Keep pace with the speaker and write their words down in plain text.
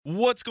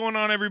What's going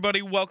on,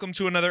 everybody? Welcome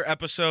to another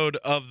episode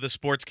of the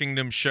Sports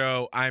Kingdom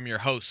Show. I'm your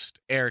host,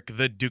 Eric,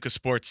 the Duke of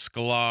Sports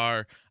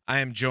Sklar. I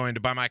am joined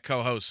by my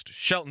co-host,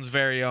 Shelton's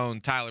very own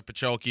Tyler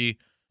Pacholke.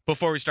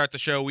 Before we start the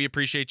show, we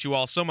appreciate you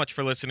all so much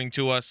for listening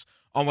to us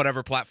on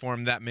whatever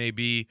platform that may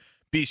be.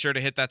 Be sure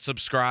to hit that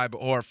subscribe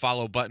or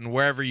follow button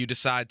wherever you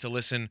decide to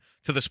listen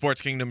to the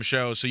Sports Kingdom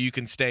Show so you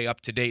can stay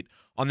up to date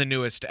on the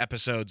newest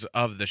episodes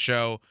of the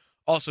show.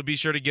 Also, be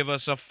sure to give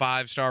us a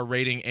 5-star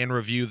rating and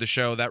review the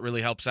show. That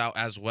really helps out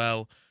as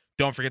well.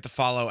 Don't forget to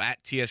follow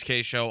at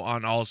TSK Show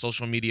on all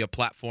social media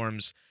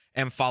platforms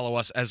and follow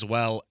us as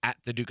well at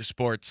the Duke of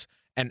Sports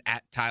and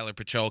at Tyler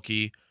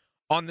Pacholke.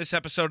 On this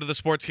episode of the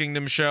Sports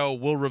Kingdom Show,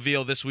 we'll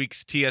reveal this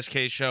week's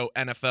TSK Show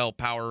NFL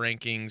Power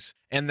Rankings,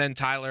 and then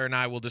Tyler and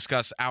I will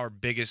discuss our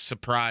biggest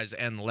surprise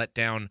and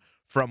letdown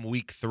from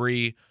Week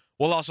 3.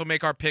 We'll also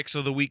make our picks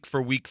of the week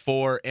for Week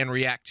 4 and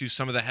react to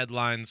some of the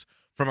headlines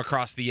from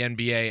across the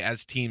NBA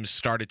as teams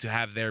started to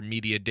have their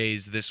media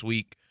days this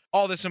week.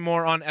 All this and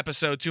more on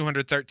episode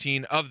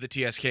 213 of the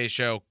TSK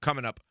Show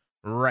coming up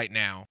right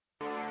now.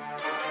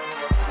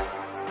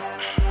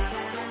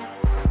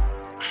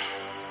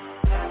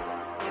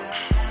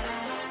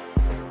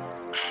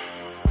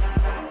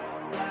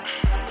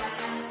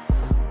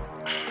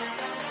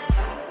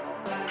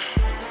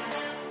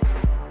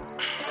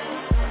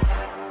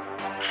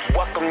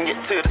 Welcome you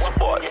to the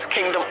Sports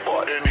Kingdom.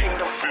 Welcome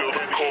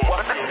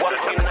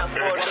you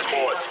for the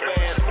sports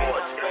fans.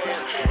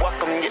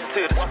 Welcome you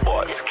to the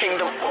Sports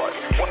Kingdom.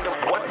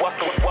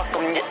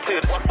 Welcome you to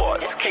the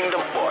Sports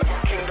Kingdom.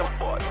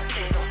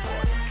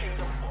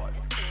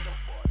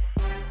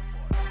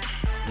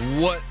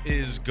 What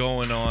is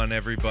going on,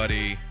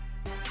 everybody?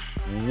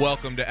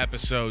 Welcome to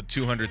episode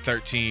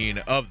 213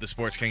 of the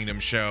Sports Kingdom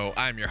Show.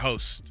 I'm your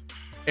host,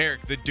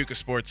 Eric, the Duke of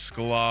Sports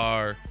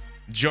Sklar.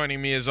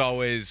 Joining me, as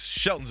always,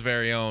 Shelton's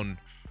very own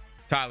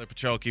Tyler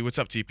Pacholke. What's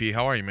up, TP?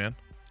 How are you, man?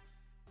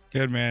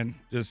 Good, man.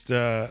 Just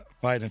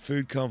fighting a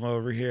food coma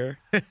over here.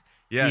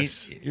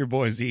 Yes. Your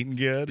boy's eating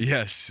good.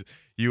 Yes.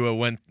 You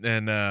went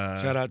and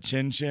shout out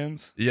Chin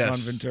Chins yes. on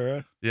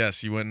Ventura.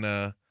 Yes, you went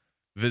and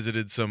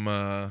visited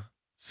some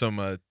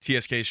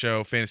TSK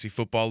Show Fantasy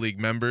Football League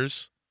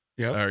members.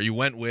 Yep. Or you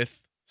went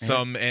with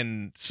some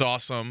and saw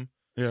some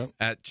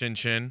at Chin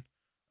Chin.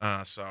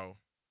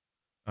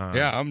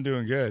 Yeah, I'm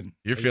doing good.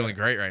 You're feeling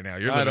great right now.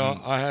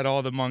 I had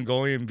all the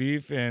Mongolian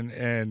beef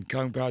and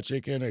Kung Pao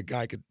chicken a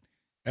guy could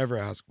ever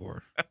ask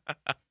for.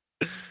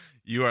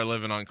 You are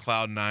living on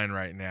cloud 9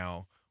 right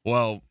now.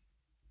 Well,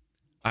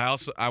 I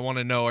want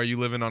to know, are you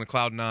living on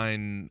cloud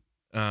 9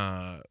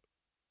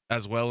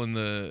 as well in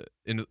the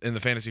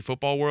fantasy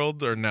football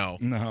world, or no?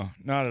 No,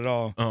 not at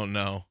all. Oh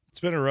no. It's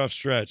been a rough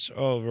stretch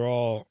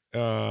overall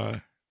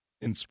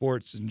in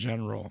sports in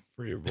general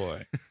for your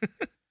boy.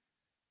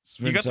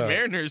 You got tough. The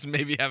Mariners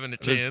maybe having a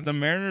chance. The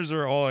Mariners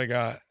are all I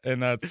got,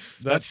 and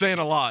that's saying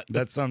a lot.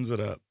 That sums it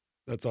up.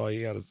 That's all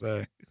you got to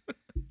say.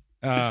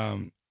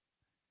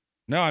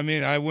 No, I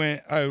mean,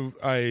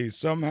 I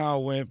somehow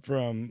went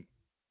from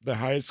the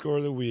highest score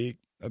of the week.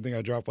 I think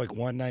I dropped like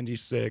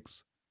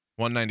 196.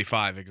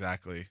 195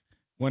 exactly.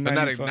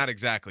 195. Not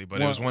exactly,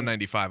 but it was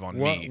 195 on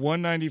me.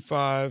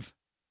 195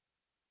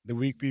 the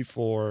week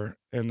before,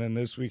 and then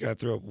this week I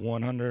threw up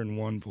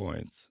 101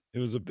 points. It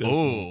was abysmal.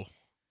 Oh.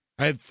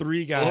 I had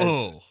three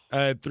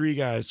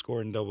guys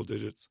score in double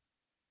digits.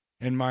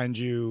 And mind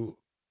you,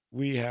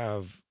 we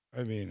have,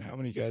 I mean, how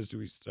many guys do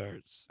we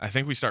start? I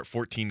think we start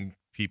 14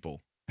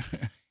 people.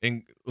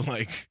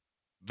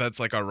 That's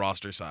like our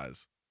roster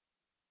size.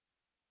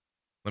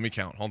 Let me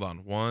count. Hold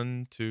on.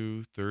 1,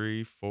 2,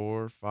 3,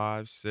 4,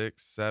 5,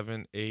 6,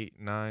 7, 8,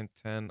 9,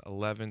 10,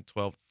 11,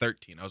 12,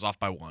 13. I was off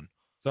by 1.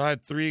 So I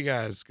had 3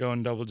 guys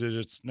going double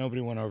digits.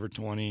 Nobody went over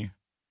 20.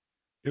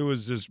 It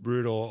was just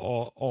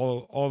brutal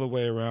all the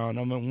way around.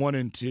 I'm at 1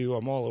 and 2.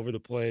 I'm all over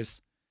the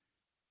place.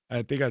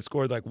 I think I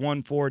scored like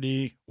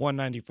 140,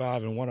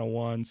 195, and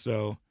 101.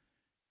 So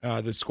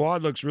the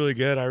squad looks really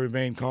good. I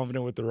remain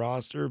confident with the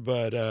roster,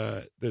 but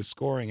the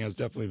scoring has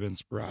definitely been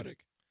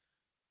sporadic.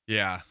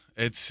 Yeah,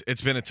 it's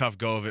been a tough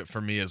go of it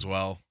for me as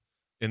well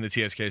in the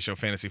TSK Show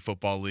Fantasy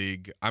Football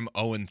League. I'm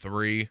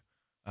 0-3.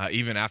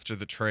 Even after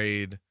the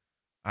trade,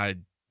 the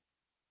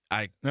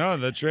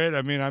trade.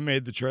 I mean, I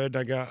made the trade.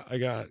 I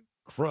got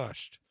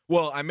crushed.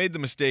 Well, I made the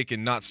mistake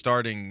in not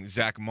starting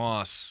Zach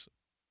Moss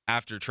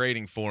after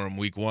trading for him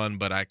week 1,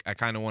 but I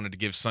kind of wanted to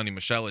give Sonny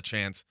Michel a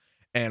chance.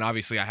 And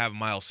obviously I have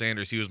Miles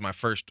Sanders. He was my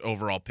first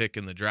overall pick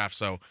in the draft,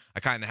 so I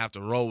kind of have to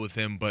roll with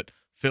him. But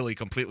Philly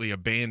completely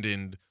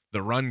abandoned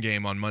the run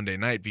game on Monday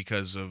night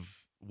because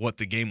of what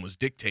the game was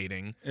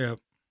dictating. Yep.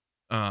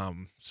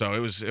 So it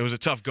was a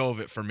tough go of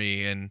it for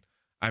me. And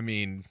I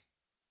mean,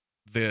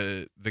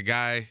 the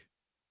guy,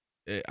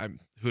 I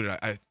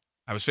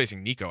was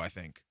facing Nico, I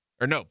think.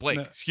 Or no, Blake.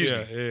 Excuse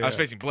me. Yeah. I was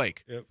facing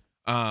Blake. Yep.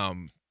 I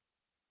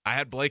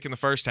had Blake in the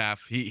first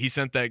half. He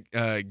sent that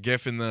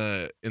GIF in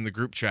the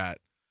group chat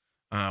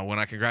when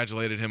I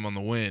congratulated him on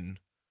the win.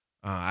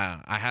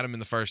 I had him in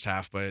the first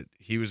half, but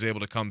he was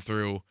able to come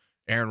through.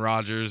 Aaron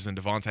Rodgers and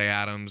Devontae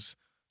Adams.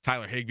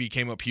 Tyler Higbee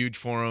came up huge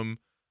for him.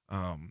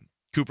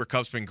 Cooper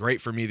Kupp's been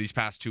great for me these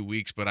past 2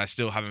 weeks, but I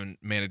still haven't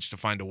managed to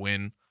find a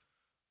win.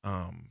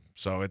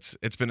 So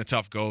it's been a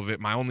tough go of it.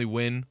 My only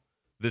win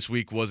this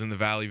week was in the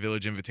Valley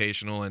Village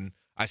Invitational, and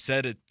I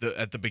said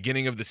at the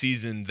beginning of the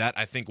season that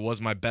I think was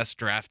my best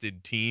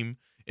drafted team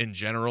in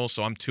general.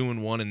 So I'm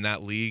 2-1 in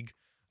that league.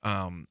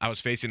 I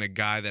was facing a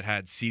guy that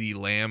had CeeDee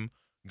Lamb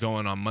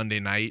going on Monday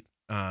night,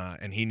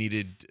 and he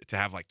needed to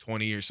have like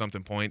 20 or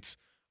something points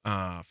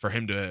for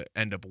him to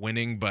end up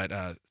winning. But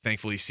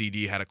thankfully,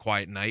 CD had a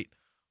quiet night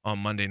on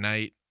Monday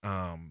night.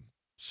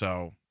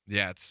 So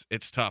yeah,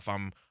 it's tough.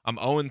 I'm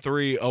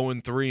 0-3,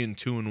 0-3, and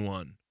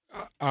 2-1.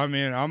 I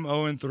mean, I'm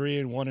 0-3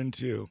 and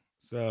 1-2.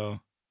 So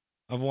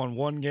I've won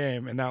one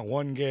game, and that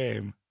one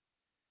game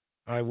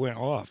I went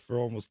off for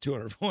almost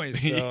 200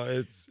 points. So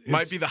it's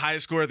might be the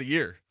highest score of the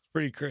year.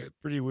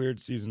 Pretty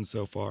weird season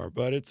so far,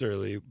 but it's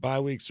early. Bye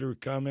weeks are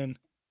coming.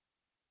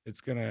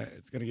 It's gonna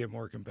get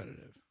more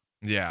competitive.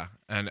 Yeah,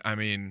 and I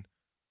mean,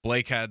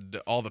 Blake had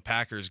all the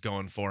Packers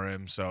going for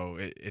him, so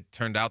it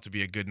turned out to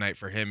be a good night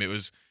for him. It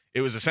was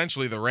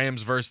essentially the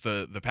Rams versus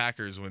the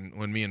Packers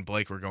when me and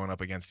Blake were going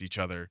up against each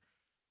other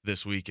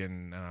this week,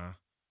 and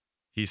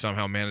he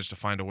somehow managed to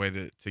find a way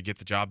to get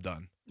the job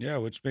done. Yeah,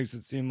 which makes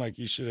it seem like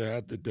he should have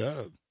had the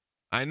dub.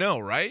 I know,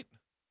 right?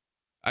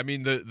 I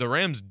mean, the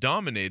Rams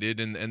dominated,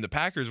 and the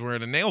Packers were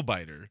in a nail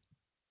biter.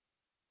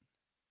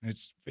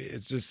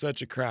 It's just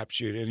such a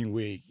crapshoot any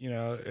week. You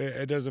know,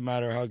 it doesn't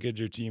matter how good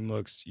your team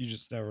looks. You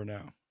just never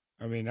know.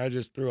 I mean, I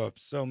just threw up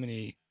so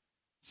many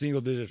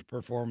single-digit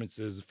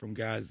performances from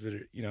guys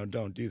that, you know,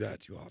 don't do that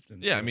too often.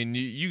 Yeah, so, I mean,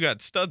 you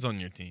got studs on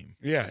your team.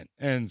 Yeah,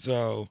 and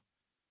so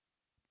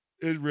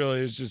it really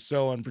is just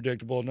so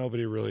unpredictable.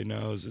 Nobody really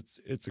knows.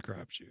 It's a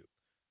crapshoot.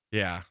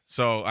 Yeah.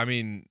 So, I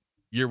mean,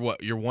 you're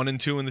what? You're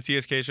 1-2 in the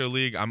TSK Show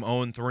League. I'm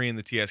 0-3 in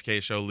the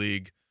TSK Show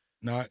League.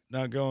 Not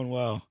going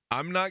well.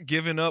 I'm not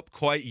giving up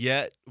quite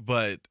yet,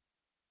 but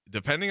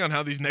depending on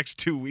how these next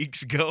 2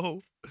 weeks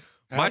go,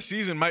 my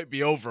season might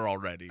be over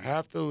already.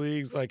 Half the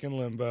league's like in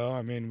limbo.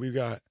 I mean, we've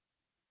got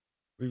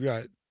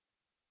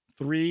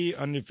 3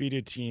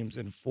 undefeated teams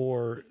and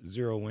 4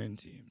 0-win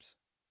teams.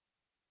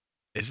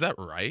 Is that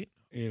right?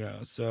 You know,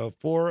 so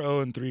 4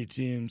 0-3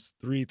 teams,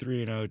 3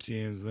 3-0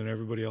 teams, and then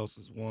everybody else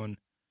is 1-2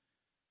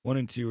 or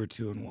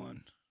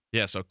 2-1.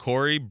 Yeah, so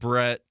Corey,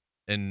 Brett,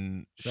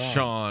 and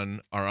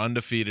Sean are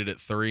undefeated at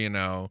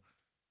 3-0.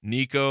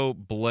 Nico,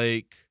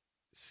 Blake,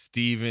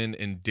 Steven,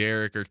 and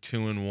Derek are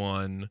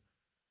 2-1.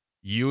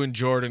 You and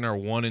Jordan are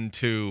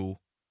 1-2.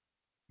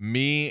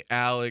 Me,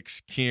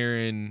 Alex,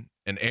 Kieran,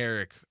 and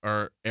Eric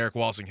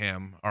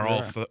Walsingham are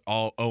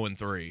all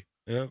 0-3.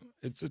 Yep,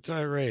 it's a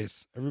tight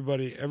race.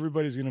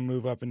 Everybody's gonna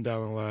move up and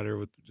down the ladder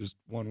with just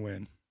one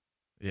win.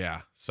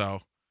 Yeah,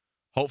 so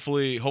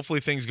hopefully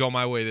things go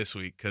my way this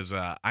week because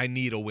I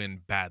need a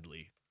win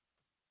badly.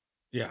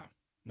 Yeah.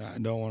 No, I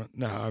don't want to.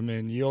 No, I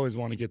mean, you always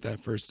want to get that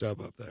first dub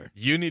up there.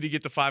 You need to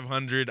get the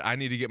 500. I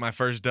need to get my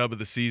first dub of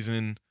the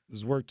season.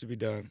 There's work to be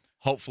done.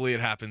 Hopefully it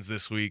happens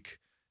this week.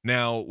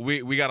 Now,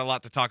 we got a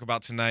lot to talk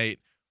about tonight.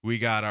 We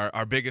got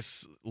our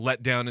biggest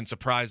letdown and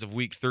surprise of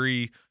week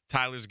 3.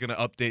 Tyler's going to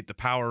update the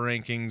power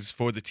rankings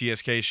for the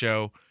TSK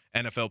Show,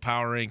 NFL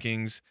power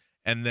rankings,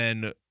 and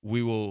then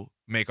we will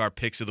make our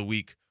picks of the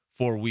week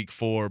for week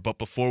 4. But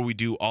before we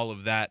do all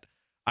of that,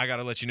 I got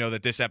to let you know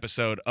that this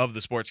episode of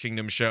the Sports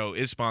Kingdom Show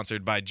is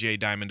sponsored by J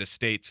Diamond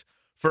Estates.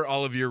 For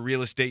all of your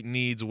real estate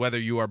needs, whether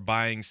you are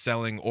buying,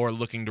 selling, or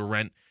looking to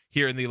rent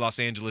here in the Los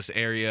Angeles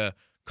area,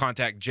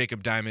 contact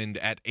Jacob Diamond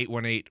at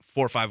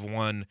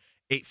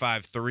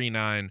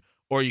 818-451-8539,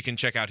 or you can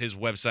check out his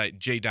website,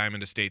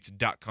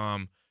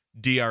 jdiamondestates.com,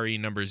 DRE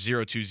number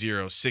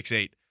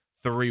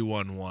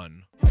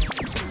 020-68311.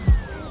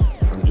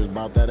 I'm just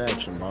about that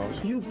action,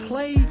 boss. You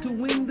play to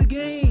win the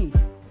game.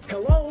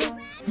 Hello?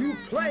 You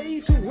play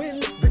to win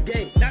the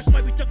game. That's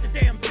why we took the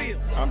damn field.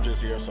 I'm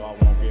just here so I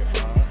won't get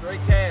fined. Straight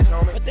cash,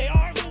 homie. But they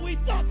are who we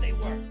thought they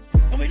were.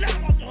 And we let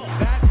them off the hook.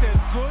 That's as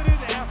good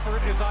an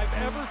effort as I've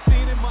ever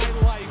seen in my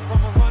life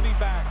from a running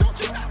back. Don't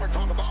you ever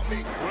talk about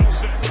me.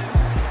 Wilson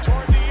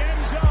toward the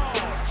end zone.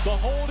 The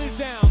hold is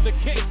down. The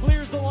kick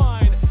clears the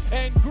line.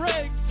 And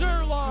Greg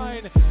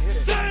Zuerlein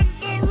sends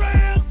the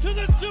Rams to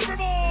the Super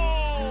Bowl.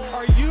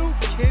 Are you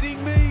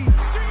kidding me?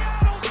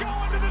 Seattle's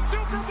going to the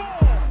Super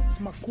Bowl. It's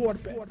my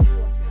quarterback.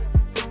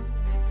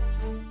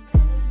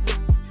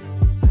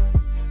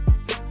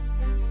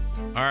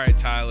 All right,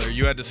 Tyler,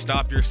 you had to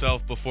stop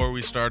yourself before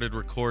we started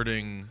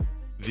recording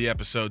the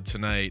episode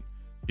tonight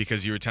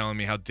because you were telling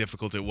me how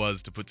difficult it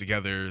was to put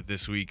together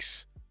this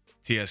week's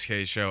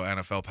TSK Show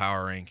NFL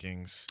Power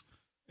Rankings.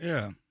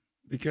 Yeah,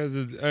 because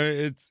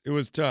it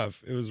was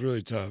tough. It was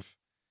really tough.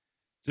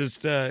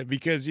 Just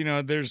because, you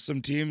know, there's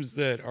some teams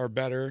that are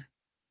better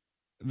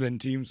than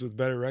teams with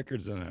better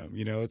records than them.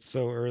 You know, it's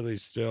so early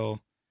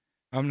still.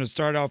 I'm going to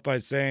start off by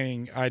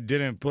saying I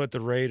didn't put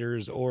the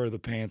Raiders or the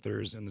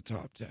Panthers in the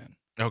top 10.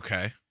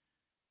 Okay.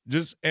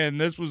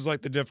 And this was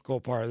like the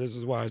difficult part. This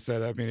is why I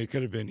said, I mean, it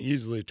could have been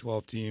easily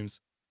 12 teams.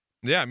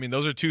 Yeah, I mean,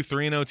 those are 2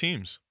 3-0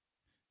 teams.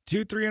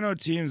 2 3-0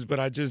 teams,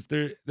 but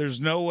there's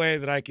no way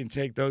that I can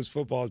take those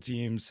football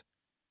teams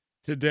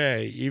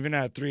today, even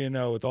at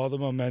 3-0 with all the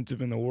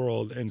momentum in the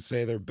world, and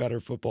say they're better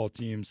football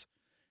teams.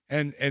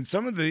 And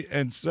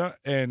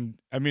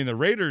I mean the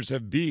Raiders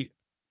have beat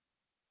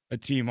a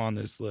team on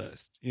this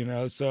list,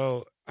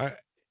 so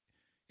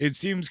it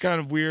seems kind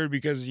of weird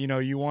because,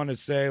 you want to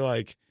say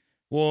like,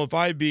 well, if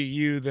I beat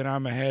you, then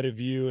I'm ahead of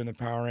you in the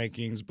power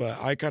rankings, but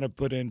I kind of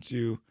put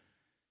into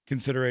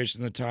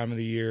consideration the time of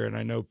the year, and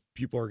I know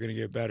people are going to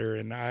get better,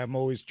 and I'm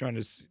always trying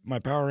to my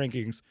power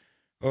rankings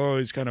are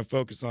always kind of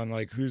focused on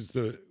like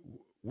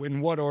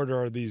in what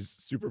order are these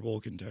Super Bowl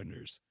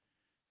contenders,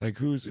 like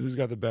who's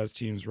got the best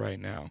teams right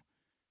now.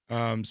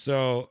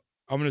 So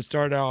I'm going to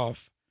start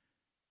off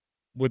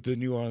with the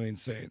New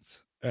Orleans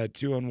Saints at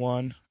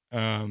 2-1.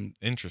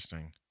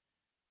 Interesting.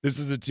 This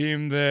is a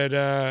team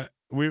that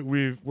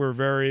we're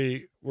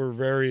very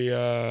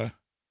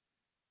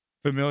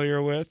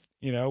familiar with.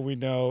 We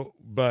know,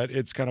 but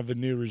it's kind of a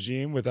new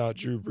regime without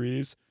Drew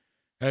Brees.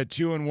 At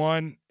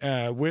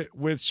 2-1,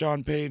 with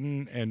Sean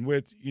Payton and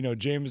with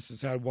Jameis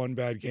has had one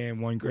bad game,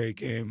 one great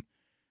game.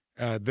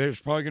 There's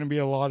probably going to be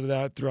a lot of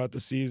that throughout the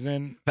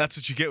season. That's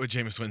what you get with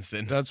Jameis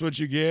Winston. That's what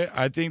you get.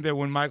 I think that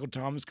when Michael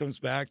Thomas comes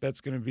back,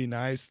 that's going to be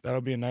nice.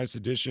 That'll be a nice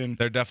addition.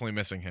 They're definitely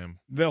missing him.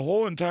 The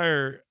whole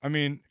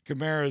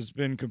Kamara's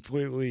been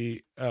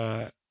completely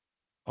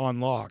on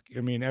lock.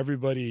 I mean,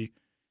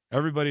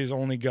 everybody's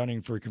only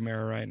gunning for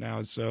Kamara right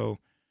now, so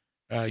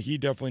he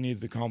definitely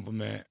needs the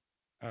compliment.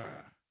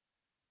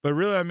 But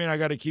really, I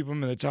got to keep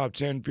him in the top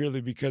 10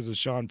 purely because of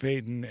Sean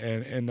Payton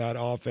and that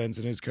offense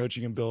and his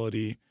coaching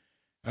ability.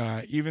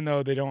 Even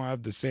though they don't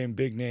have the same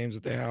big names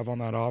that they have on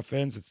that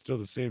offense, it's still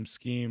the same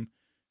scheme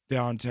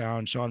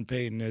downtown. Sean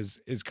Payton is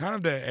kind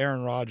of the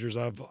Aaron Rodgers.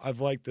 I've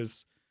liked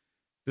this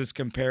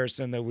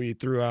comparison that we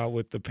threw out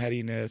with the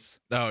pettiness.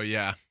 Oh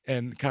yeah,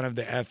 and kind of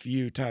the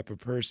FU type of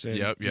person.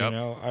 Yep.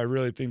 I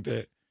really think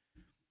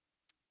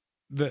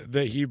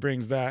that he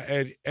brings that,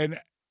 and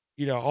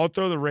I'll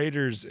throw the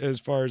Raiders as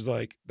far as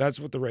like that's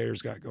what the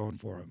Raiders got going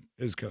for them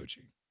is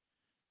coaching.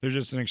 They're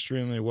just an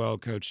extremely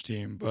well-coached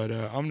team. But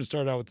I'm going to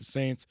start out with the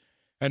Saints.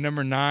 At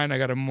number 9, I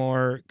got a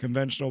more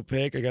conventional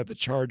pick. I got the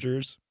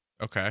Chargers.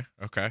 Okay.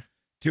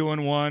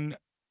 2-1.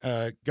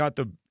 Got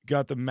the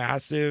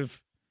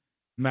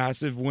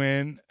massive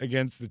win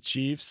against the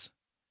Chiefs.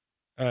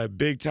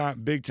 Big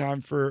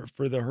time for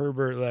the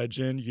Herbert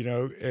legend.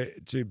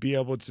 To be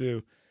able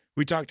to.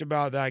 We talked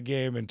about that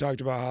game and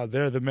talked about how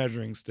they're the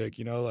measuring stick.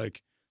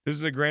 Like this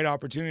is a great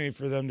opportunity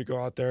for them to go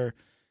out there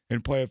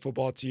and play a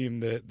football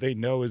team that they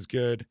know is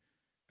good.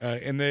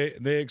 And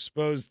they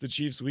exposed the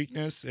Chiefs'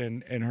 weakness,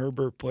 and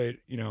Herbert played,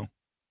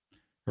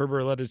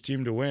 Herbert led his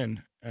team to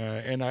win.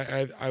 And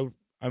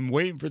I'm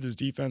waiting for this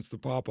defense to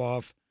pop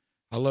off.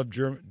 I love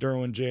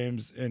Derwin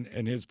James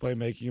and his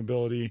playmaking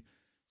ability.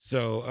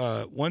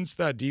 So once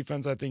that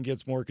defense, I think,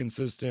 gets more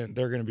consistent,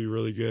 they're going to be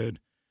really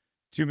good.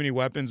 Too many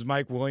weapons.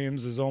 Mike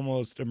Williams has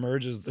almost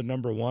emerged as the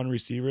number 1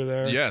 receiver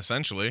there. Yeah,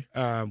 essentially.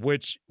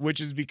 Which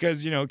is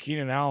because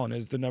Keenan Allen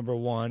is the number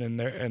 1,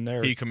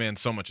 and he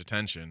commands so much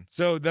attention.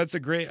 So that's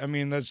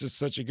that's just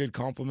such a good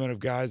complement of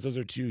guys. Those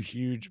are 2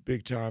 huge,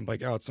 big time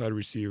like outside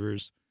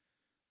receivers.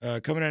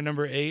 Coming at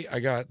number 8,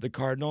 I got the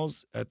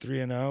Cardinals at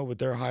 3-0 with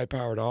their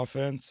high-powered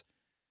offense.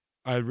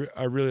 I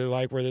really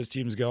like where this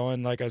team's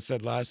going. Like I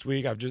said last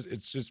week,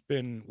 it's just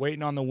been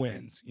waiting on the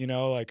wins.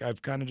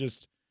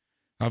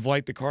 I've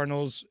liked the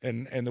Cardinals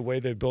and the way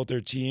they built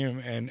their team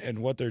and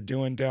what they're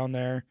doing down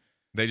there.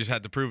 They just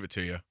had to prove it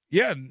to you.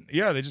 Yeah,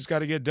 they just got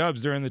to get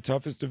dubs. They're in the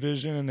toughest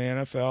division in the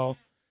NFL.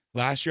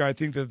 Last year, I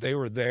think that they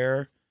were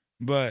there,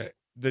 but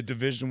the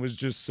division was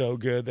just so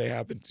good they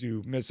happened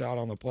to miss out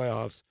on the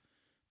playoffs.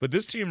 But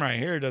this team right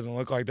here doesn't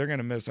look like they're going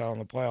to miss out on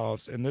the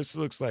playoffs, and this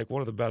looks like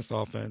one of the best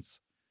offense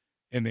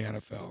in the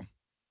NFL.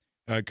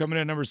 Coming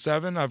in at number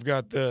 7, I've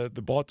got the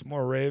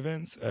Baltimore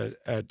Ravens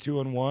at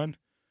 2-1.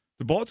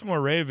 The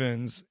Baltimore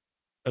Ravens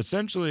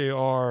essentially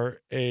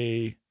are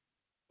a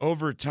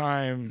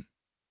overtime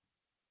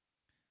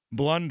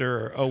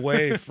blunder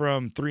away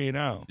from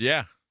 3-0.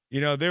 Yeah.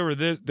 They were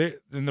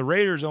and the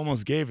Raiders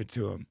almost gave it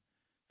to them.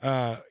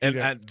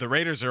 And the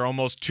Raiders are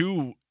almost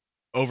 2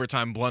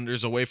 overtime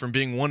blunders away from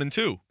being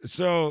 1-2.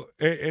 So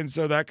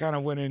that kind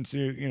of went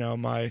into,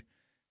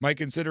 my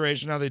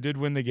consideration. How they did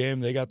win the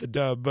game. They got the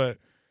dub, but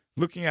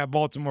looking at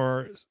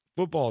Baltimore's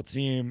football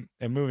team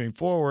and moving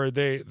forward,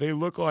 they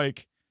look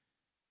like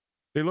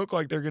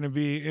they're going to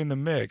be in the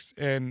mix,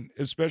 and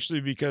especially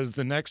because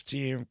the next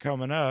team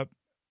coming up,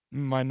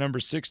 my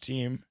number 6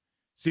 team,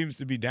 seems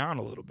to be down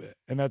a little bit,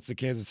 and that's the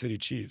Kansas City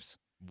Chiefs.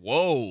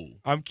 Whoa!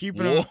 I'm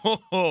keeping them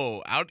out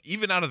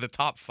of the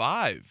top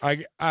 5.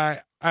 I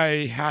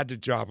had to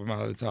drop them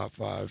out of the top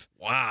 5.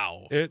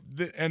 Wow!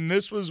 And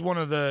this was one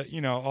of the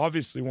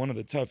obviously one of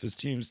the toughest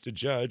teams to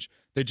judge.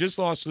 They just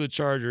lost to the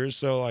Chargers,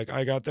 so like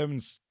I got them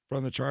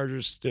from the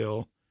Chargers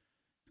still,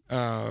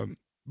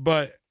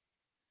 but.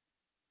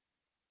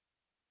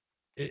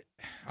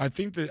 I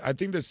think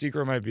the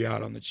secret might be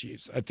out on the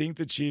Chiefs. I think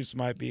the Chiefs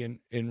might be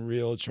in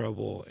real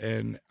trouble,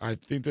 and I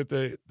think that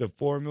the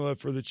formula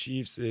for the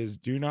Chiefs is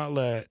do not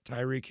let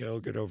Tyreek Hill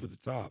get over the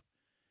top,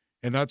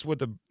 and that's what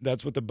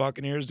the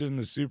Buccaneers did in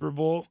the Super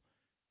Bowl,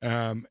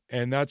 and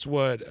that's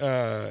what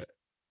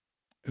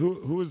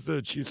who was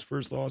the Chiefs'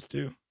 first loss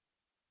to?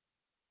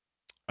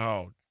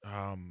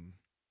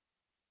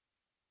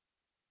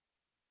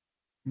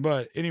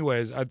 But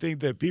anyways, I think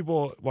that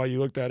people, while you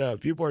look that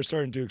up, people are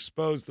starting to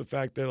expose the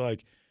fact that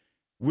like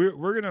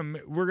we're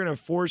gonna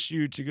force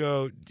you to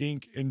go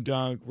dink and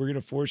dunk. We're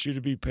gonna force you to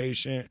be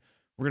patient.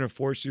 We're gonna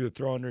force you to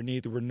throw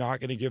underneath. We're not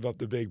gonna give up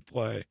the big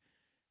play.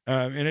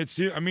 And it's,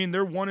 I mean,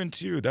 they're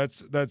 1-2.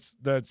 That's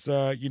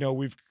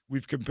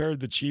we've compared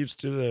the Chiefs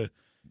to the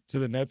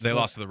Nets. They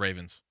lost to the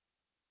Ravens.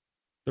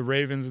 The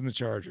Ravens and the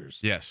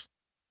Chargers. Yes.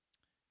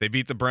 They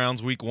beat the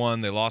Browns week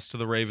 1. They lost to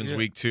the Ravens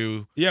week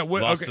 2. Yeah,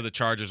 lost to the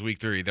Chargers week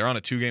 3. They're on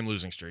a 2-game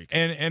losing streak.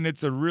 And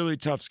it's a really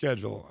tough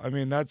schedule. I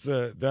mean, that's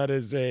a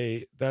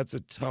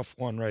tough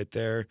one right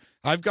there.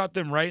 I've got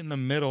them right in the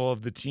middle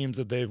of the teams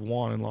that they've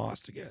won and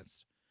lost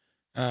against.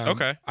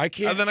 Okay. I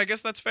can't. Then I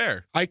guess that's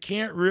fair. I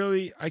can't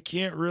really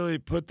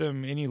put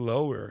them any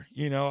lower.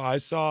 You know, I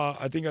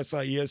think I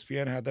saw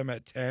ESPN had them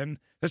at 10.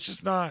 That's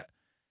just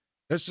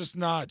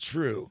not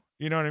true.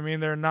 You know what I mean?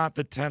 They're not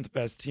the 10th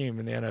best team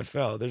in the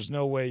NFL. There's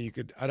no way you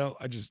could.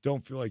 I just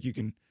don't feel like you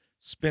can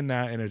spin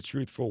that in a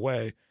truthful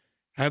way.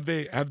 Have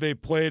they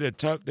played a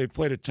tough? They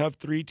played a tough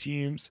 3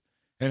 teams,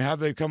 and have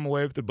they come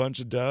away with a bunch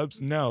of dubs?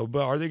 No,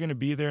 but are they going to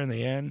be there in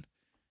the end?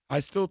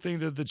 I still think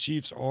that the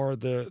Chiefs are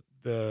the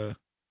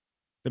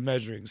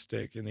measuring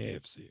stick in the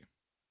AFC.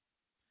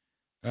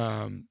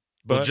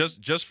 But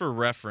just for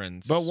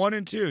reference, but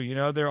 1-2, you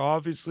know, they're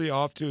obviously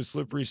off to a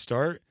slippery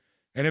start.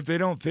 And if they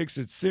don't fix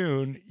it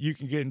soon, you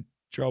can get in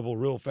trouble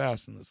real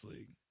fast in this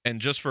league.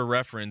 And just for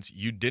reference,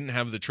 you didn't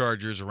have the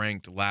Chargers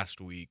ranked last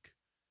week.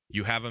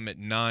 You have them at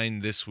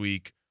 9 this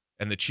week,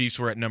 and the Chiefs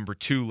were at number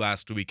 2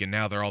 last week, and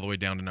now they're all the way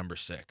down to number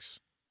 6.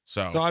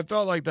 So I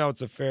felt like that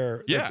was a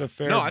fair. Yeah, that's a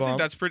fair. No,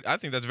 bump. I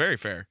think that's very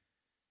fair.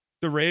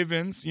 The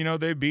Ravens, you know,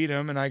 they beat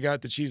them, and I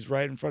got the Chiefs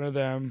right in front of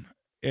them.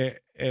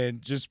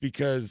 And just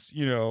because,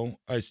 you know,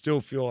 I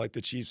still feel like the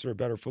Chiefs are a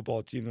better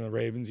football team than the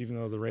Ravens, even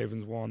though the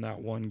Ravens won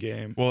that one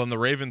game. Well, and the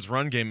Ravens'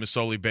 run game is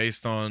solely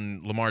based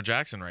on Lamar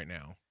Jackson right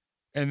now.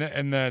 And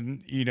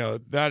then, you know,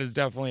 that is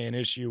definitely an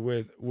issue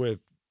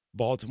with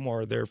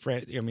Baltimore.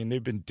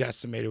 They've been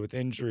decimated with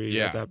injury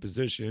at that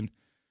position.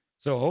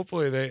 So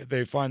hopefully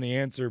they find the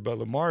answer. But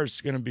Lamar's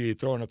going to be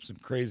throwing up some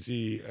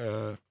crazy.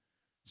 I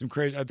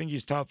think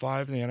he's top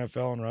 5 in the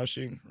NFL in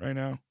rushing right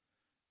now.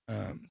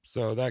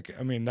 So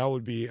that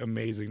would be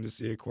amazing to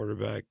see a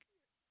quarterback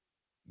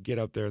get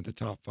up there in the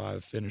top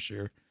 5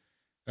 finisher.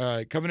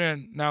 Coming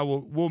in now,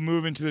 we'll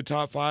move into the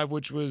top 5,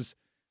 which was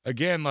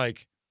again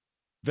like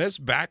this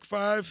back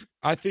 5.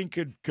 I think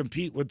could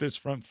compete with this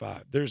front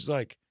 5. There's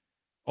like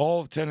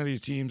all 10 of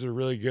these teams are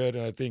really good,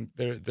 and I think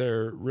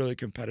they're really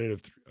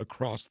competitive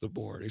across the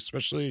board,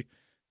 especially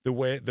the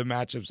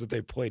matchups that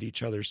they played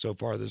each other so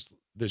far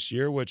this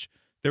year, which.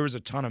 There was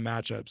a ton of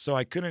matchups. So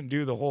I couldn't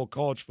do the whole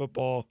college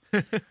football.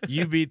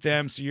 You beat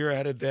them, so you're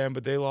ahead of them,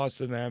 but they lost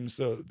to them,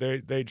 so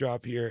they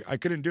drop here. I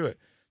couldn't do it.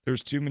 There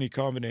was too many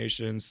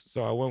combinations,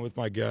 so I went with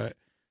my gut.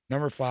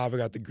 Number 5, I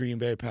got the Green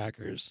Bay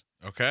Packers.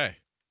 Okay.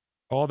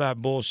 All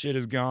that bullshit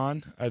is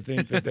gone. I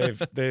think that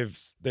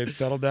they've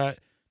settled that.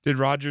 Did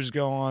Rodgers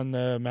go on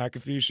the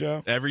McAfee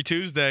show? Every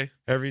Tuesday.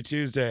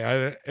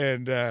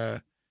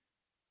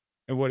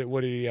 And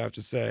what did he have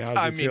to say?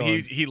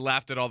 He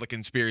laughed at all the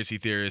conspiracy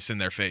theorists in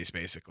their face,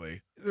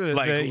 basically.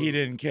 He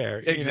didn't care.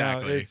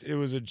 Exactly. You know, it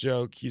was a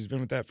joke. He's been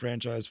with that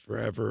franchise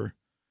forever.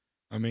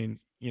 I mean,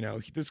 you know,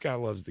 this guy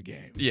loves the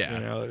game. Yeah. You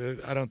know,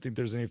 I don't think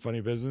there's any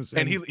funny business.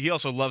 And he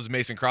also loves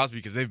Mason Crosby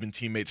because they've been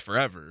teammates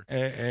forever.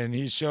 And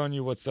he's showing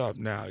you what's up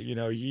now. You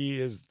know, he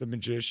is the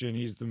magician.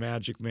 He's the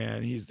magic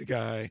man. He's the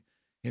guy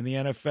in the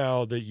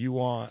NFL that you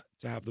want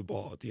to have the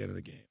ball at the end of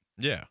the game.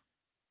 Yeah.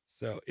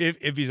 So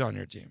if he's on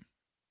your team.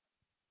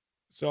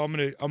 So I'm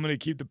gonna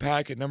keep the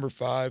Pack at number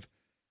 5,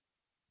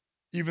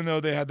 even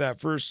though they had that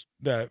first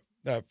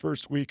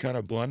week kind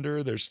of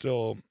blunder. They're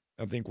still,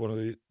 I think, one of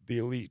the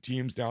elite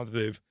teams now that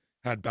they've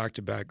had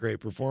back-to-back great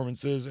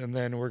performances. And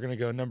then we're gonna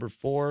go number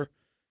 4,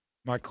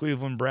 my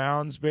Cleveland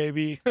Browns,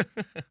 baby.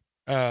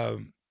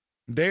 They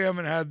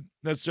haven't had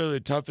necessarily the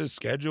toughest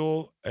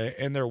schedule,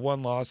 and their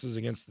 1 losses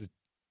against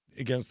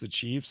the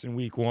Chiefs in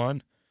week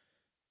 1.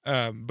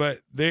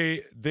 But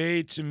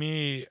they to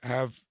me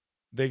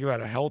they've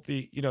got a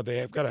healthy, you know, they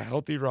have got a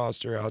healthy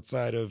roster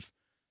outside of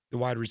the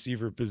wide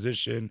receiver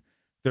position.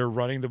 They're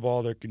running the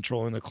ball, they're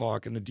controlling the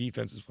clock, and the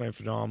defense is playing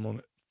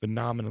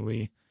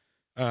phenomenally.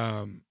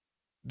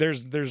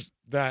 There's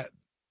that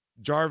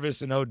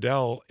Jarvis and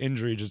Odell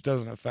injury just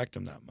doesn't affect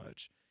them that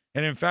much.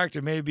 And in fact,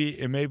 it may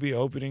be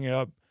opening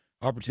up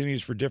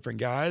opportunities for different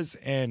guys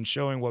and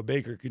showing what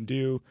Baker can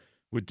do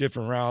with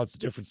different routes,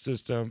 different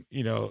system,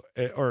 you know,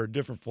 or a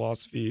different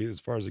philosophy as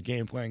far as the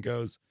game plan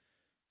goes.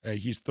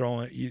 He's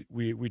throwing.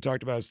 We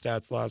talked about his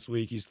stats last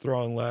week. He's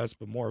throwing less,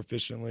 but more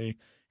efficiently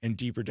and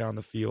deeper down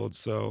the field.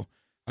 So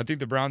I think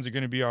the Browns are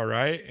going to be all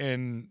right,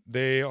 and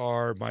they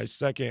are my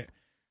second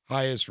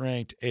highest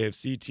ranked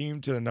AFC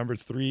team to the number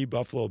 3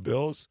 Buffalo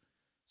Bills.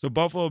 So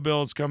Buffalo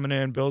Bills coming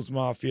in, Bills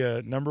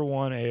Mafia, number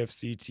 1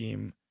 AFC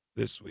team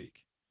this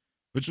week,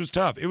 which was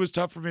tough. It was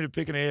tough for me to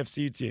pick an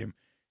AFC team.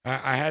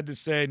 I had to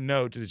say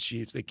no to the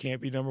Chiefs. They can't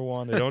be number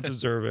 1. They don't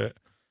deserve it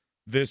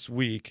this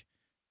week.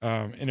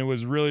 And it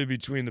was really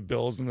between the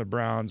Bills and the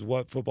Browns.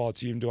 What football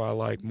team do I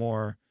like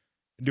more?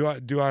 Do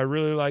I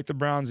really like the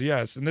Browns?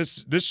 Yes. And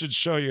this should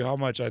show you how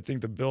much I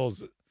think the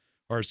Bills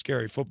are a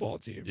scary football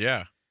team.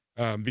 Yeah.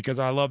 Because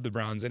I love the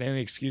Browns, and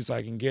any excuse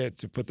I can get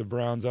to put the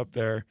Browns up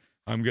there,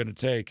 I'm going to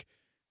take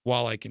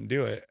while I can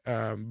do it.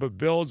 But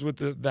Bills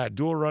with that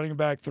dual running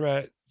back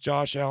threat,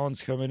 Josh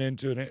Allen's coming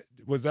into it.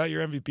 Was that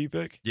your MVP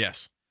pick?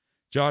 Yes.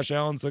 Josh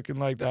Allen's looking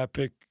like that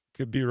pick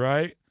could be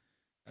right.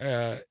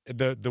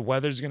 The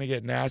weather's going to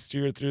get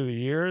nastier through the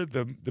year.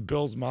 The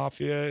Bills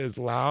Mafia is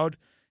loud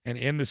and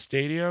in the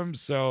stadium,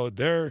 so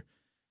they're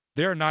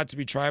not to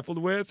be trifled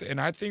with. And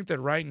I think that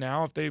right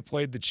now, if they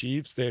played the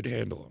Chiefs, they'd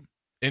handle them.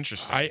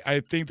 Interesting. I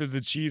think that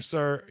the Chiefs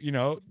are,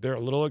 they're a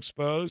little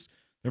exposed.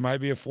 There might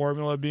be a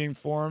formula being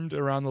formed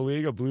around the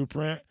league, a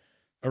blueprint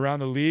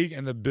around the league,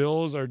 and the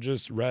Bills are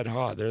just red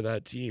hot. They're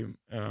that team.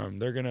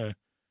 They're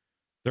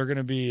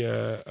gonna be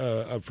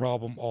a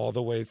problem all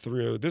the way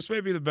through. This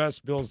may be the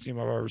best Bills team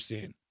I've ever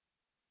seen.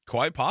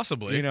 Quite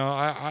possibly.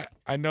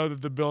 I know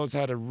that the Bills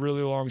had a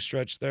really long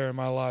stretch there in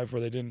my life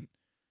where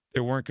they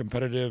weren't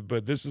competitive,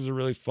 but this is a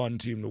really fun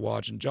team to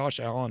watch. And Josh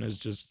Allen is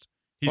just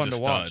fun to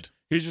watch.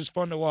 He's just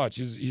fun to watch.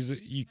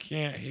 You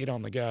can't hate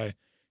on the guy.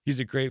 He's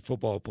a great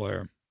football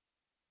player.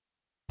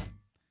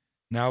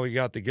 Now we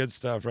got the good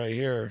stuff right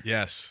here.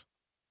 Yes.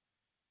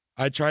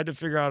 I tried to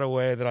figure out a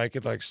way that I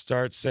could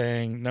start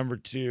saying number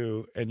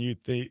 2, and you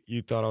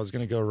thought I was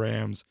going to go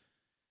Rams,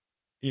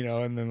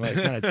 and then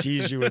kind of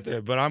tease you with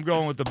it. But I'm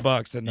going with the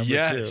Bucks at number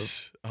 2.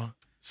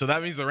 So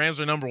that means the Rams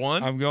are number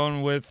 1? I'm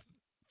going with,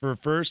 for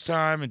first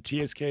time in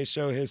TSK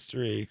show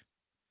history,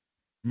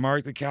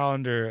 mark the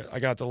calendar, I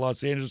got the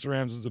Los Angeles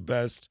Rams as the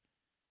best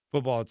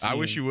football team. I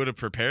wish you would have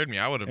prepared me.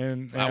 I would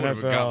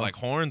have got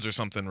horns or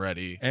something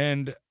ready.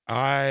 And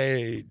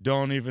I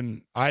don't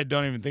even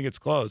think it's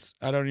close.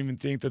 I don't even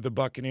think that the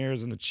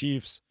Buccaneers and the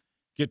Chiefs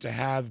get to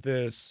have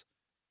this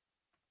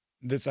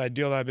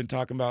ideal that I've been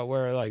talking about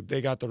where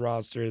they got the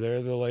roster,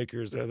 they're the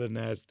Lakers, they're the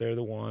Nets, they're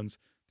the ones,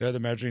 they're the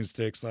measuring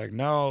sticks.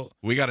 No.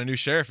 We got a new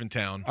sheriff in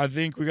town. I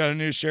think we got a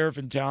new sheriff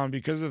in town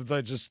because of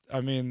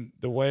the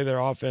way their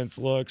offense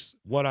looks,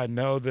 what I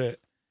know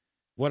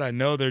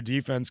their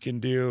defense can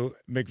do.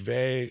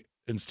 McVay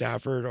and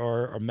Stafford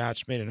are a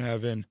match made in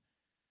heaven.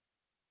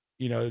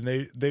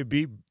 They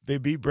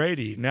beat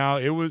Brady. Now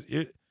it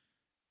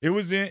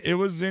was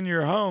in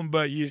your home,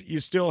 but you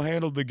still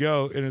handled the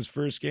GOAT in his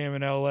first game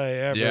in LA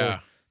ever. Yeah.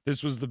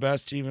 This was the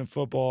best team in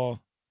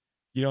football.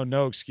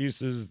 No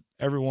excuses.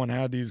 Everyone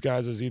had these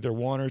guys as either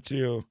 1 or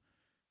 2.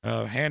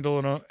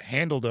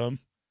 Handled them.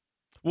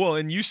 Well,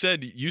 and you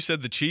said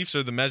the Chiefs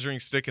are the measuring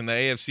stick in the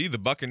AFC. The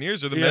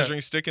Buccaneers are the measuring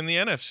stick in the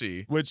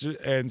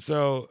NFC.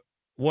 So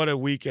what a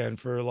weekend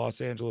for Los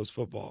Angeles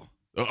football.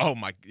 Oh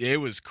my! It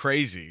was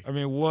crazy.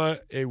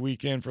 What a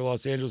weekend for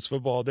Los Angeles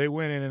football. They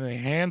went in and they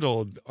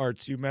handled our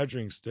 2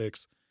 measuring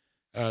sticks,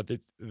 the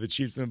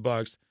Chiefs and the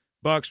Bucks.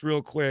 Bucks,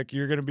 real quick,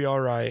 you're going to be all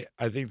right.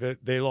 I think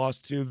that they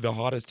lost to the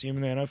hottest team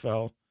in the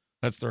NFL.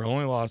 That's their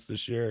only loss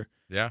this year.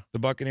 Yeah. The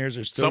Buccaneers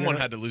are still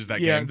had to lose that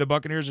game. Yeah, the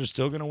Buccaneers are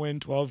still going to win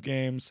 12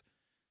 games.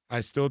 I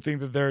still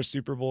think that they're a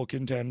Super Bowl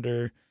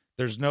contender.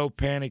 There's no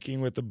panicking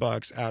with the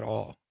Bucks at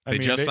all. They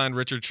just signed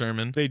Richard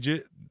Sherman. They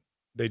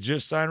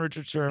just signed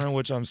Richard Sherman,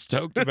 which I'm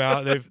stoked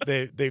about.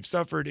 They've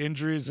suffered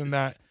injuries in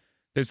that.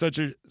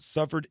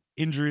 Suffered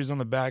injuries on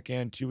the back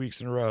end 2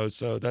 weeks in a row.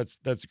 So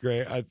that's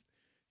great. I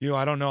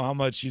don't know how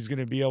much he's going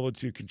to be able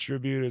to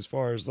contribute as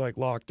far as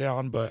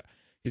lockdown, but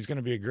he's going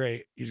to be a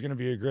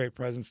great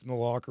presence in the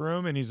locker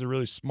room, and he's a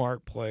really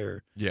smart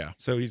player. Yeah.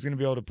 So he's going to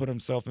be able to put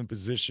himself in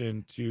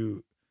position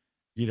to,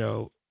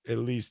 at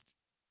least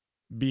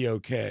be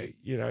okay.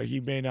 He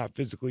may not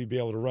physically be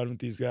able to run with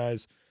these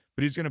guys,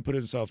 but he's going to put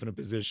himself in a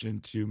position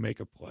to make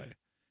a play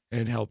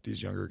and help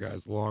these younger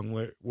guys along.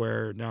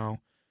 Where now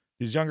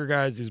these younger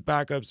guys, these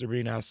backups are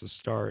being asked to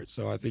start.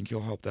 So I think he'll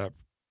help that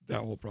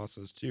whole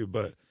process too.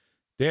 But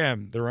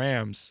damn, the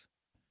Rams.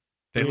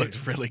 They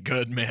looked really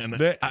good, man.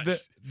 The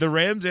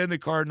Rams and the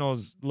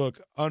Cardinals look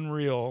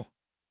unreal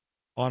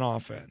on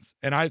offense.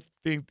 And I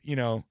think,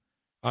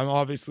 I'm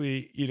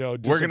obviously,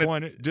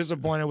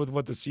 disappointed with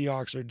what the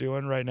Seahawks are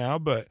doing right now.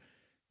 But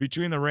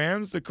between the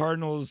Rams, the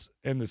Cardinals,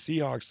 and the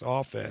Seahawks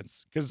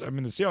offense, because, the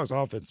Seahawks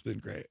offense has been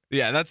great.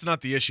 Yeah, that's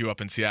not the issue up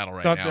in Seattle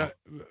right now.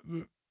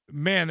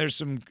 Man,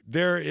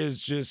 there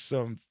is just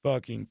some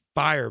fucking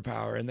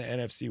firepower in the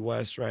NFC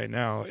West right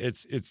now.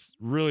 It's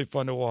really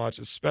fun to watch,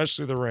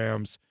 especially the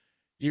Rams.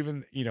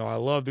 Even, I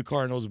love the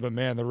Cardinals, but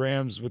man, the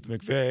Rams with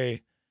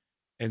McVay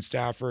and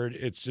Stafford,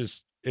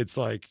 it's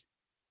like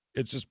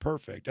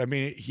perfect. I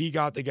mean, he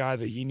got the guy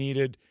that he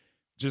needed,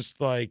 just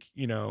like,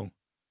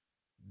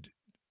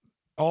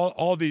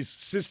 all these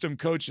system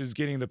coaches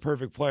getting the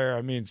perfect player.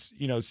 I mean,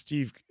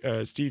 Steve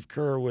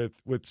Kerr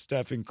with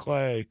Steph and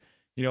Clay,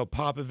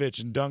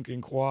 Popovich and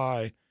Duncan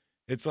Kawhi.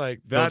 It's like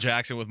Phil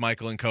Jackson with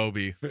Michael and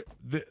Kobe.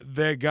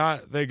 They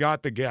got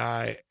the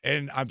guy,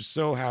 and I'm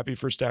so happy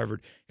for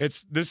Stafford.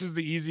 This is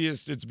the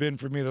easiest it's been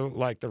for me to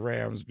like the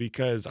Rams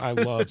because I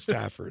love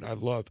Stafford.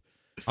 I've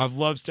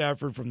loved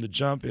Stafford from the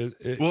jump. And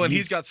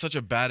he's got such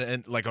a bad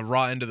end, like a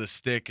raw end of the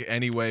stick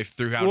anyway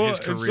throughout his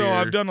career. And so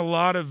I've done a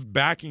lot of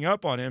backing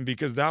up on him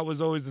because that was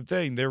always the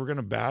thing. They were going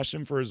to bash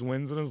him for his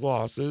wins and his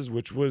losses,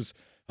 which was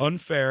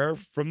unfair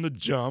from the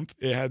jump.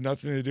 It had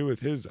nothing to do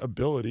with his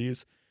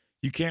abilities.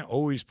 You can't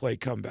always play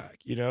comeback.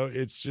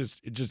 It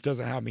just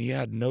doesn't happen. He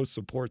had no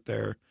support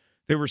there.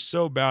 They were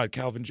so bad.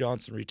 Calvin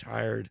Johnson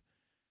retired.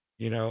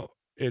 He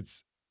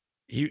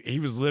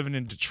was living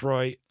in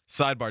Detroit.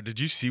 Sidebar, did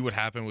you see what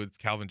happened with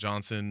Calvin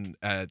Johnson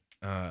at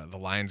the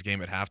Lions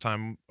game at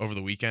halftime over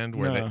the weekend?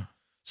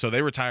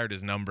 They retired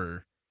his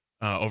number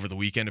over the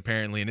weekend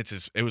apparently, and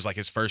it was like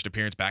his first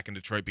appearance back in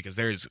Detroit because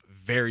there's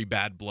very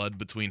bad blood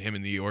between him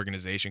and the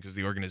organization because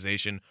the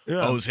organization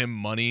owes him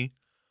money.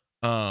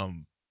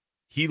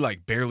 He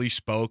like barely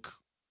spoke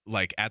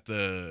like at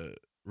the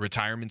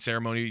retirement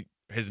ceremony,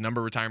 his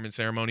number retirement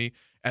ceremony,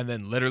 and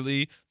then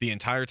literally the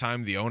entire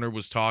time the owner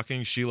was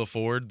talking, Sheila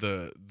Ford,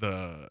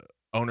 the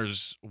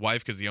owner's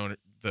wife, because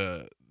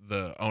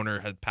the owner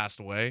had passed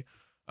away.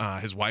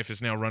 His wife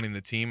is now running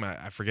the team.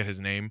 I forget his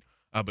name,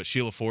 but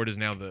Sheila Ford is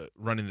now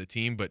running the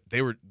team. But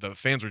the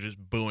fans were just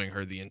booing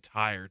her the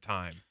entire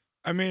time.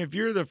 I mean, if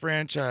you're the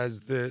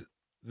franchise that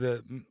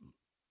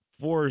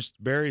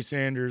forced Barry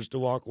Sanders to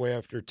walk away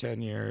after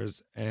 10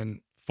 years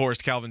and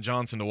forced Calvin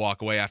Johnson to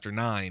walk away after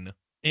 9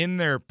 in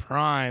their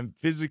prime,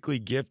 physically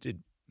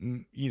gifted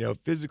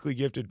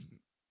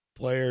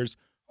players,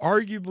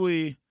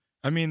 arguably.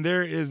 I mean,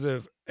 there is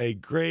a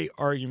great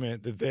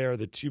argument that they are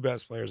the two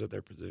best players at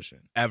their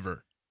position.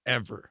 Ever.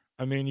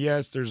 I mean,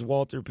 yes, there's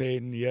Walter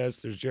Payton. Yes,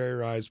 there's Jerry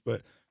Rice.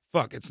 But,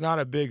 fuck, it's not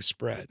a big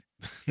spread.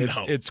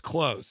 It's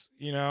close,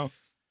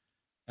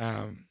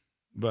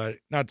 But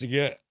not to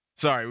get –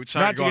 Sorry, we're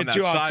trying to go on that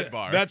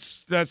sidebar.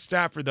 That's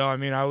Stafford, though. I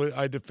mean,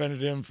 I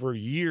defended him for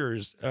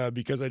years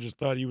because I just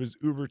thought he was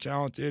uber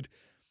talented.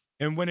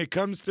 And when it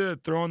comes to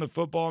throwing the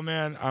football,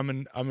 man,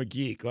 I'm a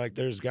geek. Like,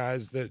 there's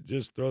guys that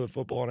just throw the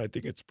football, and I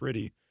think it's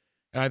pretty.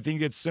 And I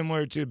think it's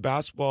similar to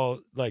basketball,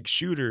 like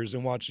shooters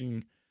and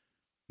watching.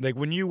 Like,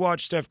 when you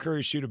watch Steph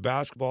Curry shoot a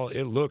basketball,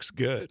 it looks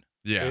good.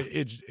 Yeah.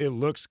 It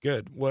looks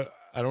good.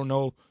 I don't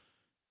know.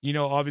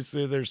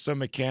 Obviously there's some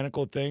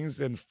mechanical things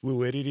and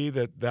fluidity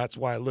that's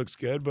why it looks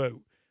good. But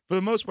for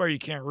the most part, you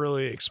can't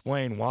really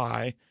explain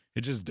why.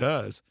 It just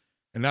does.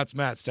 And that's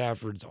Matt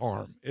Stafford's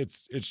arm.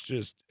 It's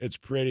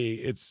pretty.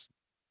 It's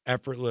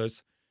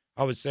effortless.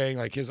 I was saying,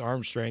 like, his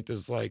arm strength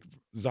is like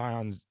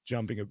Zion's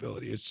jumping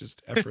ability. It's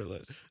just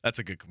effortless. That's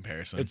a good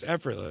comparison. It's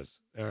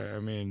effortless.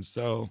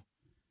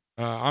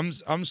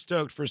 I'm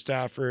stoked for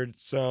Stafford,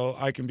 so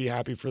I can be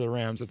happy for the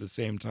Rams at the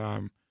same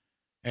time.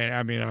 And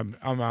I mean, I'm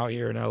out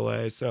here in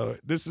LA, so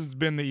this has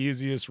been the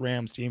easiest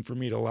Rams team for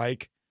me to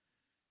like.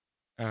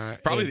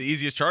 Probably the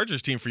easiest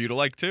Chargers team for you to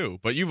like too.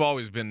 But you've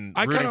always been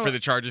rooting for the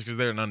Chargers because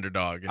they're an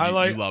underdog, and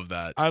you love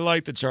that. I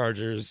like the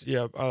Chargers.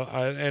 Yep,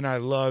 and I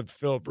loved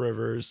Phillip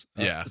Rivers.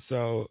 Yeah.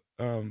 So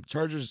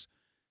Chargers,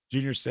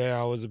 Junior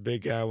Seau was a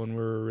big guy when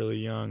we were really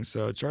young.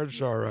 So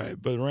Chargers are all right,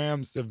 but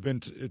Rams have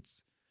been. It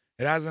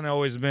hasn't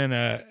always been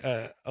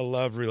a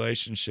love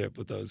relationship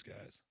with those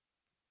guys.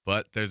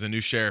 But there's a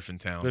new sheriff in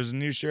town.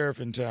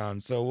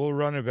 So we'll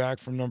run it back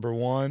from number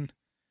 1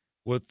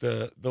 with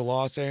the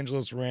Los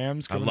Angeles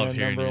Rams coming in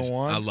number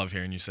 1. I love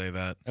hearing you say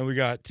that. And we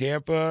got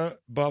Tampa,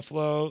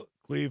 Buffalo,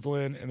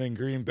 Cleveland, and then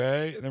Green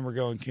Bay. And then we're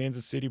going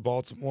Kansas City,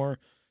 Baltimore,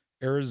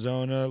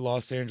 Arizona,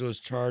 Los Angeles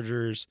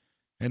Chargers,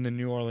 and the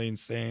New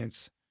Orleans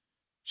Saints.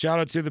 Shout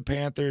out to the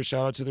Panthers.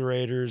 Shout out to the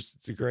Raiders.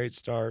 It's a great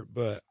start.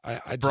 But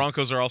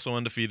Broncos are also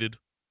undefeated.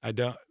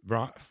 God.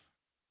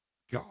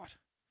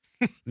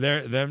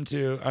 Them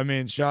too. I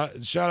mean, shout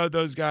out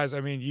those guys.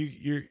 I mean,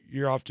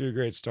 you're off to a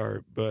great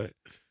start, but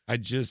I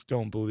just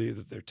don't believe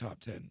that they're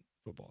top 10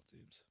 football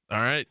teams. All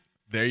right,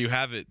 there you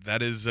have it.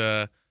 That is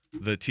the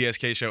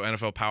TSK Show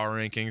NFL Power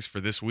Rankings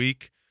for this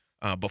week.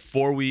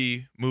 Before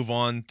we move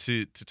on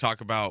to talk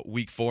about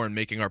Week 4 and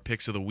making our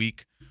picks of the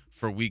week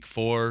for Week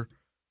 4,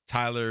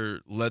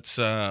 Tyler, let's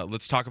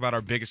talk about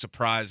our biggest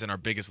surprise and our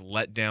biggest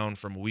letdown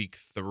from Week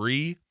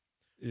 3.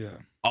 Yeah,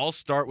 I'll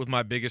start with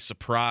my biggest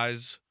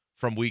surprise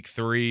from Week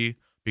 3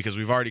 because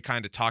we've already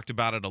kind of talked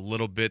about it a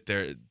little bit.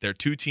 There are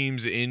two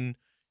teams in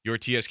your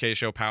TSK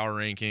Show Power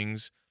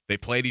Rankings. They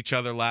played each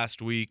other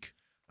last week.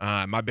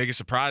 My biggest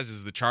surprise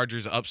is the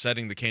Chargers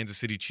upsetting the Kansas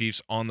City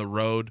Chiefs on the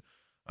road.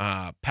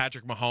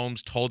 Patrick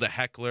Mahomes told a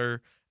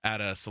heckler at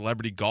a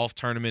celebrity golf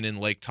tournament in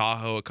Lake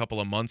Tahoe a couple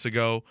of months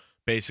ago,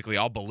 basically,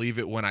 I'll believe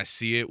it when I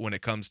see it when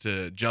it comes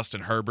to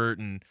Justin Herbert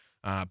and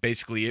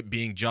basically it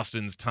being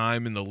Justin's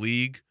time in the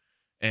league.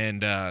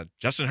 And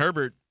Justin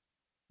Herbert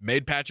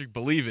made Patrick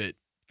believe it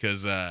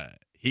because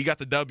he got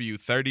the W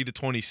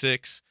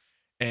 30-26,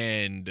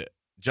 and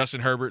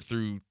Justin Herbert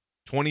threw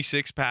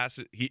 26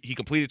 passes. He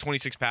completed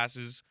 26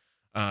 passes,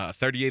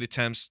 38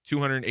 attempts,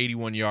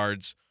 281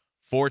 yards,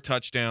 4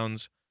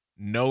 touchdowns,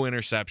 no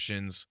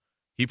interceptions.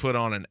 He put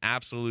on an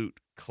absolute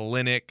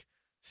clinic.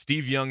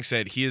 Steve Young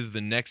said he is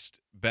the next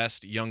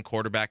best young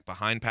quarterback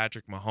behind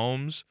Patrick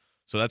Mahomes.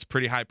 So that's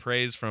pretty high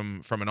praise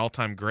from an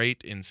all-time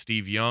great in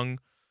Steve Young.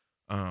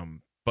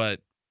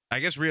 But I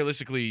guess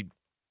realistically,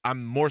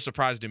 I'm more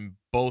surprised in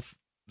both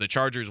the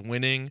Chargers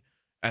winning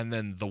and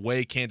then the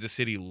way Kansas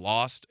City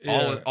lost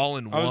all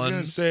in one. I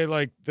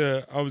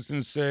was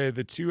gonna say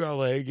the 2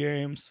 LA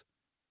games,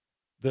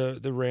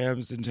 the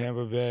Rams in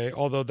Tampa Bay,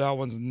 although that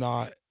one's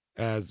not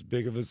as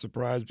big of a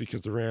surprise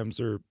because the Rams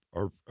are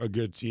a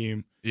good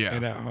team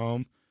and at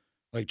home.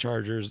 Like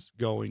Chargers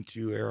going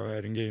to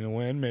Arrowhead and getting a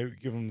win, maybe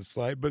give them the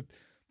slight. But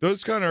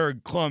those kind of are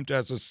clumped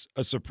as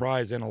a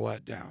surprise and a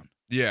letdown.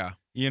 Yeah.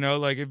 You know,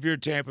 like if you're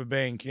Tampa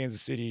Bay and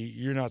Kansas City,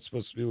 you're not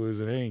supposed to be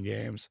losing any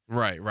games.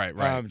 Right.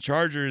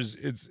 Chargers,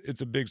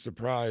 it's a big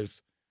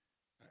surprise.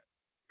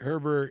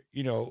 Herbert,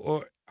 you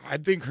know, I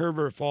think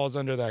Herbert falls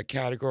under that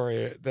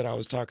category that I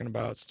was talking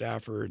about,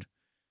 Stafford,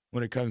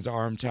 when it comes to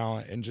arm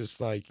talent and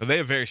just like. They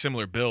have very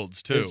similar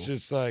builds, too. It's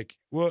just like,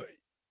 well,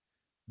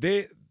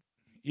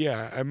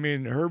 I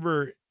mean,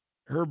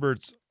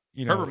 Herbert's,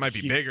 you know. Herbert might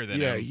be bigger than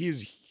him. Yeah,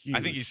 he's huge.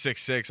 I think he's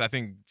 6'6". I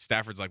think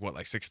Stafford's like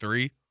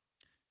 6'3"?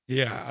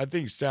 Yeah, I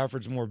think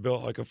Stafford's more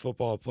built like a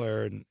football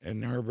player,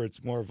 and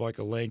Herbert's more of like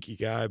a lanky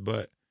guy.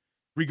 But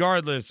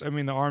regardless, I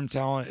mean, the arm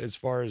talent, as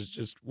far as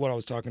just what I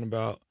was talking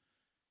about,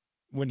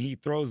 when he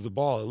throws the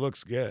ball, it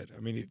looks good. I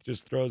mean, he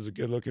just throws a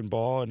good-looking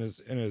ball, and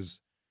his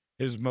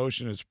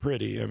motion is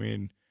pretty. I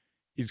mean,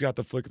 he's got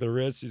the flick of the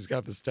wrist. He's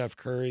got the Steph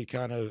Curry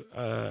kind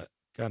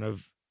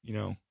of you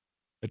know,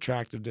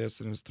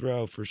 attractiveness in his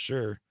throw for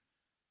sure.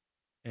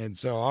 And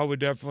so I would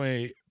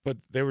definitely. But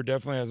they were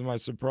definitely as my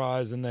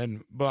surprise,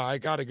 but I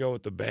got to go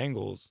with the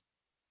Bengals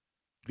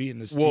beating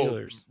the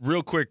Steelers. Well,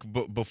 real quick,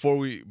 before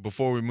we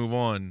move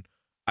on,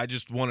 I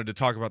just wanted to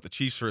talk about the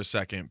Chiefs for a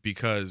second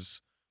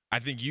because I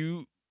think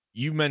you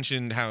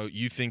mentioned how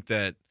you think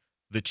that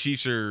the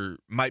Chiefs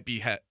might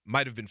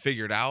have been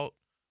figured out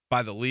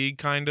by the league,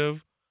 kind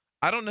of.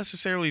 I don't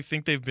necessarily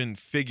think they've been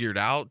figured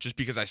out, just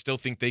because I still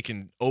think they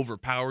can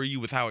overpower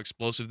you with how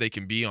explosive they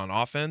can be on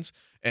offense,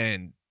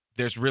 and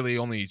there's really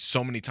only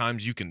so many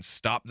times you can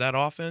stop that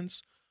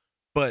offense.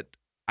 But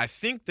I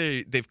think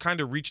they've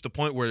kind of reached the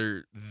point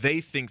where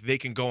they think they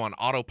can go on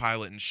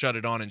autopilot and shut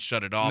it on and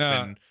shut it off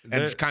and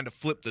kind of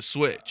flip the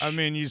switch. I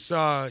mean, you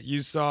saw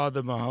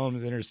the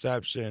Mahomes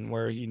interception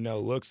where he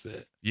no-looks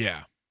it.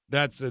 Yeah.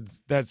 That's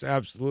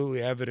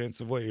absolutely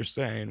evidence of what you're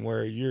saying,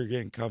 where you're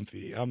getting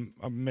comfy. I'm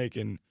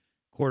making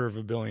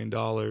 $250 million,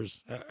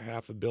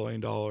 $500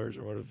 million, or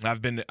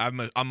whatever.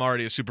 I'm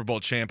already a Super Bowl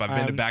champ. I've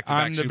been to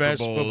back-to-back Super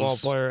Bowls. I'm the best football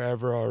player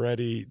ever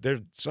already.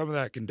 Some of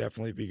that can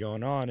definitely be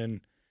going on,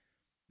 and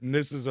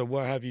this is a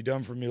what have you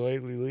done for me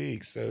lately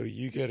league. So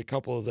you get a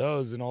couple of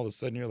those, and all of a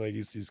sudden your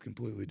legacy is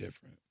completely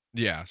different.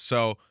 Yeah.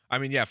 So I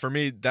mean, yeah, for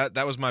me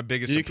that was my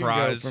biggest surprise.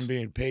 You can go from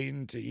being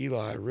Peyton to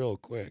Eli real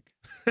quick.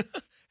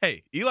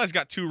 Hey, Eli's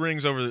got 2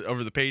 rings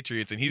over the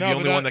Patriots, and he's the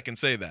only one that can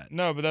say that.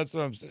 No, but that's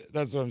what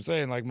I'm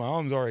saying. Like,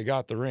 Mahomes already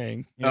got the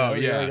ring. He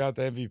already got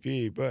the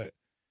MVP, but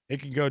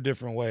it can go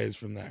different ways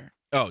from there.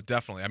 Oh,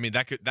 definitely. I mean,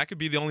 that could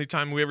be the only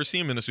time we ever see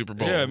him in a Super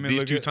Bowl. Yeah, I mean,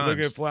 these 2 times.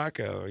 Look at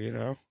Flacco, you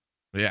know.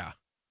 Yeah.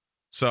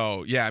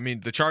 So yeah, I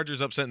mean, the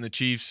Chargers upsetting the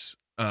Chiefs.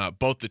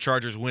 Both the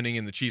Chargers winning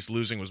and the Chiefs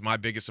losing was my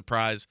biggest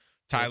surprise.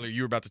 Tyler,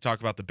 you were about to talk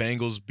about the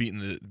Bengals beating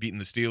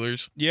the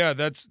Steelers. Yeah,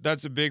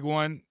 that's a big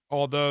one.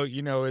 Although,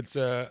 you know, it's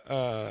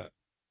a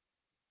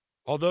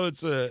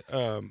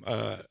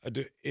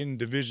in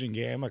division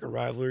game, like a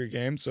rivalry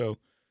game, so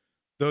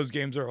those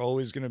games are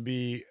always going to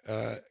be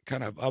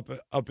kind of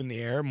up in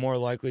the air, more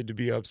likely to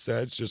be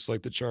upsets, just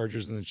like the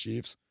Chargers and the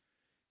Chiefs.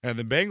 And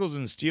the Bengals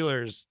and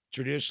Steelers,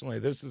 traditionally,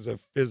 this is a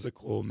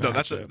physical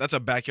matchup. No, that's a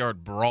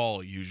backyard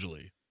brawl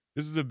usually.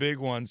 This is a big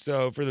one.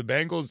 So for the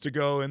Bengals to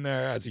go in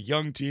there as a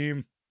young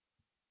team,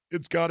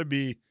 it's got to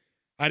be,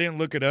 I didn't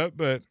look it up,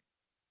 but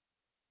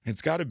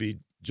it's got to be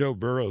Joe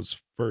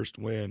Burrow's first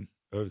win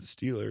of the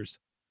Steelers.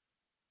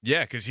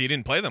 Yeah, because he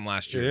didn't play them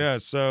last year. Yeah,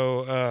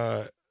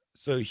 so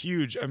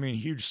huge. I mean,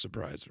 huge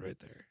surprise right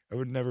there. I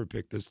would never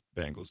pick this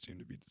Bengals team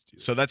to beat the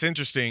Steelers. So that's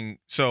interesting.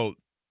 So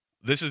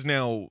this is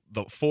now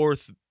the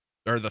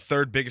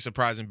third biggest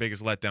surprise and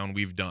biggest letdown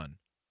we've done.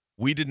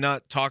 We did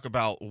not talk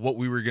about what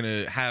we were going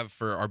to have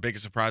for our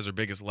biggest surprise or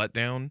biggest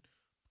letdown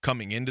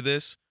coming into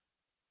this.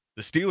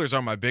 The Steelers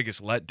are my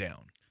biggest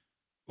letdown.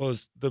 Well,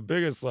 the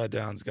biggest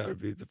letdown's got to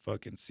be the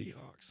fucking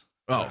Seahawks.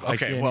 Oh,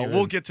 okay. Well,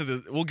 we'll get to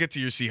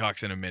your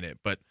Seahawks in a minute,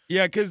 but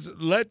yeah, because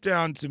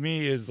letdown to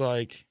me is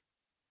like,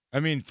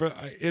 from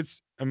the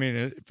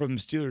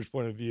Steelers'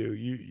 point of view,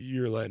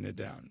 you're letting it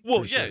down.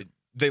 Well, yeah, sure.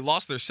 They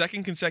lost their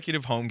second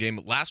consecutive home game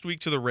last week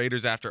to the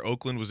Raiders after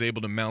Oakland was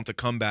able to mount a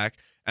comeback,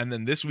 and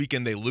then this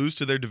weekend they lose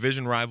to their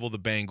division rival, the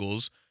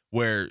Bengals,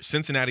 where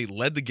Cincinnati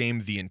led the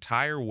game the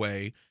entire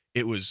way.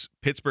 It was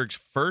Pittsburgh's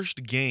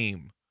first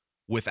game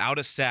without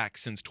a sack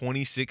since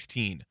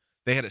 2016.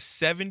 They had a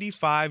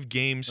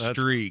 75-game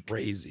streak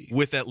crazy.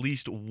 with at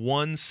least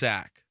one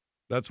sack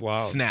That's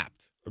wild.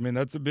 snapped. I mean,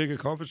 that's a big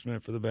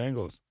accomplishment for the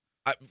Bengals.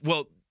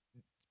 Well,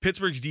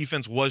 Pittsburgh's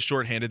defense was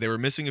shorthanded. They were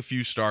missing a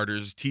few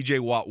starters. TJ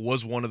Watt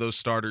was one of those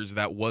starters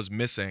that was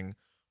missing.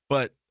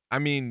 But, I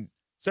mean,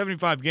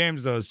 75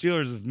 games, though.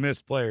 Steelers have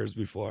missed players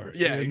before.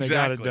 Yeah, and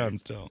exactly. they got it done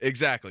still.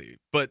 exactly.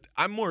 But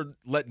I'm more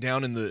let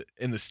down in the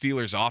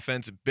Steelers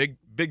offense.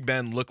 Big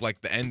Ben looked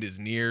like the end is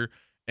near,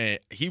 and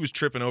he was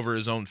tripping over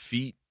his own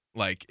feet.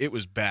 Like, it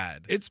was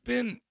bad. It's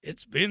been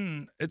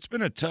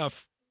a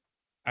tough.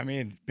 I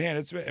mean, man,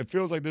 it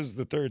feels like this is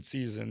the third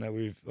season that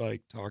we've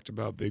like talked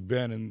about Big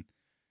Ben, and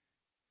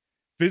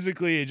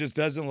physically it just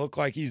doesn't look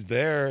like he's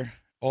there.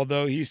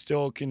 Although he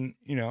still can,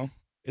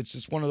 it's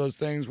just one of those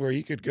things where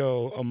he could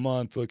go a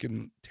month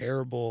looking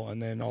terrible,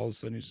 and then all of a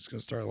sudden he's just gonna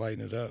start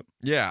lighting it up.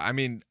 Yeah, I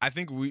mean, I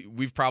think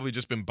we've probably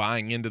just been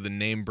buying into the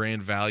name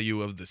brand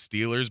value of the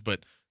Steelers,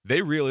 but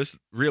they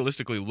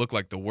realistically look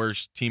like the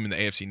worst team in the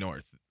AFC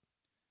North.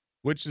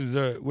 Which is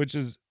That's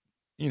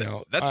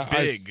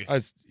big.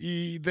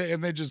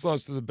 And they just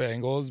lost to the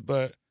Bengals,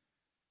 but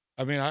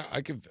I mean,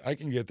 I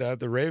can get that.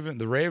 The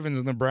Ravens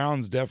and the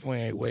Browns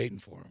definitely ain't waiting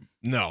for them.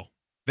 No,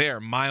 they are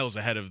miles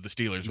ahead of the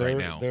Steelers right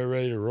now. They're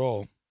ready to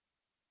roll.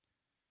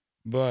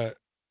 But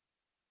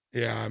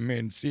yeah, I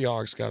mean,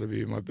 Seahawks got to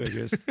be my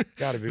biggest.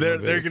 Got to be. They're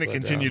going to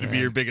continue to be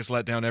your biggest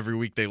letdown every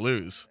week they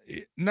lose.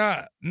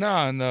 No,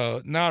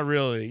 not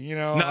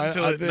really. I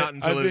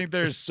think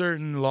there's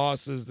certain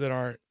losses that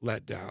aren't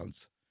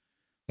letdowns.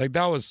 Like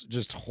that was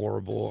just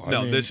horrible.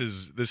 No, this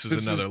is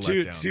another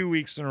letdown. 2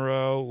 weeks in a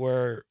row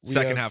where we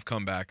second half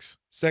comebacks,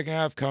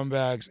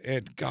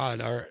 and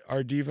God,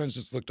 our defense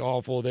just looked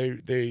awful.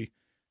 They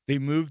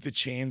moved the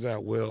chains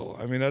at will.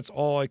 I mean, that's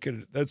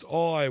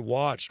all I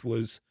watched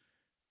was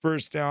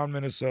first down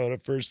Minnesota,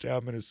 first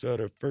down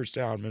Minnesota, first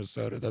down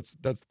Minnesota. That's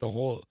the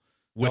whole.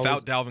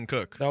 Without Dalvin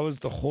Cook. That was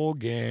the whole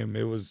game.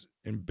 It was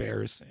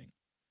embarrassing.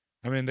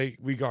 I mean,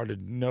 we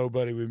guarded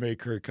nobody. We made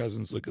Kirk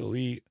Cousins look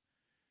elite.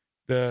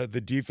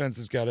 The defense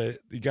has got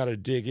to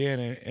dig in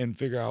and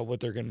figure out what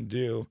they're going to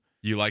do.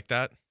 You like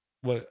that?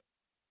 What?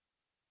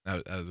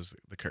 That was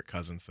the Kirk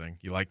Cousins thing.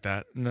 You like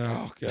that?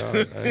 No,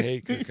 God, I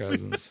hate Kirk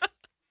Cousins.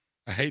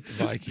 I hate the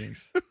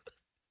Vikings.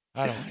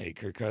 I don't hate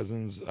Kirk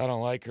Cousins. I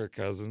don't like Kirk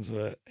Cousins,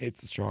 but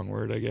hate's a strong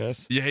word, I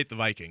guess. You hate the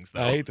Vikings,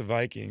 though. I hate the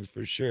Vikings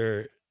for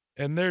sure.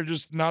 And they're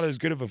just not as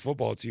good of a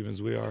football team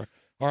as we are.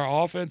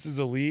 Our offense is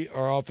elite.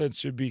 Our offense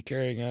should be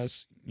carrying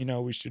us.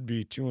 We should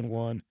be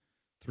 2-1,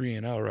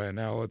 3-0 right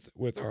now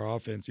with our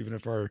offense, even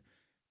if our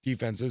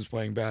defense is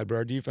playing bad. But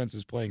our defense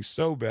is playing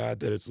so bad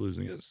that it's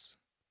losing us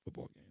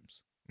football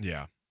games.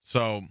 Yeah.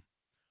 So,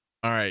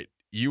 all right.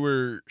 You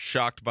were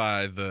shocked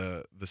by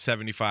the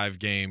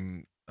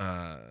 75-game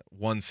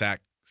one sack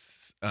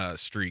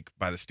streak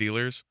by the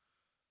Steelers.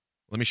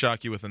 Let me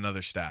shock you with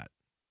another stat.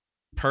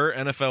 Per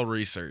NFL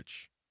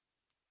research,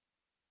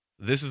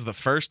 this is the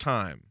first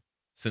time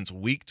since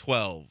Week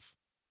 12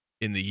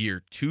 in the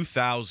year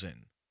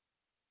 2000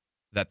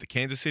 that the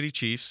Kansas City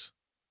Chiefs,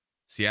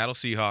 Seattle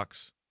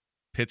Seahawks,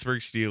 Pittsburgh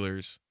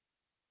Steelers,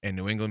 and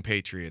New England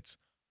Patriots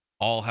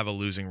all have a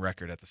losing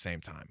record at the same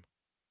time.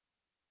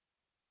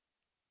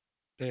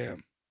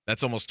 Damn.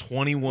 That's almost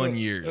 21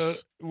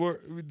 years.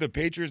 The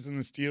Patriots and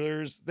the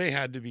Steelers, they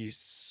had to be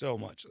so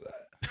much of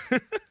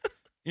that.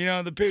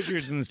 The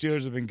Patriots and the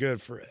Steelers have been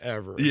good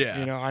forever.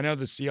 Yeah. I know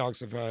the Seahawks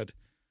have had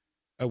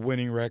a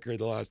winning record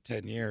the last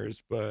 10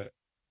 years, but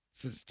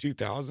since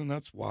 2000,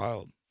 that's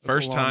wild.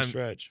 That's a long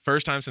stretch.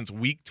 First time since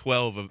Week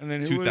 12 of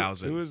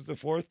 2000. Who was the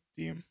fourth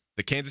team?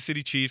 The Kansas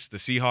City Chiefs, the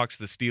Seahawks,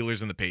 the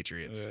Steelers, and the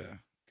Patriots. Yeah.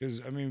 Because,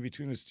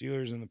 between the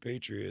Steelers and the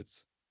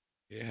Patriots,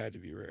 it had to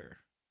be rare.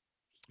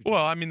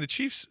 Well, I mean, the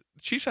Chiefs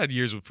had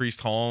years with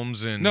Priest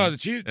Holmes and the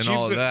Chiefs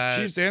all of that.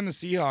 Chiefs and the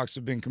Seahawks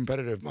have been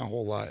competitive my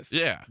whole life.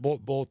 Yeah,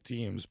 both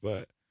teams,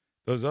 but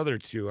those other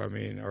two, are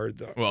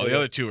the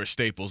other two are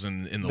staples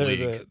in the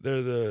league.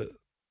 They're the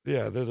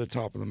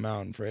top of the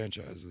mountain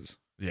franchises.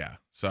 Yeah,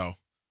 so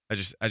I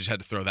just had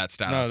to throw that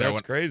stat out there. No,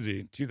 that's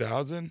crazy.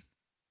 2000.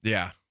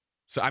 Yeah.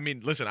 So I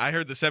mean, listen, I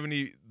heard the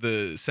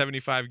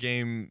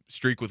 75-game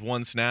streak with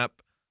one sack,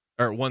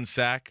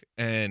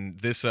 and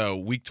this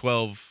Week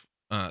 12.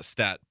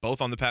 Stat,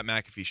 both on the Pat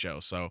McAfee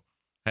show. So,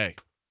 hey,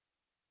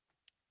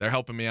 they're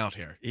helping me out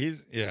here.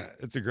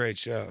 It's a great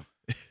show.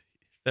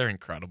 They're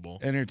incredible.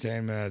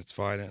 Entertainment at its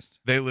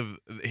finest.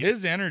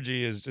 His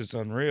energy is just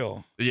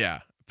unreal. Yeah.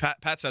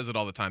 Pat says it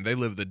all the time. They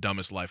live the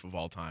dumbest life of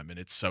all time, and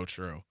it's so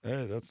true.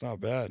 Hey, that's not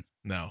bad.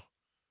 No.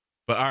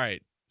 But all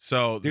right.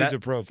 So dude's a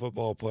pro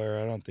football player.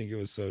 I don't think it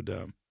was so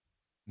dumb.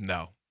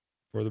 No.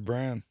 For the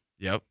brand.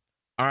 Yep.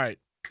 All right.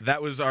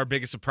 That was our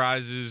biggest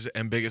surprises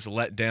and biggest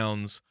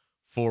letdowns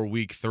for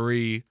Week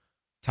 3.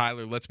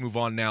 Tyler, let's move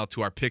on now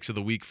to our picks of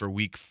the week for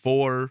Week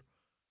 4.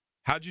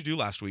 How'd you do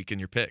last week in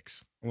your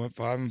picks? I went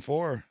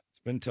 5-4. It's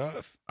been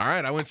tough. All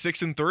right, I went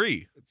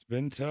 6-3. It's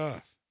been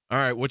tough. All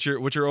right, what's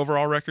your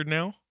overall record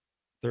now?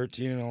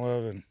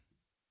 13-11.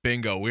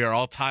 Bingo. We are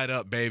all tied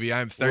up, baby.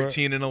 I'm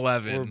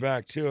 13-11. We're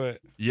back to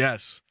it.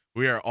 Yes,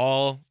 we are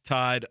all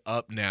tied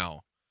up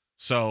now.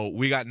 So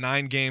we got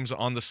 9 games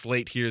on the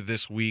slate here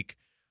this week.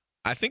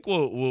 I think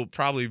we'll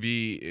probably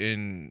be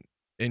in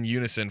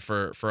unison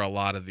for a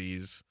lot of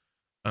these.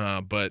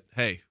 But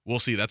hey, we'll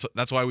see.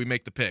 That's why we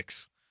make the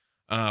picks.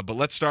 But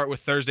let's start with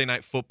Thursday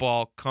night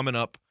football coming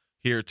up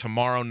here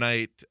tomorrow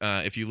night.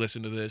 If you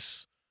listen to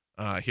this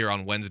here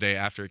on Wednesday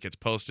after it gets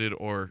posted,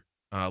 or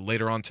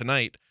later on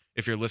tonight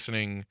if you're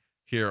listening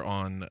here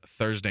on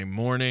Thursday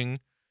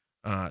morning.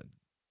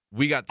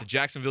 We got the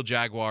Jacksonville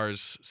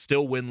Jaguars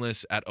still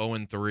winless at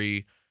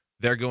 0-3.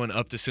 They're going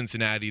up to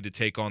Cincinnati to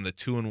take on the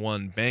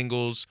 2-1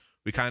 Bengals.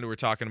 We kind of were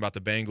talking about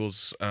the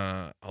Bengals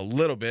a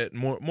little bit,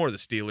 more the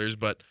Steelers,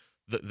 but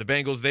the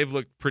Bengals, they've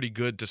looked pretty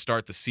good to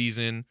start the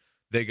season.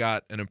 They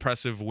got an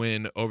impressive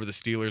win over the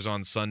Steelers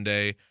on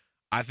Sunday.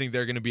 I think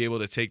they're going to be able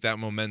to take that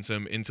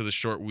momentum into the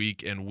short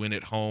week and win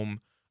at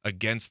home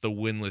against the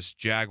winless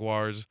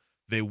Jaguars.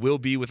 They will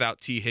be without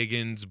T.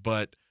 Higgins,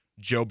 but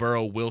Joe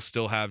Burrow will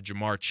still have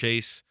Jamar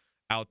Chase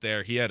out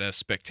there. He had a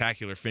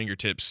spectacular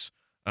fingertips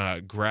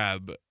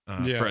grab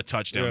for a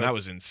touchdown. That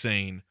was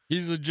insane.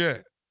 He's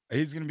legit.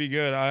 He's going to be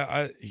good.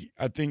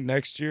 I think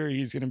next year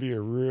he's going to be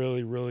a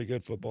really, really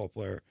good football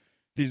player.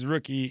 These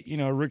rookie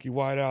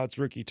wideouts,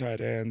 rookie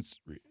tight ends,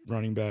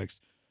 running backs.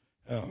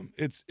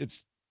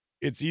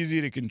 It's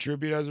easy to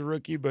contribute as a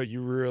rookie, but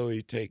you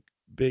really take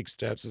big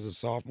steps as a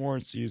sophomore,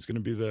 and so he's going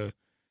to be the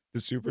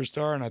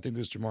superstar. And I think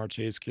this Jamar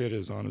Chase kid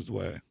is on his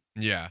way.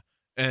 Yeah,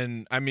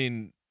 and I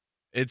mean,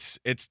 it's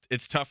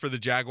tough for the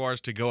Jaguars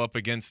to go up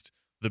against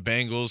the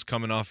Bengals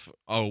coming off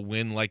a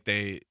win like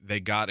they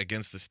got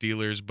against the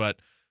Steelers, but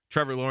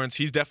Trevor Lawrence,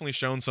 he's definitely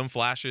shown some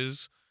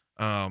flashes.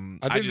 I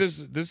think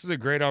this is a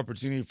great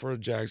opportunity for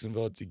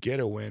Jacksonville to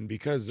get a win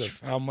because of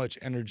how much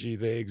energy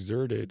they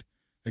exerted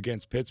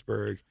against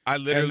Pittsburgh.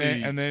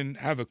 And then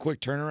have a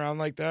quick turnaround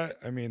like that.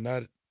 I mean,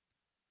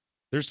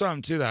 there's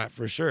something to that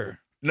for sure.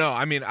 No,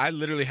 I mean, I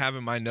literally have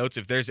in my notes,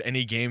 if there's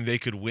any game they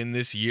could win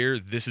this year,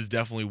 this is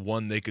definitely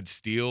one they could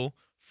steal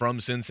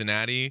from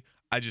Cincinnati.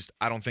 I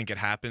don't think it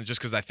happens just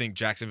because I think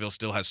Jacksonville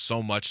still has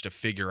so much to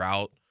figure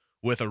out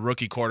with a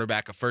rookie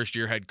quarterback, a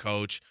first-year head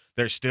coach.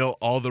 There's still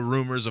all the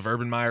rumors of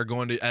Urban Meyer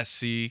going to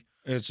SC.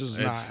 It's just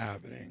not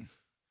happening.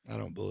 I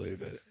don't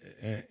believe it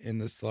in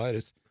the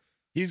slightest.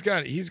 He's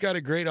got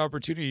a great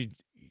opportunity.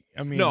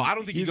 I mean, no, I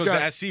don't think he goes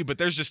to SC, but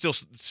there's just still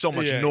so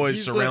much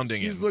noise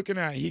surrounding him. He's looking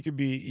at he could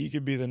be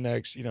the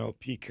next,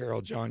 Pete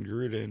Carroll, John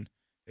Gruden,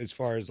 as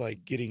far as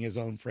like getting his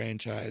own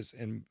franchise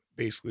and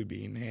basically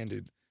being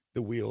handed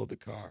the wheel of the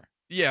car.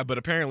 Yeah, but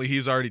apparently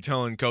he's already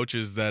telling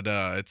coaches that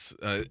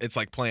it's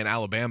like playing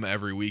Alabama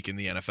every week in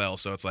the NFL.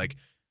 So it's like,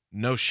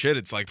 no shit,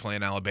 it's like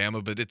playing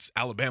Alabama, but it's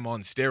Alabama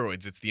on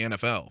steroids. It's the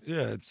NFL.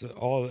 Yeah, it's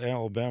all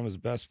Alabama's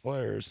best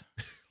players.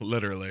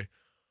 Literally.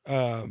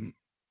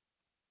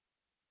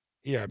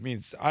 Yeah, I mean,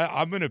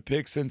 I'm going to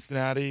pick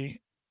Cincinnati,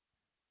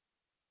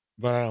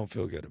 but I don't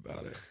feel good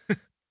about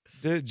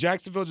it.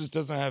 Jacksonville just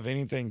doesn't have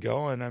anything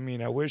going. I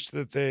mean, I wish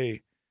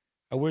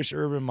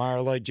Urban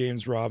Meyer liked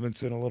James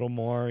Robinson a little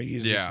more.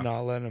 He's just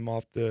not letting him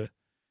off the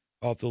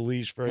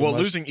leash very much.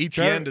 Well, losing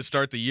ETN to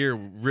start the year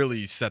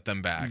really set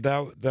them back.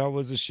 That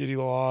was a shitty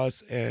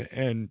loss,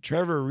 and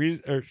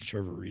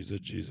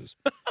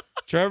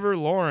Trevor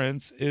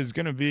Lawrence is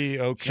going to be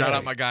okay. Shout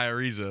out my guy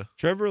Ariza.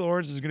 Trevor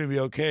Lawrence is going to be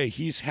okay.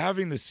 He's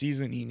having the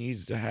season he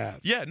needs to have.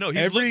 Yeah, no,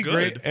 he's looked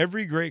good.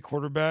 Every great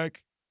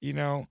quarterback,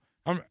 I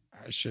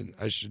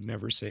should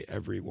never say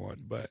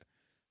everyone, but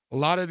a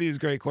lot of these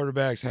great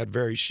quarterbacks had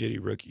very shitty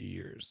rookie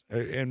years,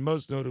 and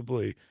most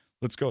notably,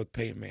 let's go with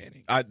Peyton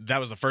Manning. That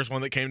was the first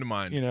one that came to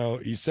mind.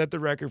 He set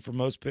the record for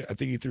most. I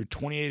think he threw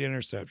 28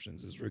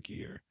 interceptions his rookie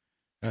year,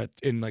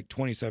 in like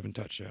 27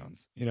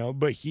 touchdowns.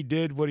 But he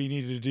did what he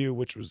needed to do,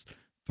 which was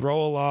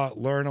throw a lot,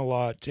 learn a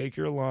lot, take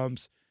your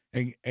lumps,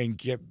 and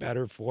get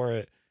better for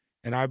it.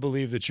 And I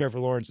believe that Trevor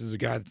Lawrence is a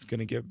guy that's going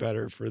to get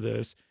better for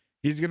this.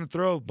 He's going to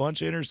throw a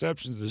bunch of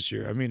interceptions this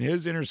year. I mean,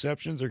 his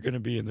interceptions are going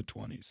to be in the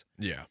 20s.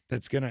 Yeah.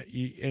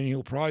 And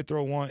he'll probably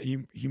throw one.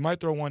 He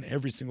might throw one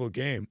every single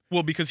game.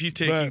 Well, because he's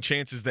taking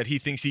chances that he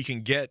thinks he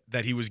can get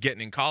that he was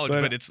getting in college,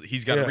 but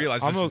he's got to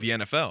realize this is the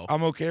NFL.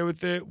 I'm okay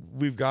with it.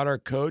 We've got our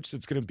coach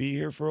that's going to be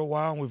here for a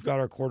while, and we've got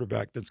our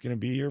quarterback that's going to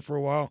be here for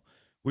a while.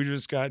 We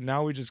just got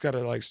to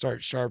like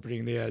start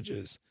sharpening the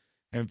edges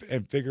and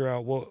figure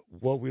out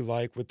what we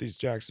like with these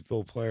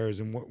Jacksonville players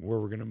and where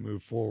we're going to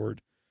move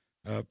forward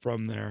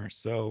from there.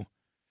 So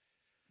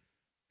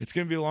it's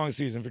going to be a long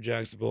season for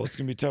Jacksonville. It's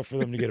going to be tough for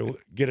them to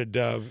get a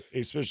dub,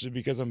 especially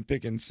because I'm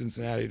picking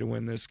Cincinnati to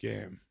win this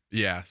game.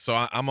 Yeah,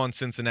 so I'm on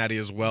Cincinnati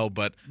as well,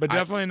 but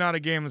definitely not a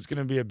game that's going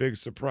to be a big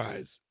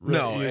surprise.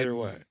 Either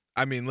way.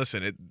 I mean,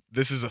 listen,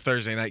 this is a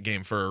Thursday night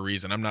game for a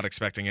reason. I'm not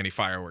expecting any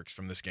fireworks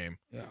from this game.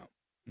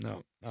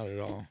 No, not at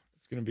all.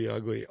 It's going to be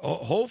ugly.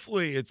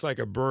 Hopefully, it's like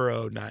a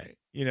Burrow night.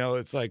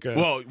 It's like a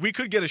Well, we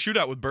could get a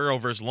shootout with Burrow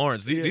versus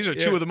Lawrence. These are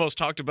Yeah. two of the most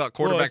talked about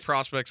quarterback it's-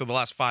 prospects of the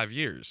last 5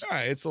 years. all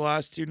right. It's the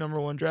last 2 number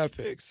 1 draft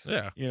picks.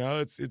 Yeah.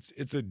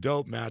 It's a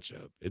dope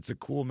matchup. It's a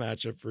cool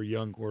matchup for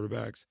young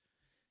quarterbacks.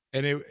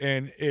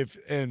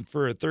 And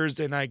for a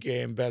Thursday night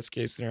game, best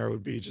case scenario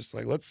would be just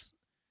like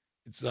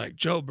it's like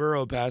Joe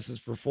Burrow passes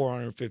for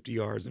 450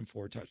 yards and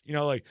 4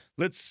 touchdowns. Like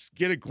let's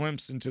get a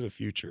glimpse into the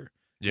future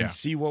Yeah. and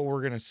see what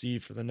we're gonna see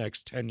for the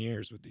next 10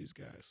 years with these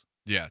guys.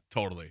 Yeah,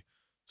 totally.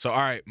 So,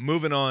 all right,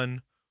 moving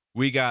on.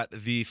 We got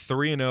the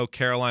 3-0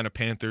 Carolina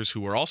Panthers,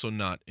 who are also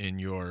not in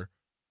your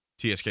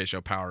TSK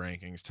Show Power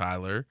Rankings,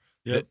 Tyler.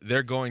 Yep.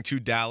 They're going to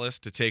Dallas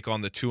to take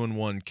on the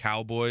 2-1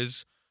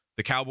 Cowboys.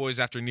 The Cowboys,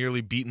 after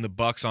nearly beating the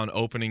Bucs on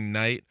opening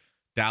night,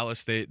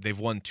 Dallas, they've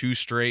won 2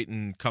 straight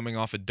and coming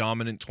off a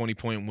dominant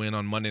 20-point win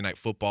on Monday Night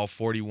Football,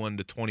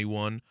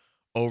 41-21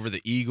 over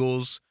the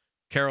Eagles.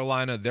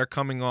 Carolina, they're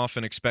coming off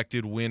an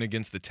expected win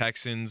against the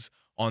Texans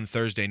on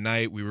Thursday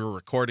night. We were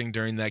recording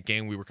during that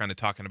game. We were kind of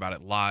talking about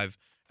it live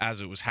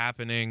as it was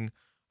happening.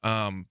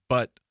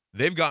 But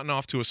they've gotten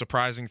off to a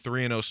surprising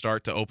 3-0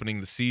 start to opening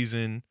the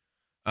season.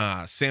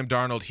 Sam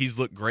Darnold, he's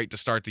looked great to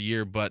start the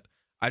year, but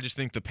I just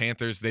think the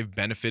Panthers, they've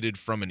benefited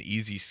from an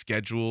easy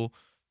schedule.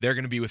 They're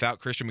going to be without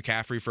Christian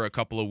McCaffrey for a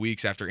couple of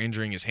weeks after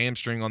injuring his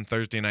hamstring on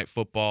Thursday Night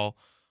Football.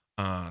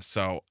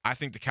 So I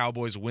think the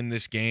Cowboys win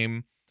this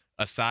game.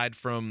 Aside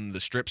from the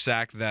strip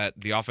sack that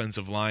the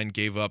offensive line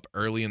gave up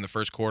early in the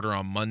first quarter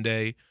on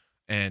Monday,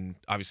 and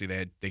obviously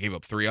they gave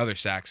up 3 other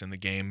sacks in the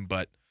game,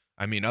 but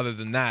I mean, other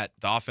than that,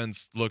 the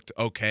offense looked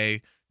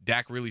okay.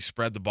 Dak really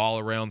spread the ball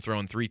around,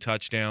 throwing 3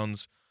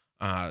 touchdowns.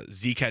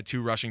 Zeke had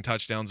 2 rushing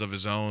touchdowns of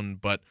his own,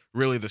 but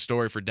really the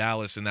story for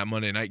Dallas in that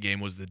Monday night game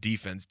was the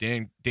defense.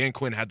 Dan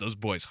Quinn had those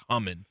boys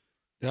humming.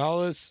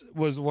 Dallas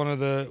was one of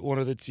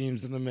the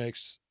teams in the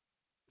mix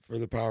for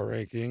the power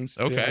rankings.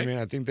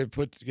 Okay. I think they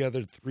put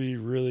together 3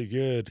 really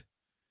good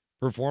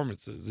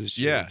performances this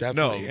year. Yeah,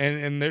 definitely. no.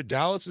 And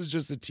Dallas is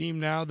just a team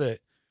now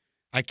that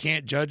I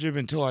can't judge him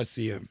until I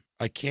see him.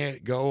 I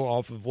can't go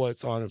off of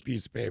what's on a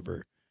piece of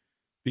paper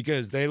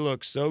because they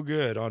look so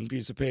good on a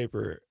piece of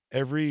paper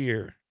every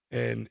year.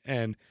 And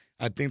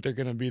I think they're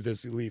going to be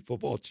this elite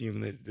football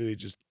team that they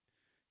just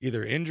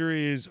either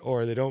injuries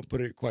or they don't put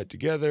it quite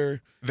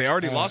together. They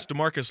already lost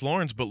DeMarcus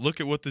Lawrence, but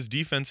look at what this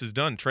defense has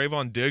done.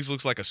 Trayvon Diggs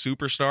looks like a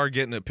superstar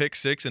getting a pick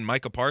 6, and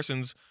Micah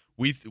Parsons,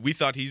 we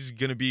thought he's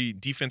going to be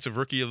defensive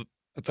rookie of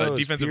I thought it was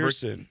defensive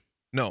Pearson.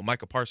 No,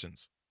 Micah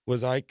Parsons.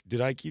 Did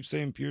I keep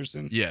saying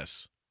Pearson?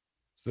 Yes.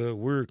 So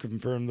we're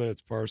confirmed that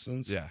it's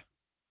Parsons. Yeah.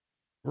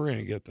 We're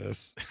gonna get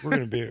this. We're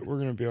gonna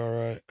be all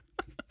right.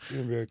 It's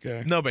gonna be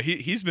okay. No, but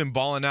he's been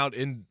balling out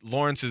in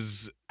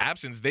Lawrence's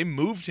absence. They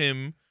moved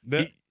him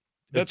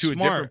That's to a smart.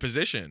 different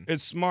position.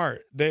 It's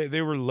smart.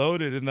 They were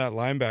loaded in that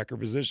linebacker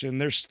position.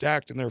 They're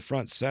stacked in their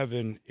front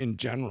 7 in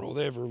general.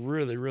 They have a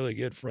really, really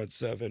good front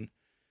 7.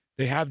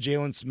 They have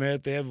Jalen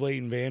Smith. They have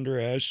Leighton Vander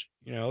Esch.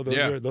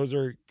 Those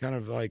are kind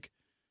of like,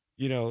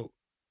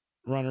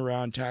 run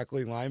around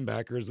tackling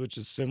linebackers, which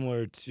is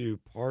similar to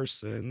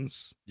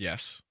Parsons.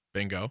 Yes.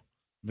 Bingo.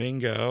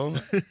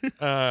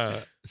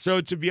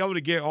 So to be able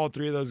to get all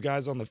 3 of those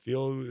guys on the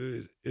field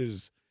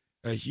is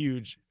a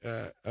huge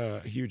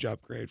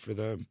upgrade for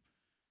them.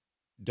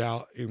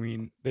 I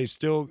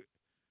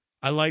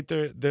like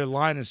their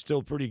line is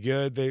still pretty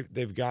good.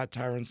 They've got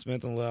Tyron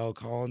Smith and La'el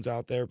Collins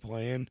out there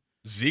playing.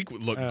 Zeke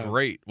looked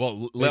great.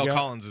 Well, La'el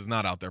Collins is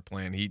not out there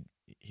playing.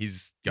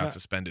 He's got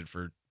suspended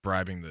for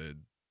bribing the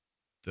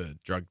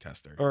drug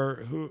tester. Or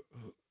who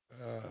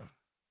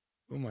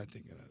am I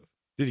thinking of?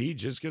 Did he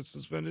just get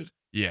suspended?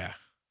 Yeah.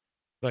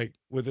 Like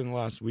within the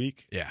last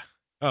week? Yeah.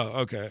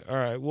 Oh, okay. All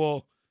right.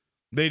 Well,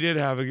 they did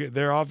have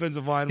their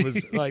offensive line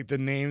was like the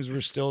names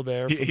were still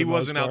there. He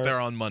wasn't out there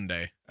on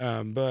Monday.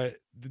 But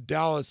the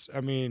Dallas,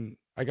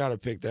 I got to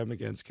pick them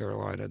against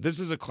Carolina. This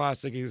is a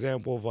classic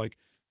example of like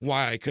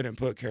why I couldn't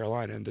put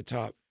Carolina in the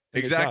top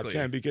the top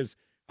 10 because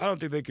I don't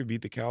think they could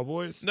beat the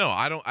Cowboys. No,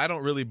 I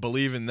don't really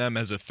believe in them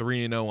as a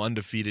 3-0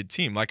 undefeated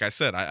team. Like I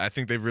said, I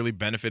think they've really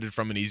benefited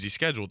from an easy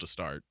schedule to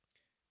start.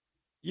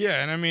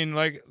 Yeah, and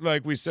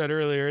like we said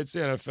earlier, it's the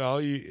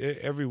NFL.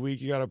 Every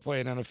week you got to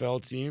play an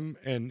NFL team,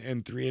 and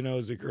 3-0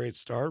 is a great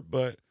start.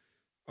 But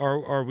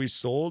are we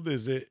sold?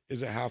 Is it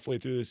halfway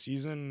through the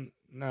season?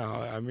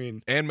 No,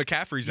 and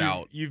McCaffrey's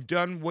out. You've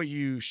done what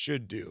you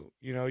should do.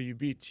 You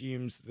beat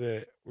teams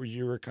where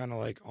you were kind of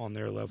like on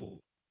their level.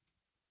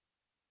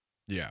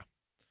 Yeah.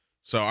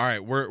 So all right,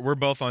 we're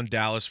both on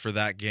Dallas for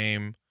that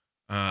game.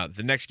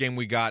 The next game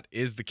we got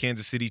is the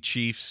Kansas City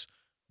Chiefs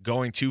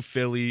going to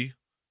Philly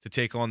to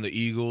take on the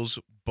Eagles.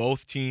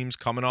 Both teams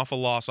coming off a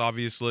loss,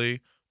 obviously.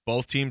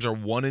 Both teams are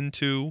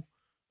 1-2.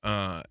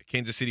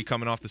 Kansas City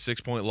coming off the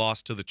 6-point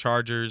loss to the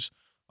Chargers.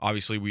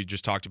 Obviously, we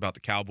just talked about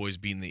the Cowboys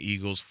beating the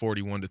Eagles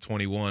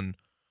 41-21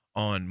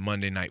 on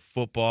Monday Night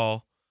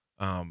Football.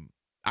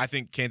 I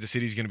think Kansas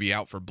City is going to be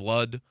out for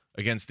blood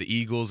against the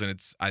Eagles, and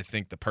it's, I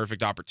think, the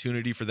perfect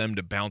opportunity for them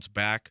to bounce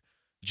back.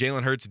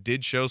 Jalen Hurts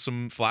did show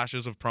some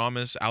flashes of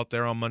promise out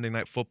there on Monday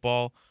Night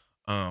Football.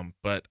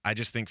 But I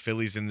just think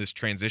Philly's in this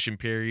transition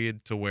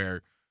period to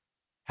where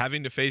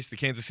having to face the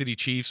Kansas City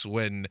Chiefs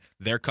when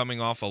they're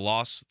coming off a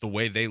loss the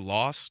way they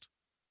lost,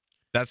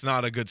 that's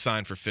not a good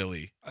sign for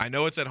Philly. I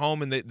know it's at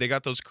home and they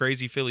got those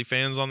crazy Philly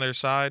fans on their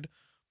side,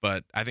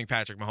 but I think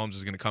Patrick Mahomes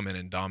is going to come in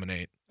and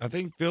dominate. I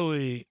think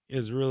Philly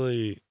is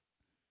really,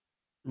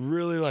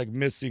 really like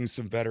missing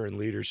some veteran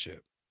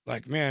leadership.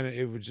 Like, man,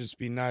 it would just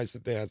be nice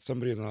if they had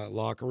somebody in that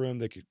locker room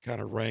that could kind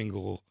of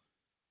wrangle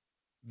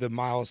the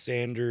Miles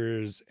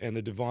Sanders and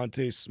the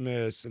Devontae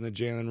Smiths and the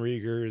Jalen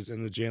Riegers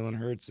and the Jalen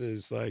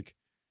Hurtses. Like,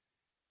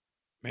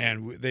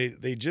 man,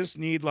 they just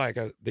need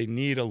they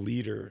need a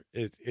leader.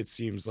 It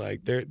seems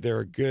like they're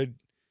a good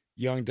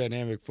young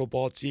dynamic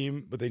football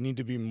team, but they need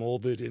to be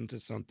molded into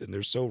something.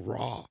 They're so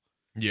raw.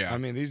 Yeah. I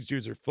mean, these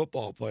dudes are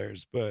football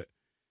players, but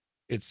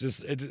it's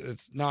just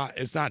it's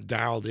not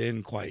dialed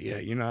in quite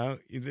yet. You know,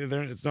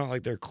 it's not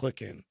like they're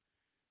clicking.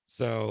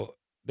 So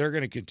they're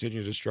going to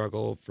continue to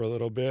struggle for a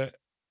little bit.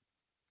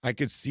 I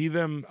could see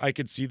them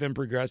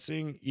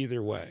progressing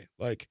either way.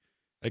 Like,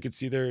 I could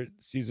see their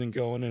season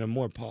going in a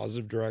more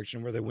positive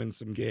direction where they win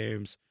some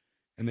games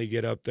and they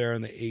get up there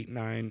in the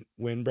 8-9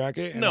 win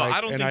bracket. And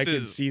I don't think I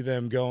could see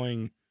them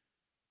going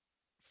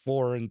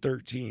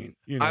 4-13.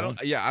 You know?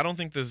 I don't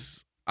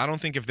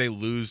think if they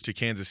lose to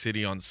Kansas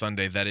City on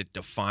Sunday that it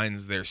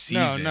defines their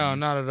season. No,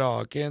 not at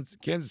all.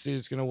 Kansas City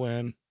is going to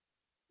win.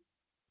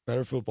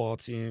 Better football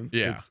team.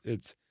 Yeah.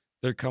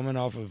 They're coming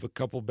off of a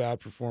couple bad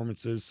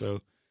performances, so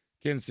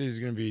Kansas City is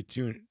going to be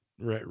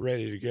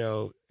ready to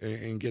go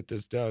and get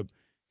this dub.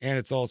 And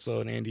it's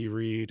also an Andy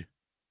Reid.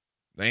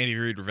 The Andy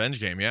Reid revenge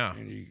game, yeah.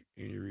 Andy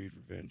Reid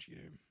revenge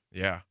game.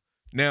 Yeah.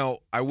 Now,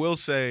 I will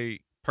say,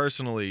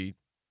 personally,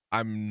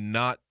 I'm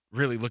not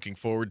really looking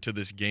forward to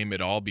this game at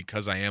all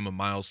because I am a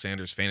Miles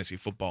Sanders fantasy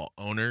football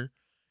owner.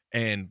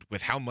 And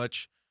with how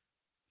much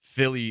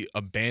Philly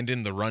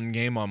abandoned the run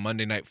game on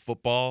Monday Night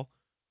Football,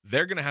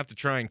 they're going to have to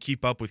try and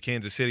keep up with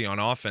Kansas City on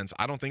offense.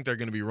 I don't think they're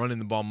going to be running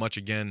the ball much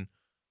again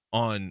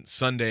on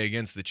Sunday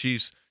against the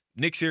Chiefs.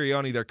 Nick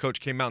Sirianni, their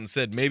coach, came out and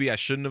said, maybe I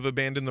shouldn't have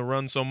abandoned the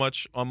run so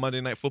much on Monday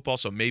Night Football,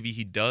 so maybe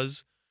he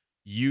does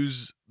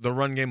use the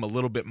run game a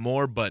little bit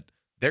more, but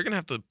they're going to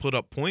have to put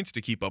up points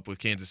to keep up with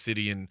Kansas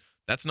City, and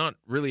that's not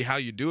really how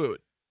you do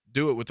it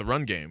with the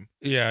run game.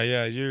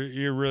 Yeah.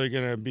 You're really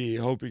going to be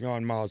hoping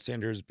on Miles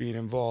Sanders being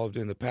involved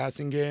in the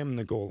passing game and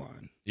the goal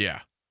line.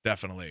 Yeah,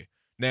 definitely.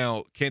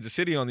 Now, Kansas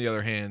City, on the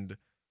other hand,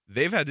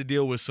 they've had to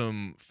deal with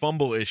some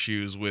fumble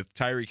issues with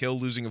Tyreek Hill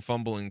losing a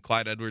fumble and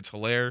Clyde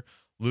Edwards-Helaire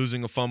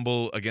losing a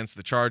fumble against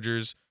the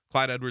Chargers.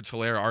 Clyde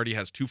Edwards-Helaire already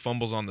has 2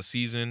 fumbles on the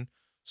season,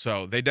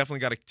 so they definitely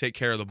got to take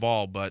care of the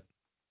ball, but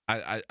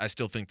I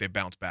still think they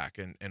bounce back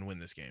and win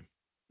this game.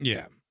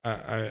 Yeah,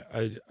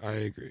 I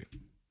agree.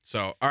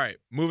 So, all right,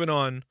 moving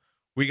on.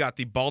 We got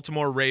the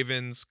Baltimore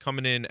Ravens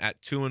coming in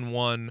at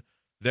 2-1.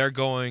 They're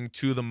going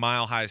to the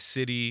Mile High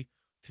City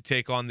to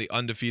take on the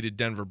undefeated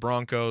Denver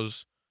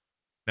Broncos.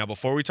 Now,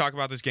 before we talk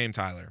about this game,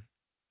 Tyler,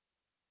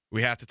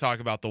 we have to talk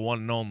about the one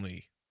and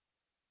only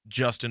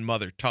Justin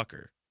Mother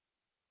Tucker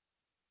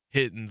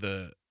hitting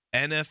the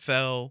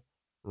NFL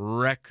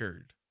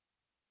record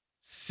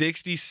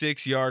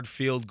 66-yard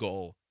field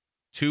goal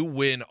to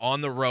win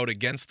on the road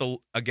against the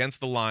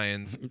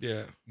Lions.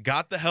 Yeah.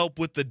 Got the help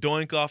with the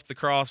doink off the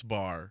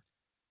crossbar,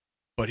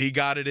 but he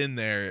got it in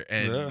there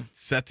and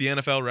set the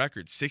NFL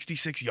record,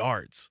 66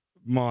 yards.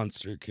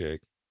 Monster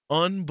kick.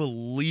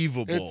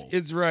 Unbelievable.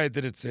 It's right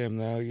that it's him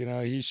though. You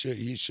know, he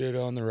should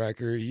on the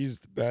record. He's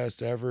the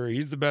best ever.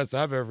 He's the best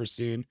I've ever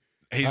seen.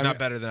 He's not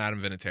better than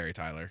Adam Vinatieri,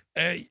 Tyler.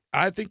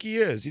 I think he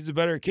is. He's a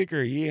better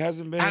kicker. He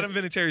hasn't been. Adam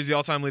Vinatieri is the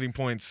all-time leading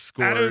points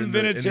scorer. Adam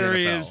Vinatieri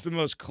in the is the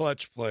most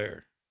clutch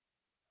player.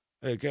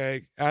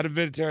 Okay, Adam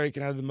Vinatieri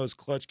can have the most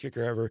clutch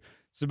kicker ever.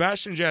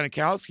 Sebastian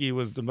Janikowski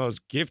was the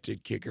most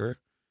gifted kicker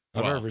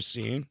I've ever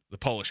seen. The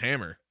Polish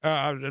Hammer.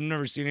 I've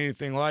never seen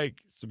anything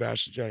like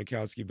Sebastian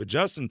Janikowski, but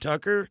Justin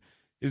Tucker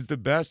is the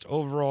best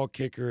overall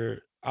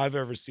kicker I've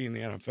ever seen in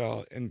the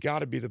NFL and got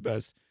to be the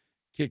best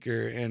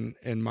kicker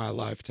in my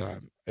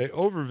lifetime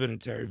over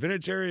Vinatieri.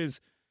 Vinatieri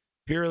is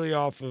purely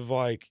off of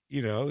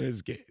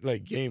his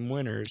game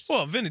winners.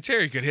 Well,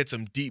 Vinatieri could hit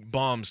some deep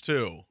bombs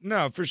too.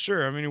 No, for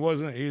sure. I mean,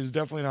 he was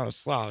definitely not a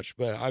slouch,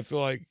 but I feel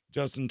like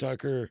Justin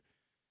Tucker,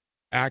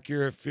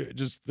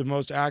 just the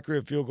most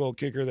accurate field goal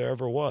kicker there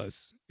ever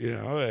was,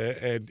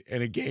 and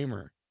a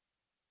gamer.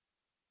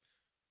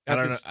 I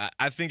don't know.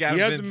 I think he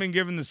hasn't been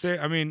given the same.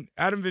 I mean,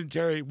 Adam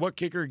Vinatieri, what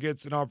kicker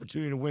gets an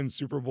opportunity to win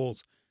Super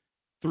Bowls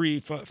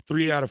 3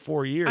 out of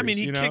 4 years? I mean,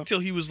 he kicked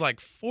till he was like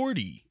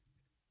 40.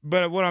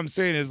 But what I'm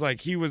saying is,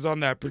 like, he was on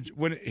that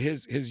when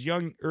his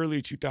young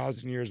early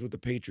 2000 years with the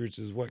Patriots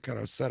is what kind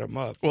of set him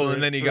up. Well,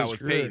 and then he got with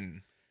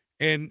Peyton,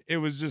 and it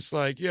was just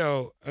like,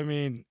 I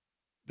mean,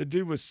 the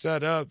dude was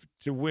set up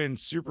to win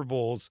Super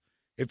Bowls.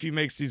 If he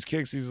makes these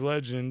kicks, he's a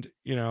legend.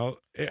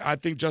 I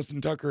think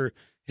Justin Tucker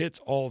hits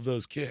all of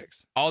those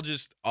kicks. I'll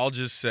just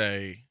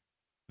say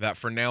that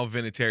for now,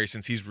 Vinatieri,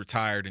 since he's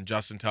retired and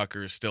Justin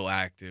Tucker is still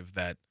active,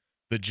 that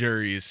the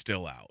jury is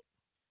still out.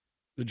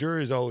 The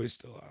jury is always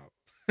still out.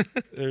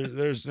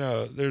 There's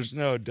no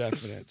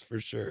definites for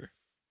sure.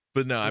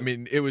 But no, I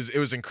mean it was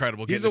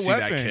incredible He's getting a to see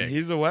weapon. that kick.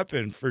 He's a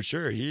weapon for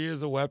sure. He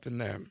is a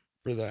weapon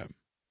for them.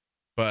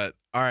 But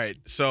all right,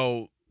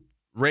 so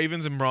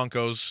Ravens and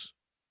Broncos.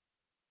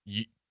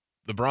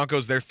 The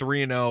Broncos, they're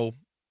 3-0.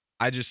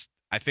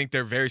 I think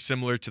they're very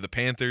similar to the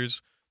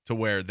Panthers, to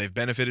where they've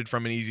benefited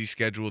from an easy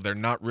schedule. They're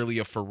not really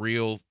a for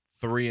real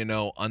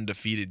 3-0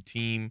 undefeated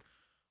team.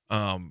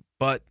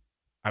 But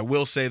I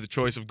will say the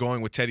choice of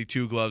going with Teddy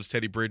Two Gloves,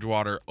 Teddy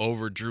Bridgewater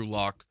over Drew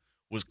Lock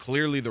was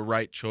clearly the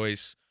right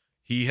choice.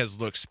 He has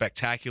looked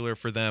spectacular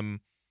for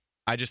them.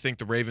 I just think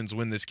the Ravens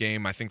win this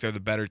game. I think they're the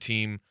better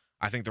team.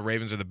 I think the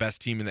Ravens are the best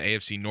team in the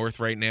AFC North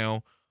right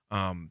now.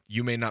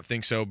 You may not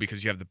think so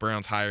because you have the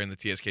Browns higher in the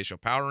TSK Show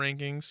power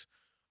rankings.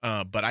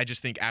 But I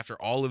just think after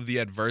all of the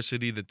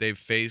adversity that they've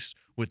faced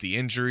with the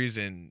injuries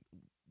and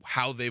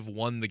how they've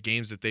won the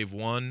games that they've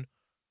won,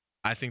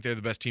 I think they're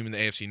the best team in the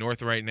AFC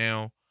North right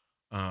now.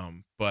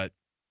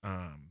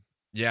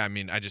 Yeah, I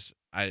mean,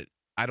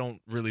 I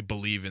don't really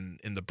believe in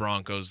the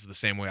Broncos the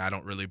same way I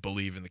don't really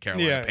believe in the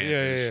Carolina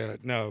Panthers. Yeah.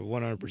 No,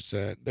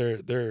 100%.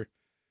 They're.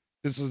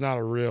 This is not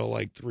a real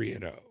like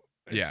 3-0.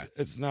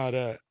 It's not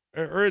a,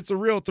 or it's a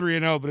real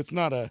 3-0, but it's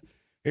not a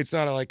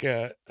like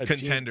a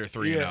Contender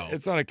 3-0. Yeah,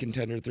 it's not a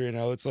contender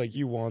 3-0. It's like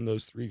you won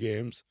those 3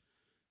 games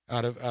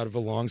out of a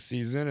long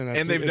season,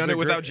 and they've done it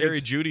without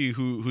Jerry Jeudy,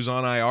 who's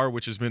on IR,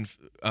 which has been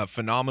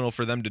phenomenal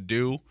for them to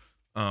do.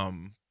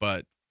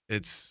 But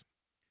it's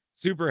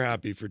super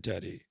happy for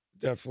Teddy.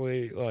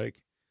 Definitely glad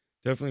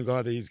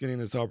that he's getting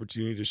this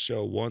opportunity to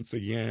show once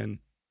again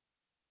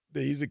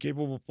that he's a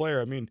capable player.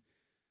 I mean,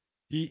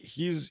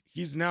 he's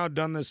now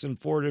done this in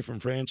 4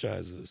 different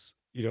franchises.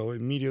 You know,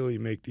 immediately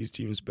make these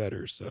teams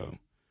better. So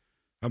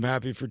I'm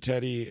happy for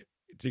Teddy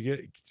to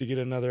get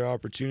another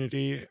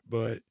opportunity,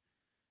 but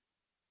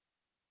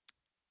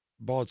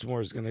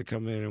Baltimore is going to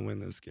come in and win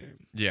this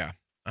game. Yeah,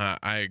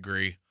 I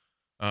agree.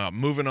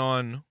 Moving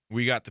on,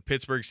 we got the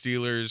Pittsburgh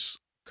Steelers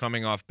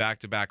coming off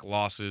back-to-back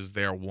losses.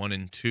 They're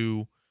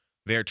 1-2.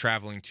 They're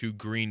traveling to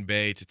Green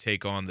Bay to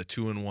take on the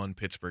 2-1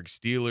 Pittsburgh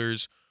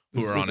Steelers,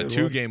 who are on a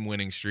 2-game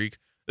winning streak.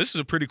 This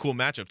is a pretty cool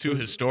matchup. Two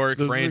historic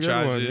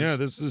franchises. Yeah,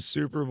 this is a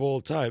Super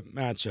Bowl type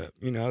matchup.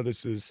 You know,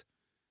 this is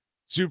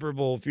Super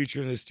Bowl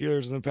featuring the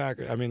Steelers and the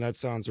Packers. I mean, that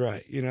sounds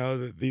right. You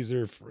know, these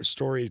are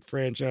storied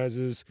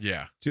franchises.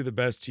 Yeah. Two of the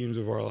best teams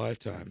of our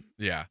lifetime.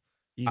 Yeah.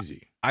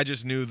 Easy. I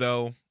just knew,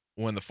 though,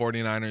 when the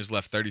 49ers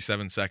left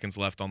 37 seconds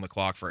left on the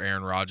clock for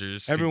Aaron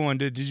Rodgers. Everyone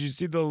did. Did you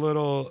see the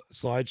little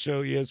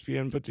slideshow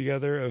ESPN put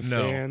together of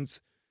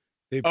fans?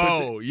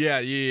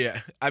 Yeah.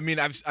 I mean,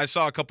 I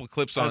saw a couple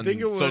clips on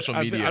social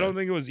media. I don't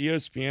think it was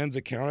ESPN's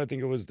account. I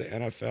think it was the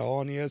NFL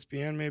on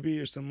ESPN maybe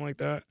or something like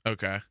that.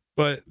 Okay.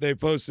 But they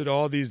posted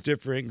all these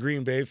different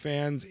Green Bay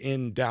fans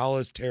in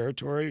Dallas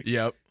territory.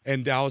 Yep.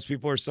 And Dallas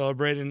people are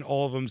celebrating, and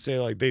all of them say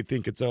like they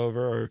think it's over,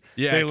 or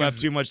they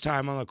left too much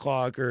time on the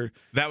clock, or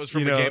that was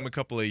from a game a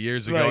couple of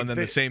years ago, and then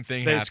the same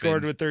thing happened. They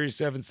scored with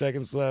 37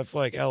 seconds left,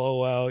 like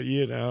LOL,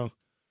 you know.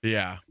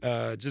 Yeah.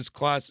 Just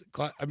class.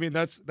 I mean,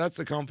 that's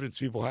the confidence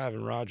people have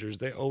in Rodgers.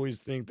 They always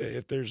think that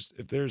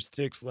if there's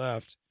ticks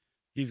left,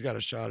 he's got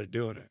a shot at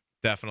doing it.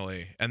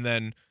 Definitely. And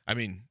then, I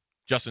mean,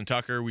 Justin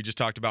Tucker, we just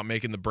talked about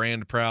making the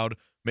brand proud.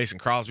 Mason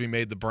Crosby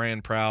made the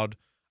brand proud.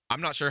 I'm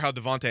not sure how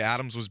Devontae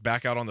Adams was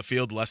back out on the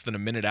field less than a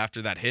minute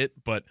after that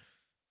hit, but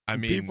I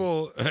mean,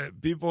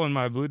 people in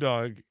my Blue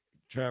Dog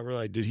chat were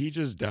like, "Did he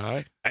just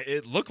die?"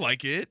 It looked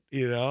like it.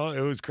 You know,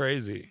 it was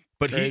crazy.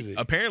 But he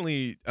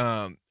apparently,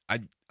 I'm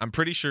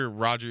pretty sure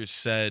Rodgers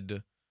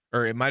said,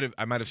 or I might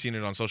have seen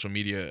it on social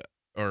media,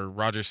 or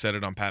Rodgers said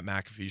it on Pat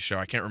McAfee's show.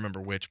 I can't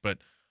remember which, but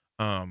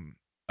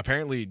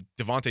apparently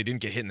Devontae didn't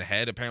get hit in the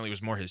head. Apparently it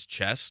was more his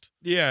chest.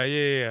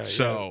 Yeah.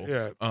 So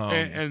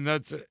and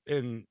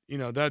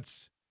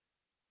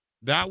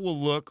that will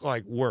look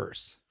like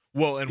worse.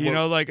 Well, and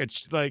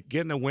like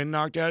getting the wind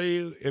knocked out of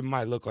you, it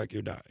might look like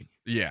you're dying.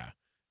 Yeah.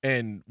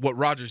 And what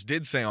Rodgers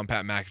did say on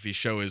Pat McAfee's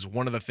show is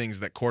one of the things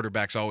that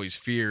quarterbacks always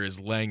fear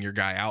is laying your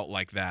guy out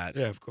like that.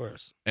 Yeah, of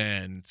course.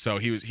 And so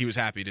he was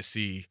happy to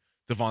see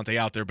Devontae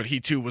out there, but he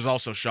too was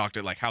also shocked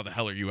at like, how the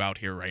hell are you out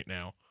here right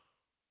now?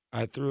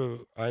 I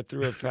threw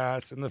a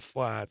pass in the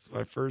flats.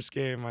 My first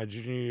game, my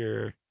junior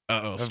year.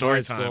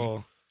 Story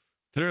time.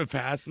 Threw a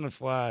pass in the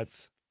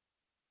flats,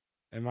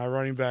 and my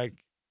running back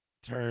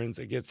turns.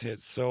 It gets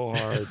hit so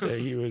hard that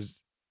he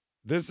was.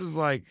 This is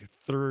like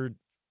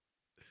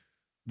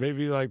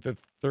maybe like the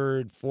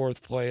third,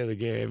 fourth play of the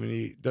game, and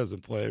he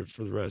doesn't play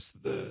for the rest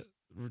of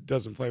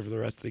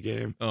the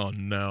game. Oh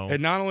no!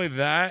 And not only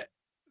that,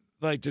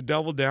 like to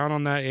double down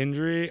on that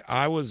injury,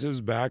 I was his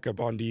backup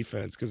on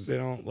defense because they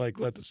don't like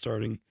let the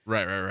starting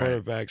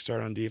quarterback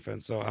start on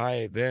defense. So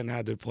I then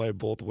had to play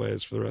both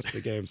ways for the rest of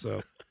the game.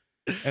 So,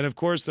 and of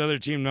course the other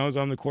team knows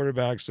I'm the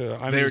quarterback, so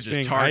I'm just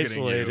being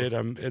isolated.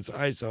 It's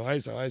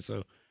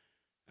ISO.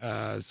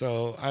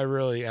 So I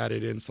really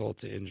added insult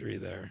to injury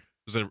there.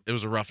 It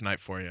was a rough night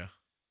for you.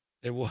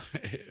 It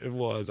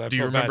was. Do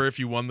you remember if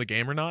you won the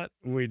game or not?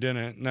 We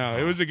didn't. No,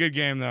 It was a good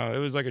game though. It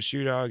was like a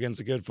shootout against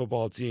a good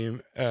football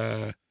team.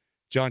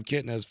 John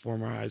Kitna's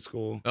former high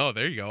school. Oh,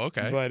 there you go.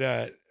 Okay.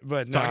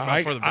 But no, Talking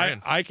about for the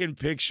brand. I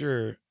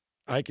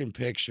can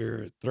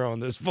picture throwing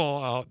this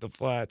ball out the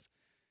flats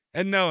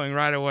and knowing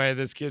right away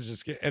this kid's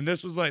just and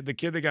this was like the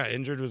kid that got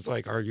injured was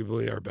like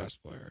arguably our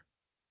best player.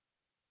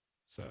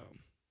 So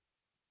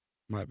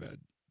my bad,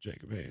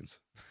 Jacob Haynes.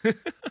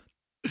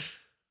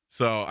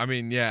 So, I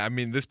mean, yeah, I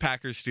mean, this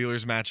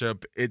Packers-Steelers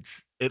matchup,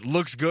 it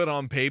looks good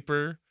on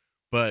paper,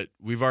 but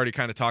we've already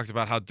kind of talked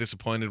about how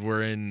disappointed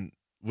we're in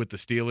with the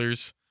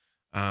Steelers.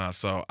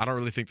 So I don't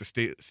really think the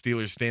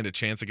Steelers stand a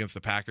chance against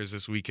the Packers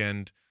this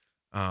weekend.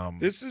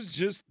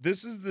 This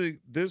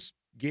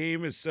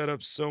game is set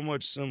up so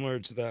much similar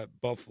to that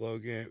Buffalo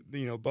game.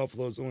 You know,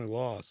 Buffalo's only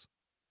loss.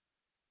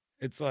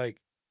 It's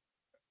like,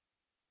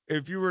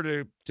 if you were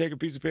to take a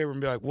piece of paper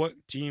and be like, what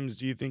teams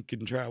do you think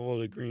can travel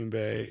to Green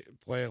Bay,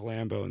 play at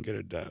Lambeau, and get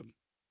a dub?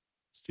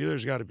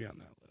 Steelers got to be on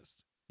that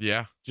list.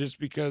 Yeah. Just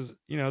because,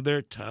 you know, they're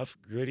a tough,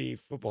 gritty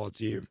football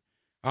team.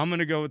 I'm going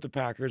to go with the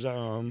Packers at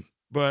home.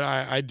 But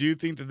I do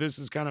think that this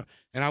is kind of,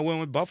 and I went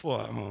with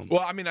Buffalo at home.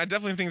 Well, I mean, I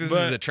definitely think this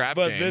is a trap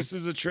game. But this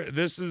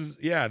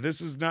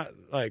is not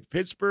like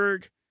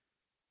Pittsburgh.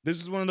 This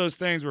is one of those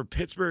things where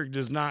Pittsburgh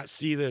does not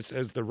see this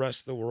as the rest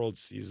of the world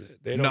sees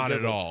it. They don't Not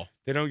at all.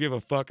 They don't give a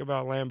fuck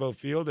about Lambeau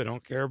Field. They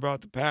don't care about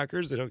the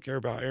Packers. They don't care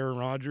about Aaron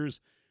Rodgers.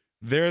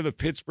 They're the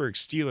Pittsburgh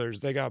Steelers.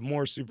 They got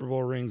more Super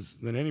Bowl rings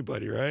than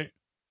anybody, right?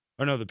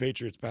 Or no, the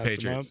Patriots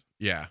passed them up.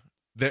 Yeah.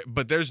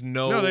 But there's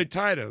No, they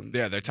tied him.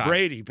 Yeah, they're tied.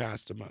 Brady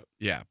passed him up.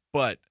 Yeah,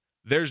 but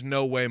there's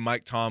no way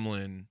Mike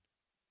Tomlin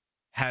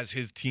has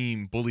his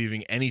team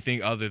believing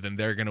anything other than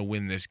they're going to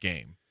win this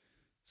game.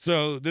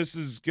 So this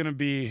is gonna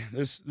be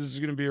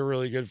a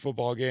really good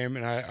football game,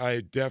 and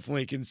I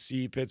definitely can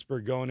see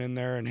Pittsburgh going in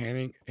there and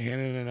handing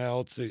an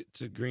L to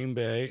Green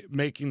Bay,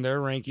 making their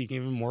ranking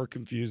even more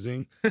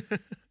confusing.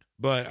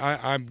 But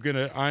I'm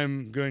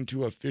going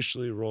to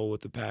officially roll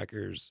with the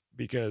Packers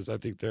because I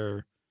think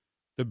they're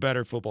the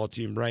better football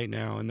team right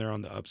now, and they're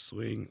on the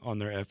upswing on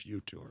their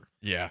FU tour.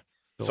 Yeah,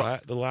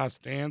 the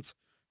last dance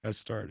has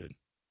started.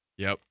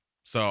 Yep.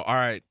 So all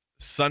right,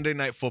 Sunday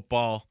Night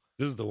Football.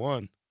 This is the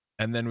one.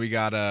 And then we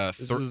got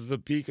this is the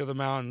peak of the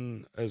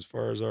mountain as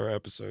far as our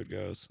episode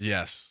goes.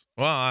 Yes.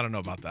 Well, I don't know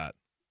about that.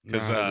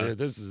 Dude,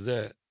 this is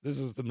it. This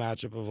is the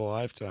matchup of a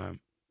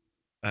lifetime.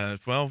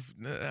 Well,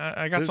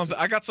 I got something.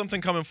 I got something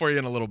coming for you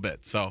in a little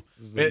bit. So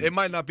it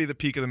might not be the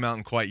peak of the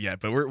mountain quite yet,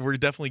 but we're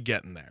definitely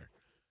getting there.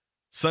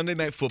 Sunday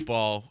Night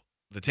Football.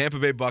 The Tampa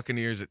Bay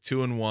Buccaneers at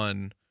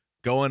 2-1,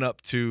 going up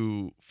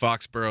to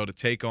Foxborough to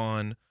take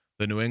on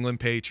the New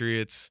England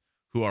Patriots,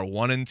 who are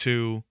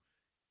 1-2.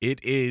 It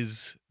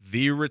is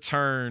the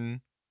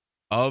return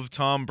of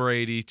Tom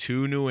Brady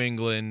to New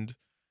England.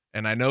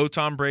 And I know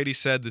Tom Brady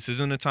said this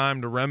isn't a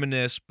time to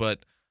reminisce,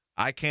 but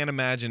I can't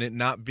imagine it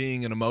not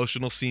being an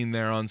emotional scene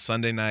there on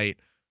Sunday night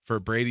for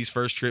Brady's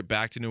first trip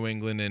back to New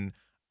England. And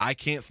I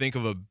can't think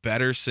of a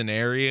better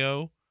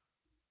scenario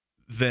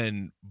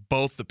than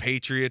both the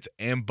Patriots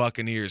and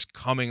Buccaneers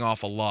coming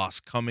off a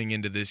loss coming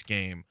into this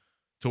game,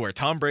 to where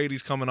Tom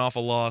Brady's coming off a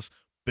loss,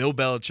 Bill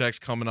Belichick's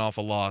coming off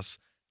a loss.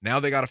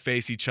 Now they got to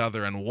face each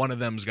other, and one of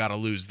them's got to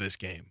lose this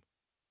game.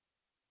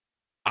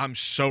 I'm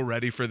so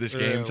ready for this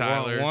game,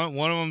 Tyler.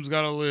 One of them's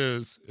got to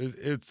lose.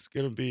 It's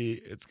gonna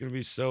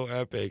be so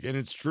epic, and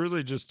it's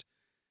truly just.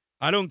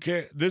 I don't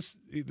care. This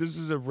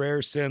is a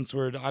rare sense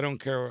where I don't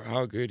care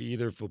how good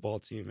either football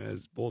team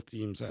is. Both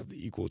teams have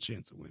the equal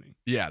chance of winning.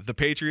 Yeah, the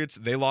Patriots,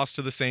 they lost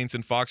to the Saints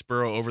in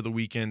Foxborough over the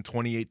weekend,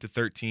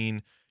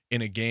 28-13,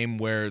 in a game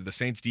where the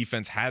Saints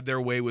defense had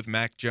their way with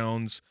Mac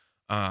Jones.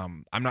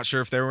 I'm not sure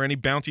if there were any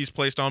bounties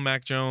placed on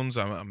Mac Jones.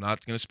 I'm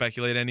not going to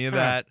speculate any of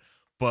that.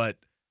 But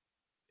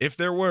if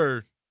there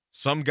were,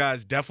 some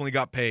guys definitely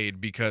got paid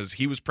because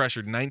he was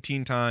pressured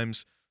 19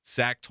 times,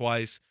 sacked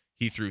twice.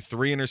 He threw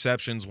 3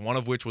 interceptions, one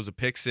of which was a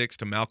pick six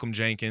to Malcolm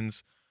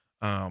Jenkins.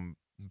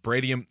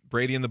 Brady and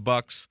the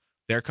Bucs,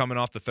 they're coming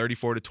off the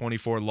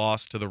 34-24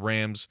 loss to the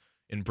Rams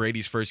in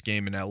Brady's first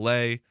game in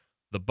LA.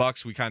 The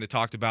Bucs, we kind of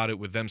talked about it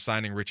with them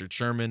signing Richard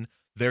Sherman.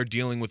 They're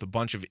dealing with a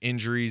bunch of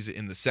injuries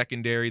in the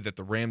secondary that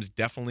the Rams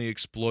definitely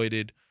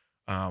exploited.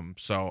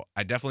 So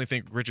I definitely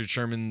think Richard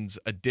Sherman's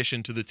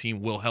addition to the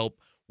team will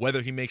help.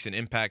 Whether he makes an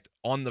impact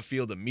on the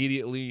field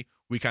immediately,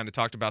 we kind of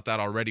talked about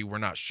that already. We're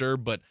not sure,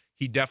 but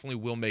he definitely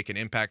will make an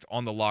impact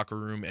on the locker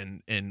room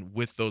and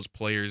with those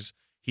players.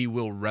 He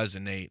will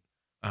resonate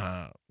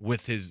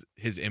with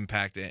his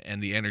impact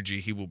and the energy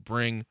he will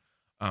bring.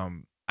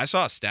 I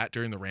saw a stat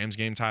during the Rams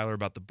game, Tyler,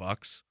 about the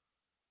Bucs.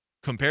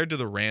 Compared to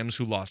the Rams,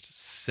 who lost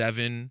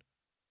 7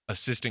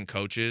 assistant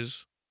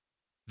coaches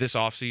this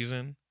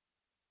offseason,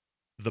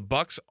 the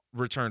Bucs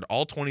returned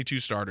all 22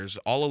 starters,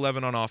 all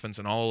 11 on offense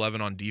and all 11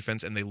 on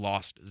defense, and they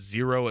lost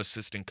 0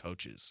 assistant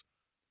coaches.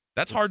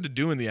 That's hard to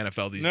do in the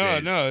NFL these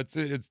days. No,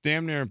 it's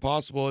damn near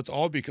impossible. It's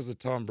all because of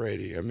Tom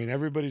Brady. I mean,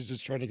 everybody's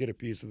just trying to get a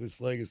piece of this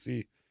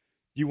legacy.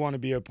 You want to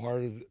be a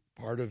part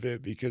of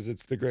it because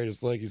it's the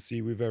greatest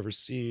legacy we've ever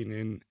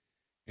seen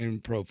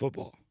in pro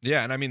football.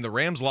 Yeah, and I mean the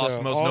Rams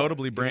lost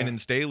notably Brandon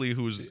Staley,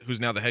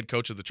 who's now the head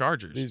coach of the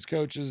Chargers. These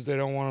coaches, they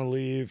don't want to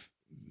leave.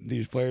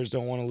 these players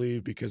don't want to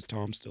leave because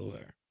Tom's still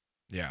there.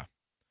 Yeah.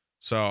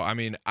 So, I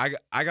mean, I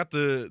got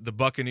the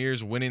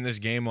Buccaneers winning this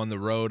game on the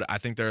road. I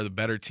think they're the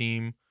better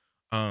team.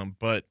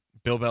 But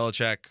Bill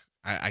Belichick,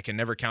 I can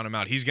never count him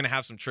out. He's going to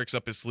have some tricks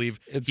up his sleeve.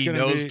 He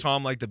knows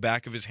Tom like the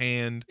back of his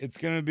hand. It's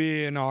going to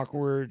be an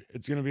awkward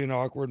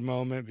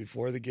moment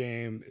before the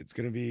game. It's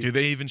going to be. Do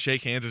they even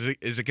shake hands?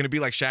 Is it going to be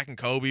like Shaq and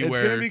Kobe? It's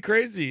going to be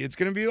crazy. It's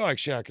going to be like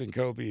Shaq and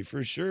Kobe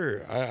for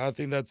sure. I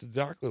think that's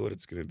exactly what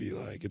it's going to be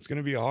like. It's going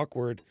to be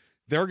awkward.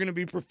 They're going to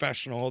be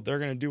professional. They're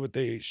going to do what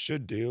they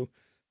should do.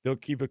 They'll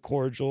keep it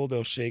cordial.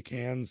 They'll shake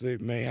hands. They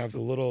may have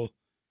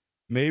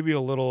maybe a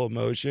little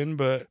emotion,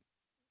 but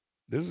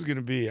this is going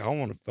to be, I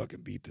want to fucking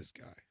beat this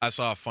guy. I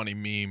saw a funny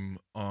meme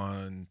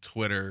on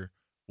Twitter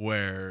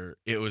where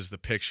it was the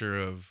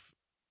picture of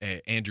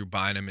Andrew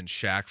Bynum and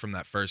Shaq from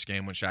that first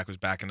game when Shaq was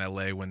back in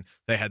LA when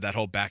they had that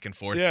whole back and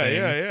forth thing.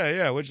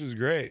 Yeah, which is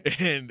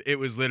great. And it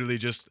was literally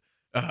just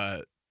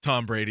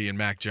Tom Brady and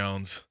Mac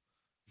Jones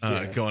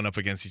going up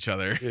against each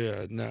other.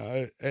 Yeah,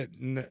 no,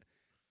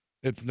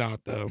 it's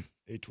not though.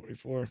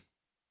 824.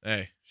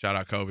 Hey, shout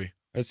out Kobe.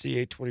 I see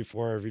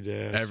 824 every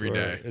day. Every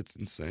day. It's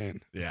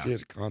insane. Yeah. I see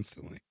it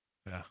constantly.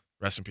 Yeah.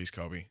 Rest in peace,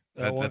 Kobe.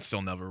 That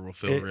still never will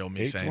feel real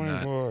me saying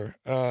that.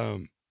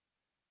 824.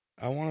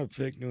 I want to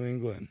pick New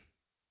England.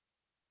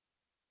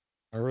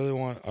 I really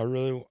want to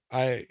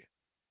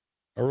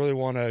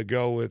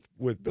go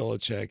with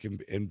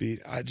Belichick and beat.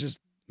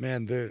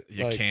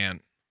 You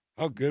can't.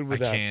 How good would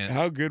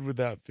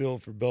that feel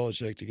for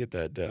Belichick to get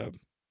that dub?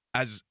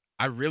 As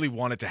I really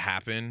want it to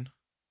happen,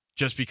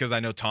 just because I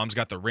know Tom's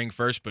got the ring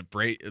first, but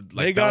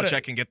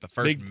Belichick can get the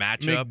first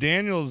matchup.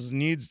 McDaniels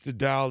needs to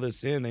dial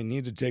this in. They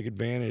need to take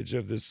advantage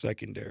of this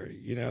secondary.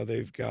 You know,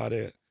 they've got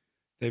to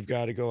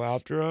go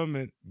after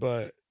him,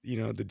 but you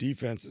know, the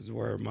defense is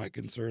where my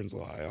concerns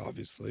lie,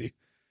 obviously,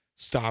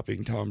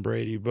 stopping Tom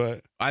Brady.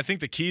 But I think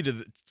the key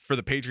for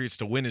the Patriots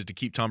to win is to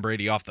keep Tom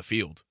Brady off the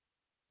field.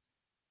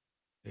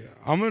 Yeah,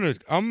 I'm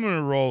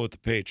gonna roll with the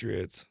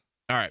Patriots.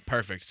 All right,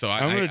 perfect. So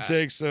I'm gonna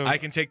take some. I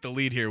can take the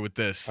lead here with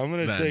this. I'm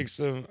gonna take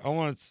some.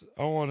 I'm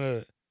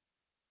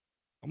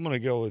gonna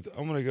go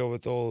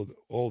with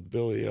old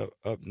Billy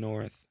up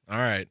north. All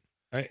right,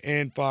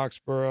 and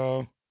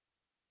Foxborough.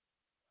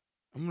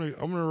 I'm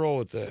gonna roll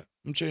with that.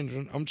 I'm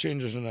changing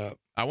it up.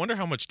 I wonder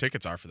how much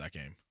tickets are for that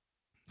game.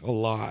 A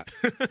lot.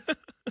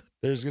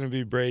 There's gonna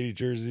be Brady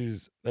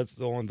jerseys. That's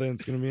the one thing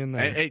that's gonna be in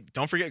there. Hey,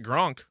 don't forget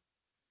Gronk.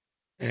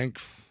 And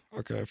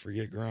how could I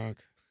forget Gronk?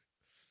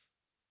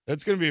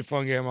 That's gonna be a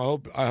fun game.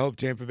 I hope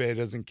Tampa Bay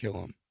doesn't kill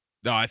him.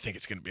 No, I think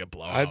it's gonna be a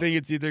blowout. I think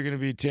it's either gonna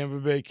be Tampa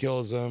Bay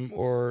kills him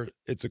or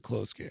it's a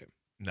close game.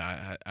 No,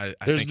 I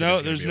there's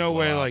think no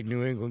way like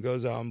New England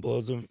goes out and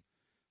blows them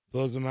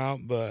out,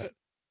 but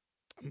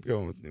I'm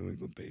going with New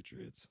England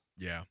Patriots.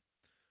 Yeah.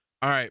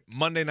 All right,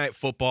 Monday Night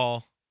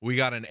Football. We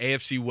got an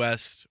AFC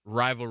West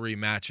rivalry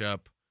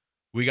matchup.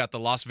 We got the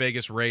Las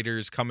Vegas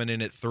Raiders coming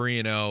in at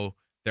 3-0.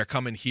 They're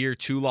coming here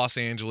to Los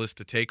Angeles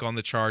to take on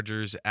the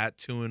Chargers at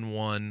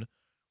 2-1.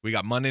 We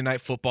got Monday Night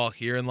Football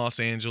here in Los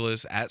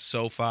Angeles at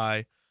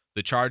SoFi.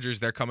 The Chargers,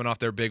 they're coming off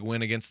their big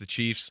win against the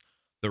Chiefs.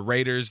 The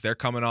Raiders, they're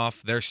coming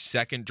off their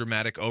second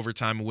dramatic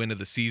overtime win of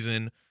the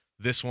season.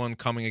 This one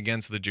coming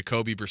against the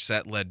Jacoby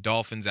Brissett-led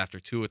Dolphins after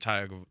Tua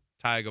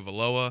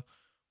Tagovailoa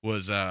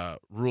was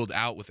ruled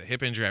out with a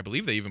hip injury. I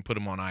believe they even put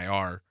him on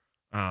IR.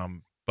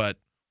 But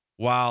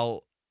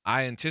while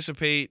I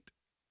anticipate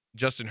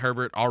Justin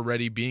Herbert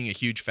already being a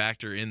huge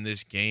factor in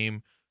this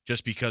game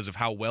just because of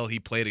how well he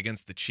played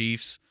against the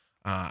Chiefs,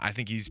 I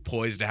think he's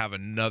poised to have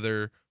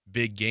another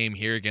big game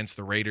here against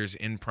the Raiders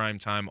in prime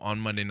time on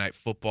Monday Night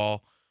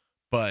Football.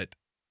 But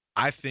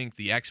I think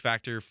the X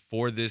factor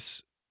for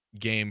this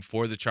game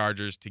for the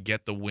Chargers to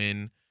get the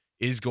win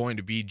is going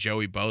to be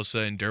Joey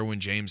Bosa and Derwin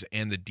James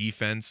and the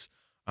defense.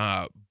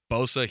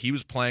 Bosa, he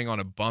was playing on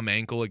a bum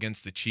ankle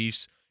against the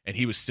Chiefs, and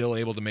he was still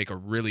able to make a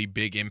really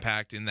big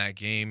impact in that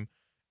game.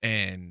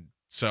 And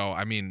so,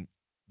 I mean,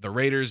 the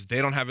Raiders,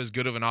 they don't have as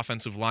good of an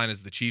offensive line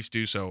as the Chiefs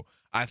do, so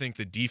I think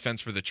the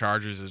defense for the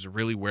Chargers is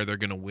really where they're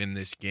going to win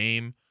this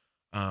game.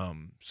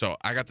 So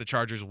I got the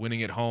Chargers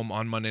winning at home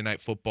on Monday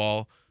Night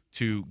Football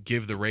to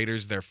give the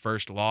Raiders their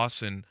first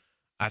loss, and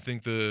I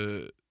think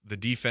the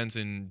defense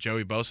and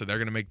Joey Bosa, they're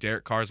going to make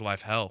Derek Carr's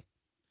life hell.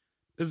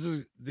 This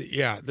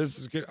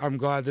is good. I'm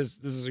glad this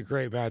is a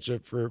great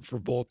matchup for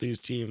both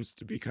these teams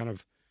to be kind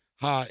of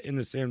hot in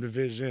the same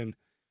division.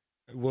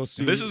 We'll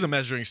see. This is a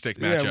measuring stick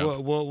matchup. Yeah,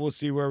 we'll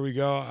see where we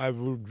go. I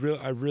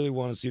really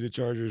want to see the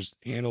Chargers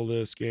handle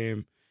this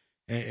game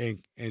and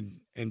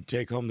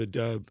take home the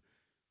dub.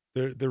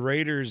 The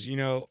Raiders, you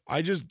know,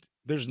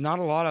 there's not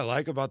a lot I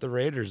like about the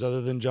Raiders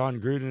other than John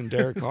Gruden and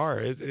Derek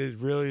Carr. It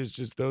really is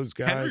just those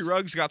guys. Henry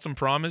Ruggs got some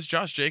promise.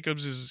 Josh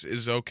Jacobs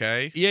is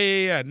okay.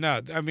 Yeah. No,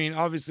 I mean,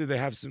 obviously they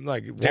have some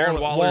like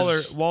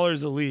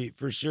Waller's elite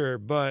for sure,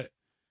 but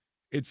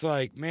it's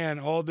like, man,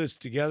 all this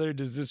together,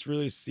 does this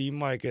really seem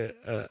like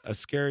a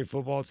scary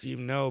football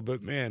team? No,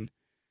 but man,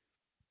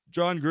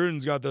 John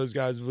Gruden's got those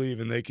guys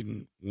believing they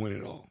can win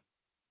it all.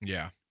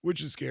 Yeah.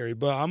 Which is scary,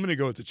 but I'm going to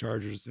go with the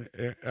Chargers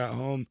at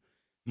home.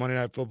 Monday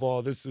Night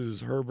Football. This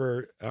is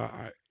Herbert.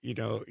 You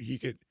know,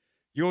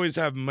 you always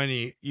have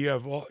money. You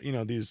have all, you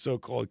know, these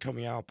so-called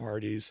coming out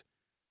parties.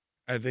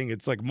 I think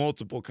it's like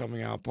multiple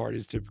coming out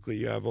parties typically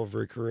you have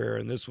over a career,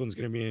 and this one's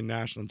going to be in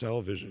national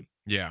television.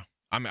 Yeah,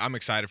 I'm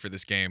excited for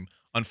this game.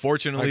 I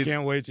Unfortunately,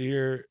 can't wait to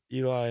hear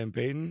Eli and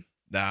Peyton.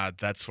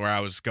 that's where I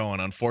was going.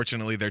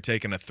 Unfortunately, they're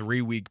taking a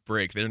 3-week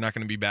break. They're not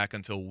going to be back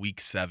until week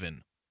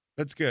 7.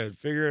 That's good.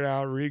 Figure it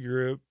out,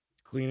 regroup,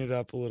 clean it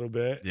up a little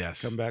bit.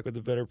 Yes. Come back with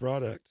a better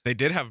product. They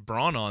did have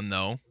Braun on,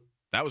 though.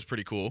 That was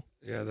pretty cool.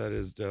 Yeah, that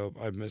is dope.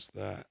 I missed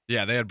that.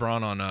 Yeah, they had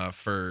Braun on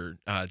for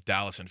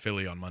Dallas and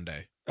Philly on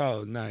Monday.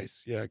 Oh,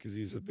 nice. Yeah, because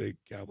he's a big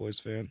Cowboys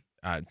fan.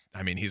 I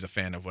mean, he's a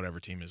fan of whatever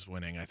team is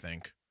winning, I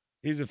think.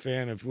 He's a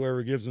fan of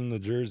whoever gives him the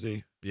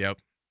jersey. Yep.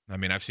 I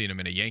mean, I've seen him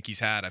in a Yankees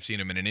hat. I've seen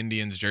him in an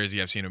Indians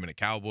jersey. I've seen him in a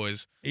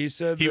Cowboys. He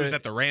said He that, was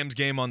at the Rams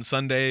game on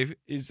Sunday.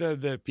 He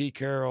said that Pete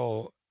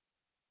Carroll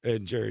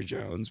and Jerry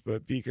Jones,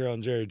 but Pete Carroll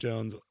and Jerry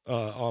Jones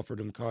offered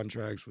him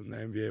contracts when the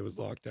NBA was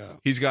locked out.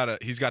 He's got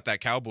that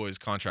Cowboys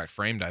contract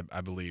framed,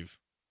 I believe,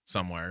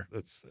 somewhere.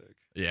 That's sick.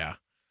 Yeah.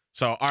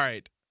 So, all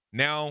right.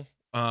 Now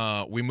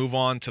we move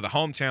on to the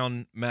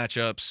hometown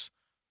matchups.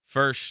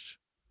 First,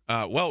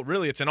 well,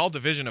 really, it's an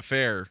all-division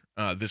affair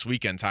this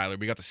weekend, Tyler.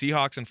 We got the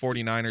Seahawks and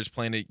 49ers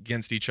playing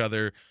against each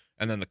other,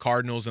 and then the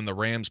Cardinals and the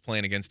Rams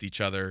playing against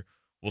each other.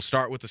 We'll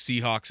start with the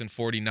Seahawks and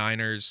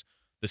 49ers.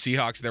 The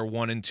Seahawks, they're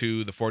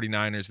 1-2. The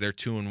 49ers, they're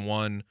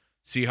 2-1.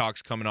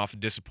 Seahawks coming off a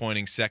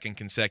disappointing second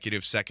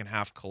consecutive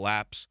second-half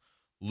collapse,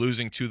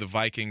 losing to the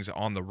Vikings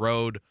on the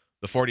road.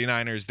 The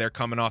 49ers, they're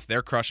coming off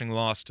their crushing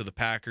loss to the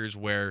Packers,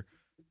 where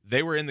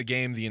they were in the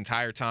game the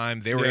entire time.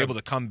 They were able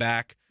to come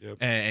back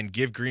and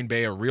give Green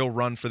Bay a real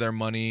run for their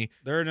money.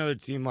 They're another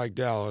team like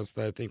Dallas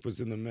that I think was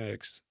in the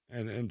mix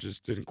and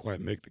just didn't quite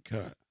make the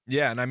cut.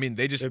 Yeah, and I mean,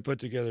 they put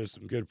together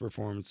some good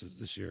performances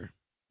this year.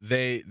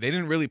 They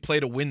didn't really play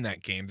to win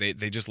that game.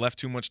 They just left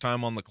too much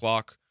time on the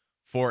clock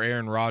for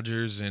Aaron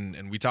Rodgers,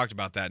 and we talked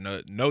about that.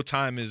 No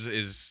time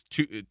is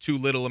too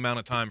little amount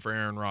of time for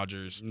Aaron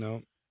Rodgers.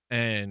 No.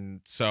 And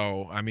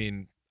so, I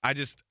mean,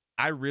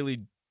 I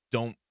really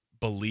don't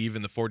believe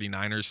in the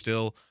 49ers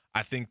still.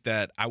 I think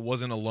that I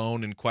wasn't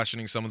alone in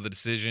questioning some of the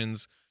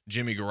decisions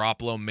Jimmy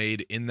Garoppolo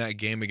made in that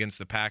game against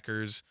the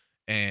Packers,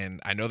 and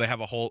I know they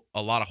have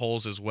a lot of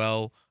holes as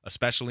well,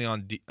 especially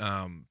on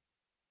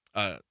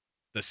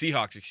the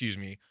Seahawks, excuse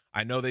me.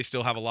 I know they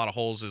still have a lot of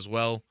holes as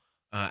well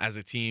as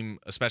a team,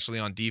 especially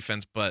on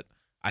defense, but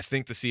I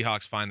think the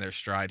Seahawks find their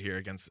stride here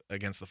against the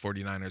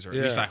 49ers, or at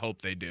least I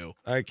hope they do.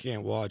 I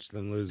can't watch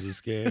them lose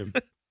this game.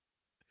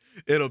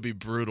 It'll be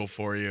brutal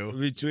for you.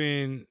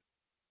 Between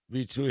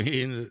the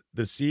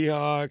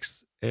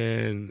Seahawks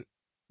and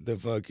the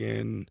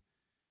fucking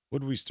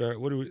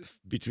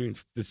between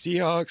the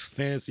Seahawks,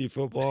 fantasy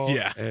football,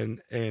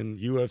 and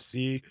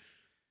UFC,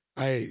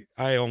 I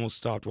almost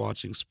stopped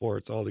watching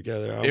sports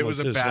altogether. It was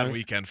a bad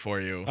weekend for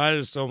you. I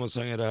just almost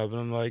hung it up, and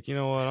I'm like, you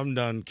know what? I'm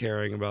done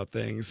caring about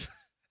things.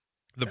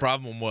 The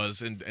problem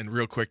was, and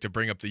real quick to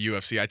bring up the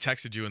UFC, I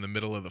texted you in the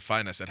middle of the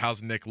fight, and I said,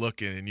 how's Nick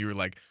looking? And you were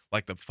like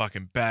the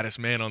fucking baddest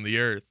man on the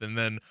earth. And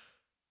then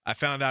I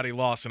found out he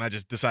lost, and I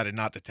just decided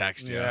not to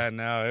text you. Yeah,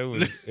 no,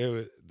 it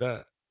was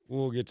that.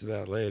 We'll get to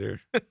that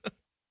later.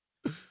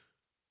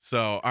 So,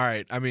 all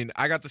right. I mean,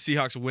 I got the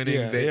Seahawks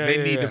winning.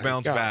 They need to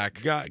bounce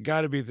back.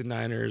 Got to be the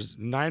Niners.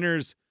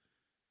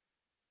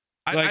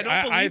 I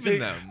don't believe in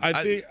them.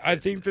 I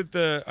think that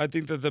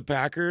the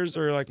Packers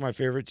are like my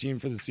favorite team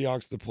for the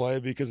Seahawks to play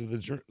because of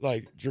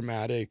the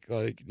dramatic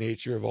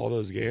nature of all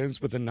those games.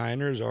 But the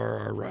Niners are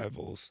our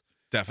rivals.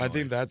 Definitely. I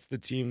think that's the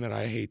team that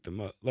I hate the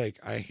most.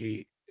 I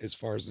hate as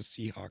far as a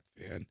Seahawk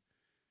fan.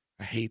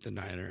 I hate the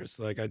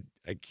Niners.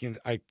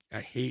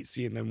 I hate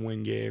seeing them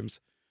win games.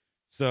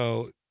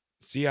 So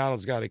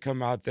Seattle's got to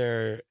come out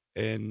there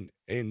and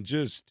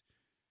just.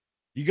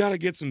 You got to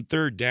get some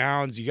third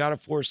downs. You got to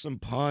force some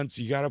punts.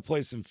 You got to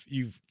play some.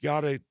 You've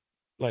got to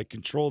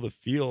control the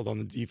field on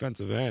the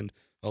defensive end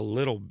a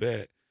little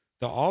bit.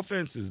 The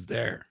offense is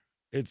there.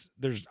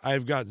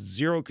 I've got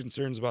zero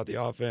concerns about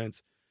the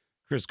offense.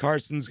 Chris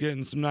Carson's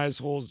getting some nice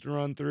holes to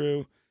run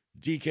through.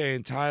 DK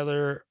and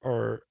Tyler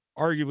are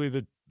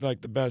arguably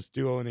the best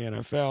duo in the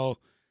NFL.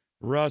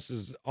 Russ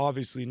is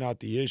obviously not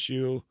the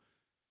issue.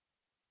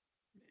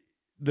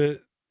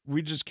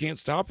 We just can't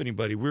stop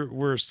anybody.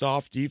 We're a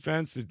soft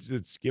defense.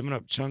 It's giving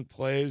up chunk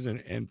plays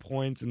and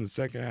points in the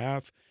second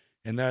half,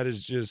 and that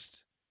is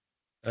just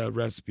a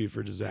recipe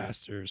for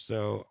disaster.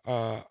 So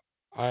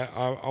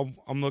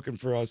I'm looking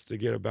for us to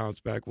get a bounce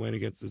back win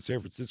against the San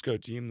Francisco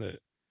team that,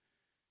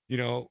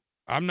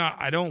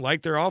 I don't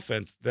like their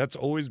offense. That's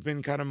always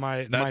been kind of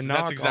my knock.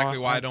 That's exactly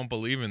why I don't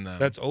believe in them.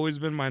 That's always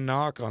been my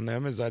knock on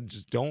them is I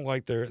just don't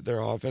like their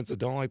offense. I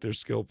don't like their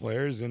skill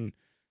players, and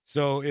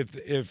so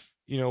if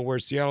where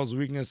Seattle's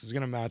weakness is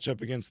going to match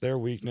up against their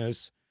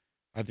weakness,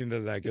 I think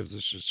that gives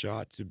us a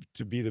shot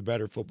to be the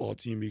better football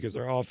team because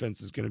our offense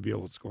is going to be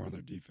able to score on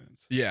their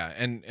defense. Yeah,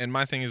 and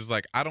my thing is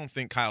I don't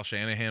think Kyle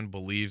Shanahan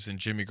believes in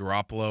Jimmy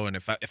Garoppolo, and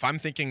if I'm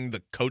thinking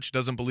the coach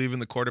doesn't believe in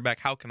the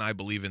quarterback, how can I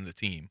believe in the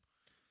team?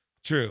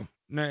 True.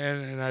 No,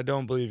 and I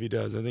don't believe he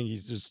does. I think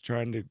he's just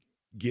trying to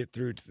get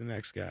through to the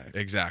next guy.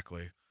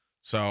 Exactly.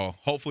 So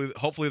hopefully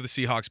the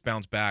Seahawks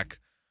bounce back.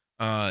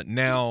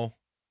 Now,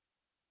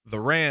 the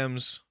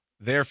Rams,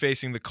 they're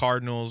facing the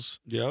Cardinals.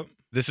 Yep.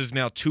 This is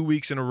now 2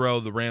 weeks in a row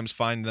the Rams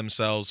find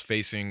themselves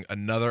facing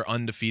another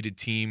undefeated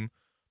team.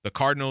 The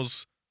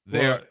Cardinals,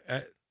 they're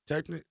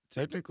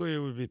technically it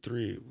would be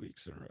 3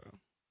 weeks in a row.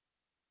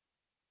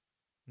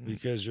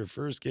 Because your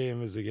first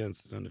game is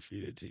against an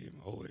undefeated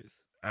team always.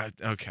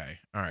 Okay,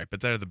 all right, but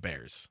they're the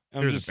Bears.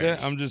 I'm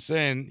just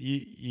saying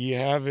you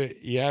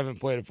haven't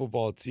played a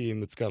football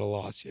team that's got a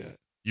loss yet.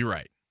 You're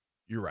right.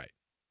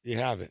 You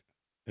haven't.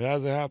 It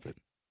hasn't happened.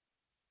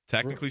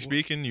 Technically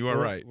speaking, you are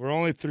right. We're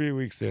only 3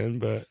 weeks in,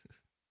 but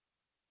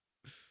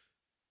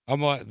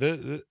I'm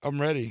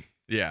ready.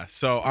 Yeah.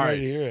 So all I'm right,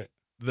 ready to hear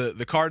it.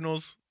 The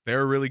Cardinals,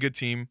 they're a really good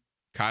team.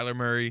 Kyler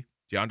Murray,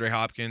 DeAndre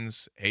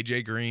Hopkins,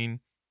 AJ Green,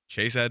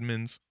 Chase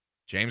Edmonds,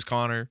 James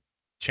Conner,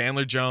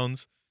 Chandler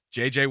Jones,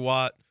 J.J.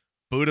 Watt,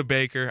 Budda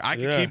Baker. I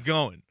could keep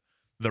going.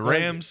 The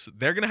Rams,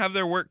 they're going to have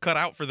their work cut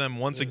out for them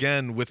once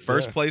again with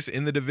first place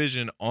in the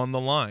division on the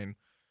line.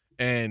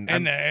 And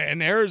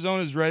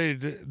Arizona's ready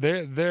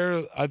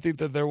to. I think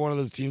that they're one of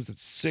those teams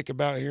that's sick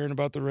about hearing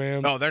about the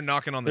Rams. Oh, they're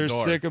knocking on the door.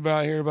 They're sick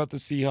about hearing about the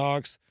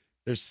Seahawks.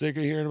 They're sick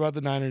of hearing about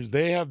the Niners.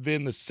 They have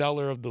been the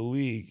seller of the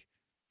league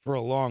for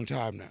a long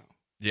time now.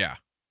 Yeah,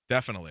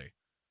 definitely.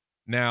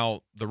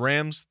 Now, the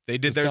Rams, they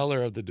did their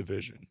seller of the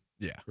division.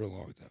 Yeah. For a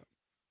long time.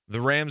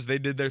 The Rams, they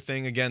did their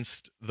thing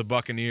against the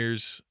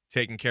Buccaneers,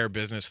 taking care of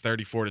business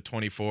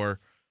 34-24.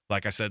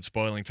 Like I said,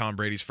 spoiling Tom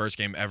Brady's first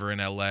game ever in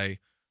LA.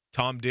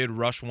 Tom did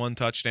rush one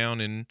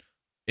touchdown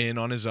in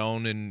on his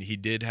own, and he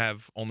did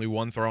have only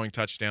one throwing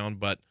touchdown,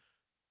 but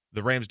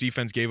the Rams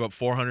defense gave up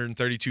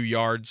 432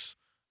 yards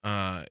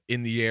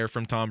in the air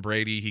from Tom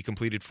Brady. He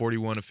completed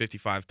 41 of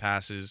 55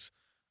 passes,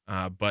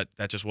 but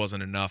that just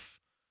wasn't enough.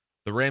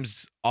 The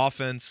Rams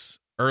offense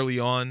early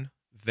on,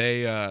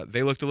 they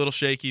looked a little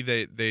shaky.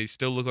 They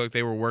still looked like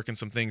they were working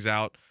some things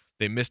out.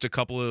 They missed a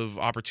couple of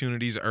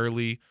opportunities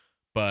early,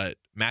 but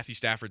Matthew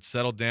Stafford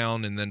settled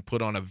down and then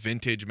put on a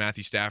vintage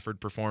Matthew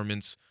Stafford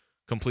performance,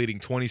 completing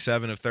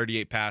 27 of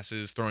 38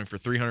 passes, throwing for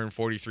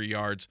 343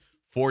 yards,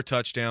 4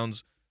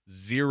 touchdowns,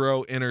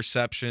 0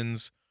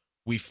 interceptions.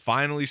 We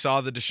finally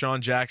saw the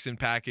Deshaun Jackson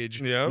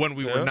package when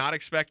we were not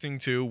expecting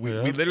to. We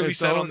literally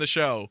said on the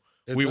show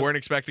we weren't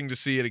expecting to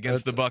see it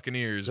against the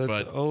Buccaneers.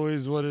 That's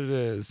always what it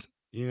is.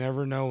 You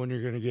never know when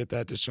you're going to get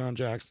that Deshaun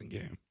Jackson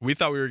game. We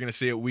thought we were going to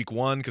see it week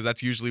 1 because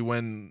that's usually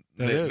when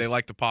they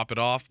like to pop it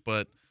off.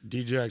 But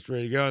D-Jack's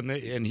ready to go,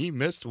 and he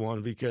missed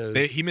one because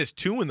he missed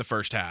 2 in the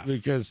first half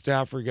because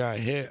Stafford got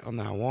hit on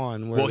that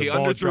one. Well, he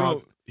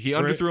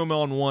underthrew him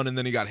on one, and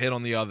then he got hit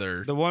on the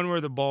other. The one where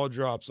the ball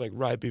drops like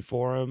right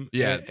before him.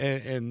 Yeah,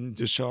 and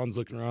Deshaun's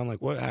looking around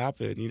like, what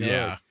happened?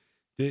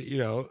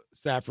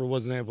 Stafford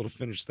wasn't able to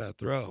finish that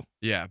throw.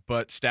 Yeah,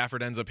 but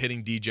Stafford ends up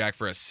hitting D-Jack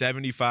for a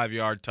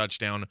 75-yard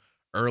touchdown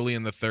early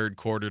in the third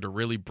quarter to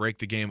really break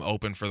the game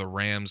open for the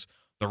Rams.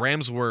 The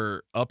Rams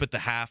were up at the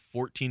half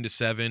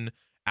 14-7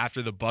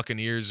 after the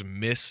Buccaneers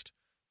missed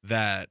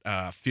that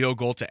field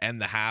goal to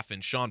end the half,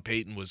 and Sean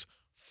Payton was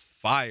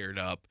fired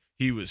up.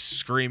 He was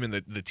screaming.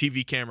 The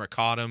TV camera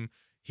caught him.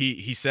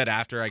 He said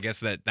after, I guess,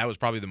 that was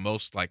probably the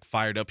most like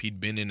fired up he'd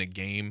been in a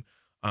game.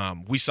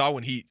 We saw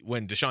when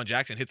Deshaun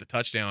Jackson hit the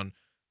touchdown,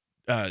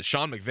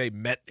 Sean McVay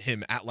met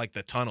him at like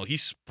the tunnel. He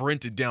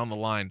sprinted down the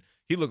line.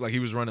 He looked like he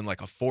was running like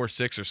a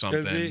 4.6 or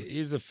something.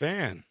 He's a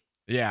fan.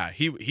 Yeah,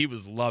 he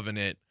was loving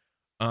it.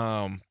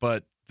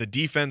 But the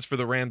defense for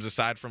the Rams,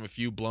 aside from a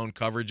few blown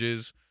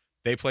coverages,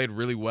 they played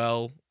really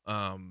well.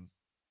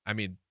 I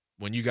mean,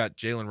 when you got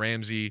Jalen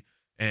Ramsey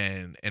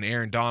and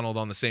Aaron Donald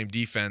on the same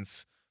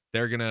defense,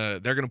 they're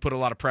gonna put a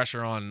lot of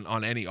pressure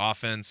on any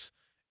offense,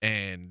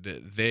 and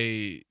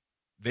they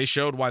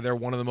showed why they're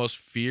one of the most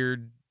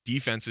feared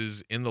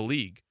defenses in the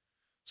league.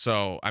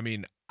 So, I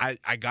mean,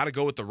 I got to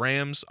go with the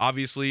Rams,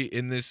 obviously,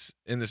 in this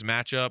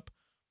matchup.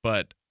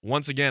 But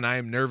once again, I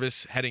am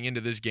nervous heading into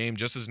this game,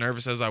 just as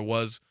nervous as I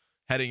was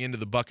heading into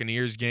the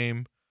Buccaneers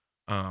game.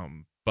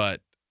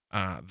 But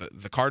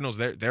the Cardinals,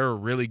 they're a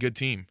really good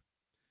team.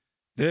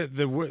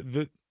 The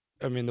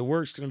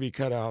work's going to be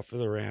cut out for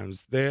the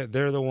Rams. They're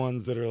the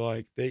ones that are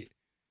like the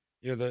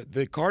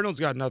Cardinals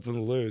got nothing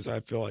to lose. I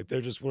feel like they're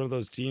just one of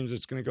those teams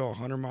that's going to go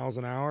 100 miles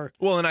an hour.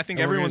 Well, and I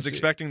think everyone's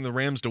expecting the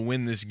Rams to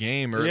win this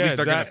game, or at least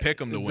they're going to pick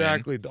them to win.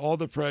 Exactly. All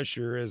the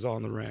pressure is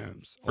on the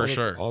Rams. For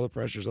sure. All the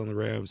pressure's on the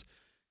Rams.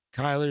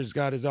 Kyler's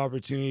got his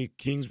opportunity.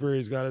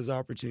 Kingsbury's got his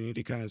opportunity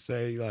to kind of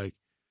say, like,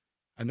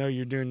 I know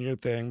you're doing your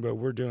thing, but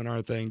we're doing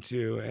our thing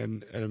too.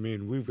 And I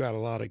mean, we've got a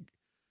lot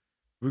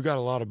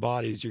of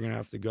bodies you're gonna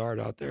have to guard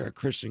out there.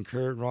 Christian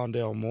Kirk,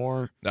 Rondale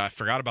Moore. I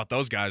forgot about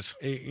those guys.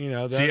 See,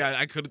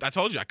 I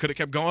told you I could have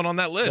kept going on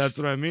that list. That's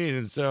what I mean.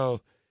 And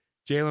so,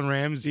 Jalen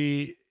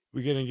Ramsey,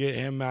 we're gonna get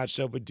him matched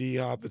up with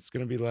D-Hop. It's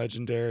gonna be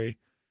legendary.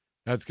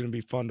 That's gonna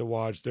be fun to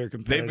watch. They're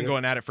competitive. They've been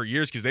going at it for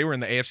years because they were in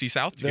the AFC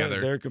South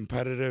together. They're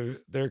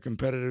competitive. They're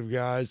competitive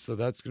guys, so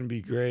that's gonna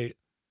be great.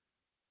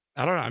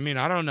 I don't know. I mean,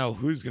 I don't know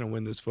who's going to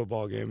win this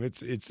football game.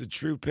 It's a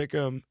true pick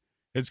 'em.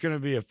 It's going to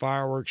be a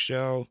fireworks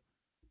show.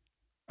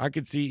 I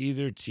could see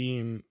either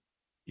team,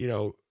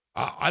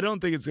 I don't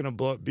think it's going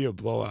to be a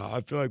blowout.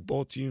 I feel like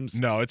both teams.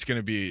 No, it's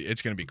gonna be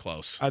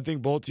close. I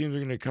think both teams are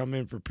going to come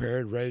in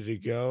prepared, ready to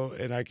go,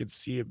 and I could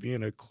see it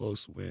being a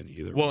close win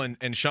either Well, way.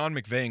 and Sean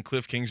McVay and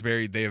Cliff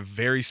Kingsbury, they have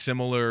very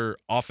similar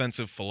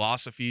offensive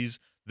philosophies.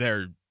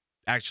 They're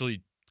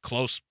actually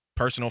close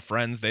personal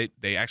friends.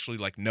 They actually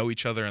like know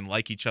each other and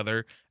like each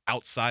other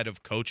outside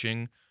of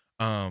coaching.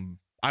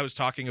 I was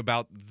talking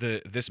about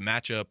this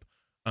matchup,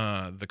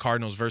 the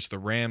Cardinals versus the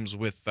Rams,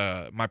 with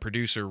my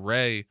producer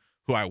Ray,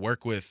 who I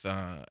work with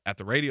at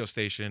the radio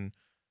station.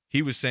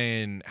 He was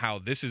saying how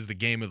this is the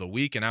game of the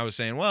week, and I was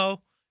saying,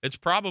 well, it's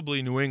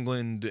probably New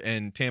England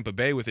and Tampa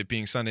Bay with it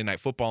being Sunday Night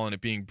Football and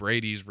it being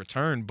Brady's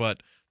return.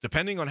 But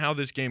depending on how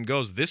this game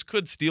goes, this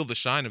could steal the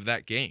shine of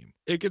that game.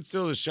 It could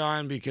still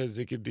shine because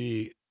it could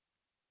be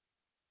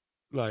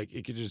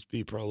it could just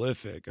be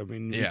prolific. I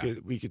mean, Yeah.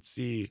 we could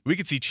see. We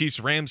could see Chiefs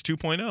Rams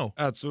 2.0.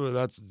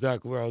 That's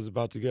exactly where I was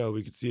about to go.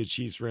 We could see a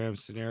Chiefs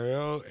Rams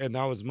scenario, and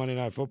that was Monday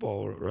Night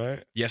Football,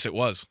 right? Yes, it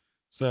was.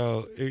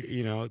 So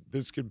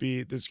this could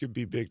be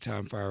big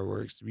time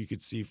fireworks. We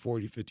could see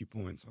 40, 50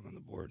 points on the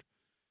board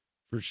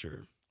for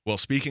sure. Well,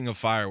 speaking of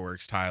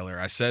fireworks, Tyler,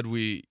 I said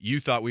you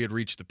thought we had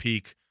reached the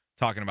peak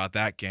talking about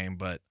that game,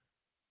 but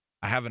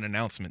I have an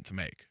announcement to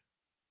make.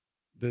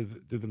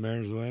 Did the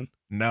Mariners win?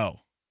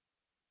 No.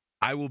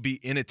 I will be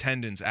in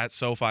attendance at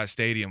SoFi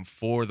Stadium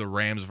for the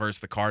Rams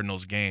versus the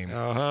Cardinals game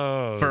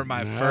Oh, for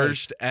my nice.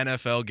 first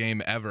NFL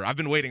game ever. I've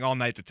been waiting all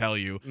night to tell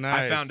you.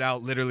 Nice. I found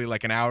out literally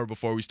like an hour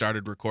before we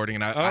started recording,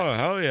 and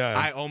Hell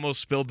yeah! I almost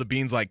spilled the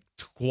beans like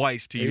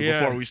twice to you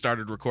Yeah. before we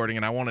started recording,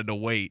 and I wanted to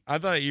wait. I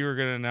thought you were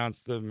gonna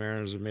announce the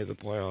Mariners have made the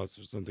playoffs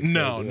or something.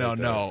 No. crazy like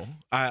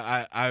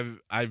that.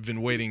 I've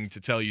been waiting to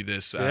tell you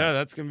this. Yeah,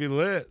 that's gonna be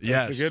lit.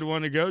 yes. That's a good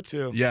one to go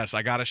to. Yes,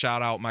 I got to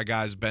shout out my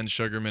guys Ben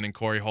Sugarman and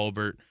Corey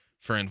Holbert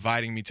for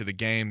inviting me to the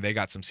game. They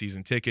got some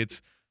season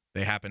tickets.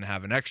 They happened to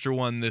have an extra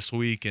one this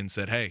week and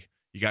said, hey,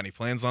 you got any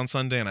plans on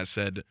Sunday? And I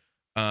said,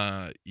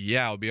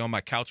 yeah, I'll be on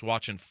my couch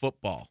watching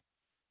football.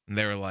 And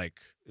they were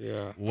like,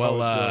 Yeah. well,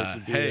 How would you like to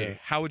be hey, there?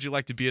 how would you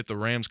like to be at the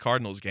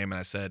Rams-Cardinals game? And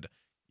I said,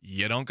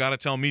 you don't got to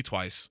tell me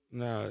twice.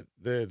 No,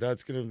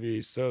 that's gonna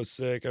be so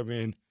sick. I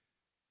mean,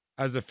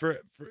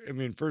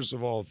 first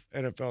of all,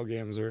 NFL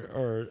games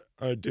are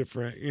a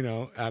different,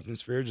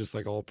 atmosphere, just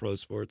like all pro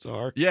sports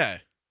are. Yeah.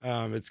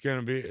 It's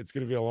gonna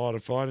be a lot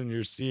of fun, and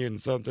you're seeing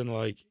something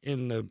like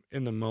in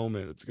the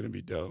moment. It's gonna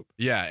be dope.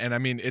 Yeah, and I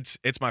mean it's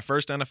my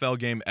first NFL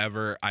game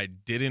ever. I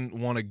didn't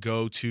want to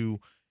go to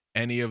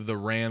any of the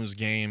Rams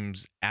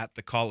games at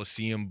the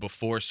Coliseum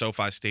before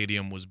SoFi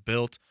Stadium was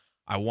built.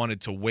 I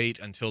wanted to wait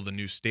until the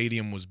new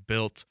stadium was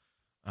built,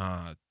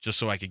 just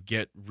so I could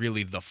get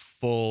really the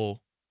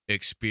full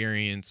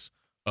experience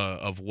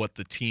of what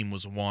the team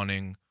was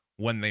wanting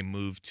when they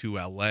moved to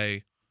LA.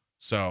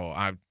 So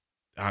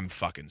I'm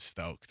fucking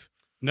stoked.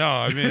 No,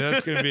 I mean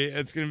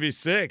it's gonna be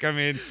sick. I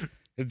mean,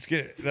 it's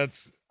good.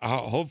 That's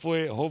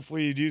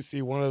hopefully you do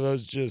see one of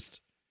those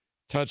just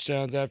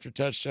touchdowns after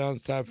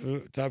touchdowns type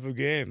of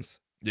games.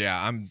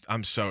 Yeah,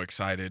 I'm so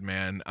excited,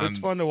 man. It's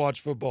fun to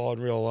watch football in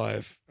real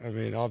life. I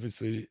mean,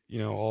 obviously,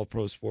 all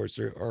pro sports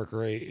are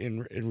great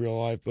in real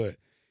life, but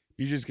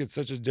you just get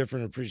such a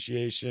different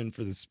appreciation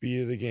for the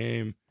speed of the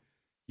game,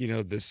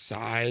 the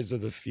size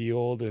of the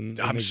field, and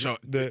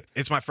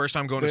it's my first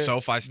time going to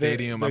SoFi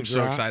Stadium. I'm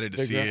so excited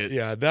to see it.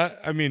 Yeah,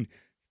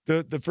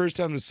 the first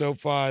time to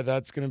SoFi,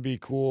 that's gonna be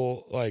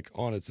cool, like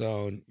on its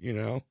own,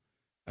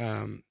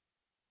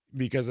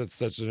 because it's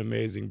such an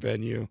amazing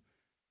venue.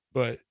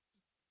 But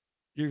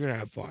you're gonna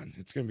have fun.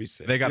 It's gonna be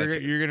sick.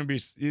 You're gonna be.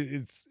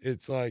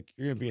 It's like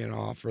you're gonna be in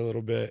awe for a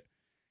little bit.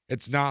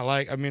 It's not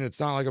like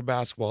a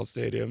basketball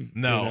stadium.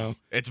 No,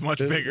 it's much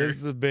bigger. This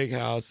is a big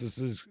house. This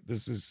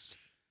is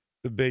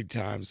the big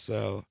time.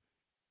 So,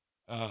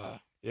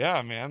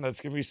 yeah, man,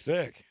 that's gonna be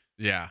sick.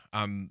 Yeah,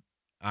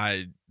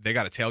 they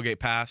got a tailgate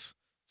pass,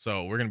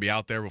 so we're gonna be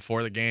out there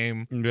before the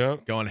game,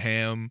 Yep. going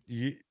ham.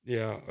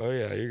 Yeah. Oh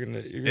yeah. You're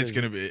gonna. It's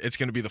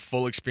gonna be the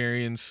full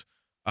experience.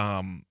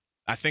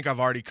 I think I've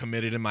already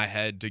committed in my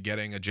head to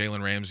getting a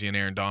Jalen Ramsey and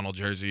Aaron Donald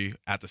jersey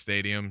at the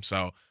stadium,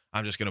 so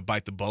I'm just gonna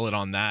bite the bullet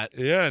on that.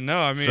 Yeah. No.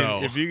 I mean,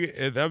 So-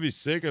 that'd be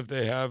sick if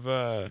they have.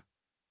 That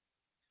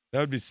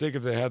would be sick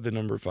if they had the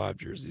number 5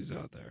 jerseys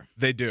out there.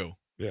 They do.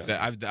 Yeah.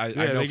 I know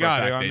they for a got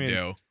fact it. I they mean,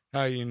 do.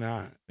 How you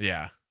not?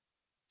 Yeah.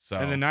 So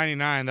And the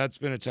 99, that's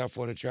been a tough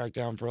one to track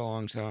down for a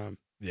long time.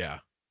 yeah.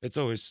 It's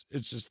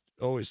just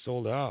always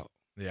sold out.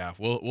 Yeah.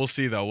 We'll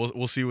see though.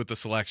 We'll see what the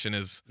selection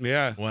is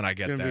Yeah. when I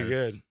get It's there. gonna be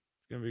good.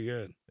 It's gonna be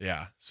good.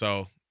 Yeah.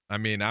 So I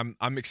mean,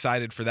 I'm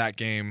excited for that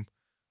game.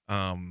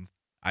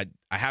 I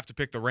have to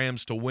pick the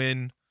Rams to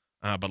win,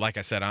 but like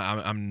I said,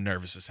 I'm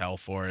nervous as hell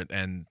for it,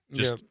 and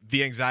just Yep.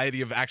 the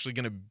anxiety of actually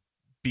gonna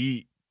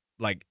be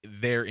like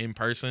there in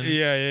person.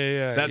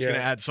 Yeah. That's yeah.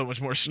 gonna add so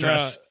much more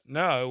stress.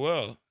 No, it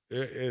will.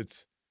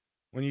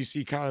 when you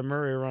see Kyler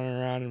Murray running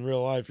around in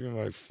real life, you're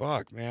like,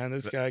 fuck, man,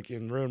 this guy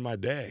can ruin my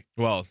day.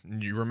 Well,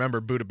 you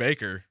remember Budda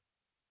Baker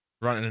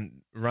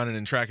running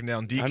and tracking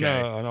down DK. I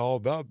know all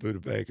about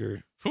Budda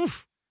Baker. Whew.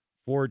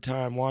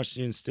 4-time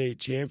Washington State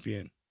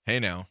champion. Hey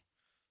now.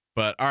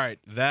 But all right,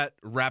 that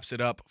wraps it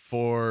up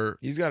for.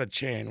 He's got a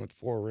chain with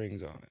 4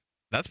 rings on it.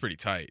 That's pretty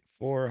tight.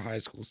 4 high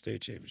school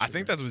state championships. I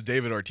think that's what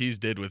David Ortiz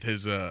did with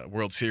his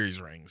World Series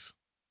rings.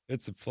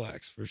 It's a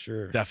flex for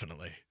sure.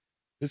 Definitely.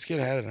 This kid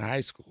had it in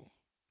high school.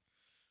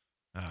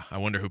 I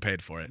wonder who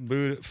paid for it.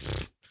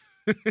 Budda,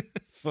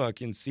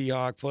 fucking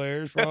Seahawk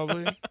players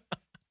probably.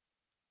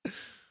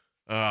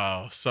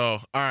 Oh,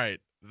 so all right.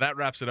 That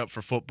wraps it up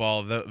for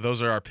football.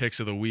 Those are our picks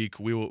of the week.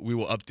 We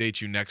will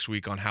update you next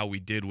week on how we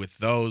did with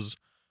those.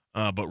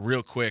 But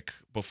real quick,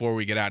 before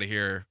we get out of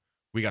here,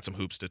 we got some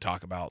hoops to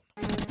talk about.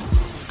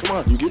 Come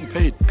on, you're getting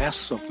paid. Ask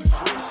something. 3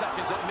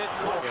 seconds at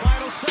midcourt.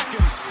 Final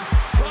seconds.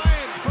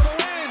 Bryant for the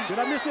win. Did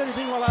I miss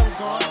anything while I was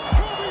gone?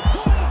 Kobe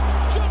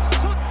Bryant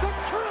just sucked the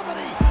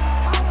gravity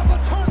out of the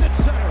target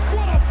center.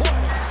 What a play.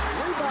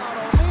 Rebound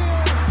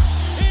O'Neal.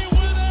 He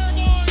went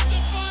airborne,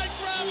 defied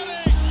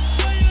gravity,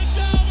 laid it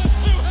down with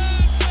 2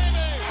 hands,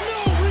 baby. No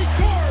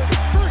regard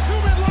for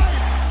human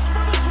life.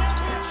 For the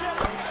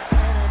championship.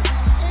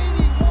 And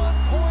an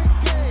 81-point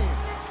game.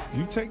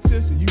 You take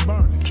this and you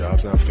burn it.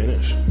 Job's not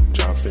finished.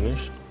 Job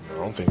finished? I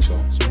don't think so.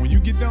 So when you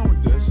get done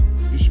with this,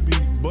 you should be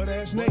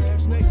butt-ass naked.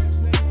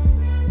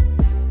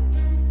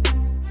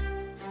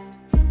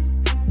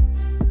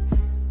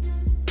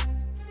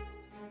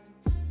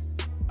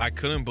 I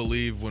couldn't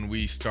believe when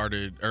we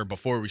started, or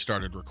before we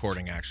started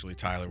recording, actually,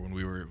 Tyler, when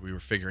we were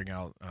figuring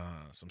out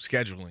some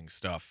scheduling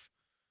stuff,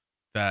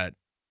 that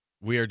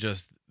we are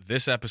just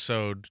this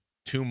episode,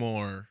 2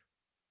 more,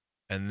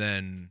 and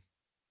then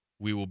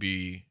we will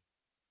be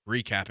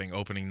recapping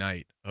opening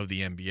night of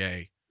the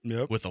NBA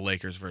with the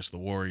Lakers versus the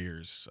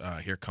Warriors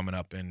here coming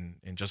up in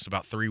just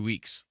about 3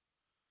 weeks.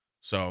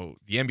 So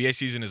the NBA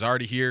season is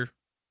already here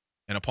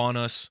and upon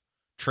us.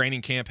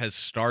 Training camp has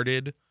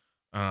started.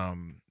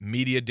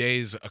 Media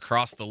days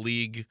across the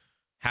league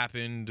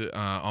happened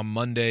on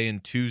Monday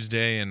and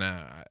Tuesday, and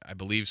I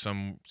believe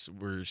some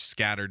were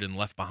scattered and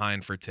left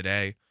behind for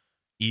today,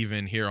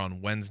 even here on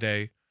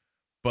Wednesday.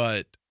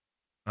 But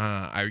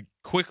I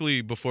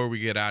quickly, before we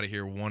get out of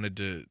here, wanted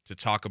to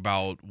talk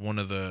about one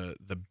of the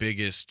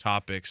biggest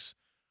topics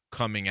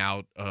coming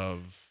out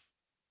of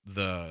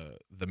the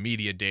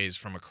media days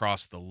from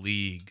across the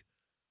league.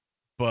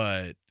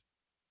 But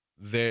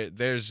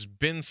there's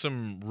been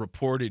some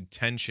reported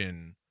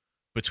tension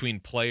between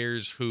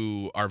players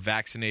who are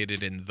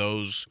vaccinated and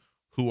those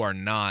who are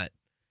not.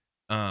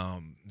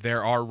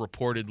 There are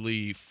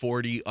reportedly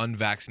 40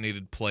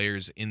 unvaccinated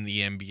players in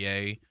the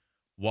NBA,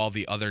 while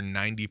the other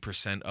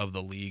 90% of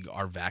the league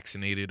are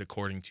vaccinated,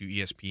 according to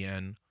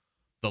ESPN.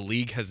 The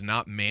league has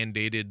not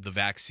mandated the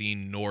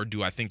vaccine, nor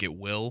do I think it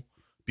will,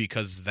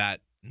 because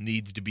that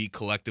needs to be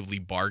collectively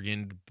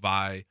bargained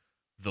by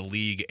the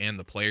league and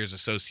the Players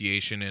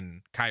Association,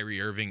 and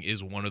Kyrie Irving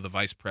is one of the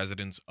vice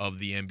presidents of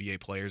the NBA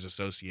Players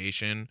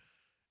Association,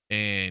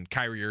 and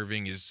Kyrie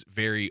Irving is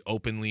very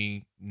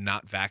openly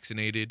not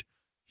vaccinated.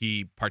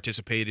 He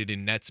participated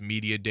in Nets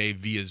Media Day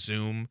via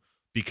Zoom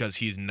because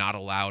he's not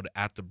allowed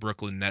at the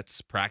Brooklyn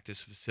Nets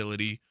practice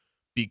facility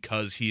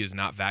because he is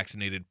not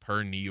vaccinated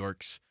per New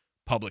York's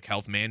public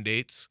health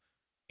mandates.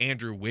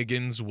 Andrew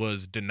Wiggins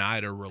was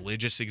denied a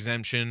religious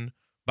exemption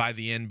by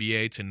the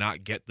NBA to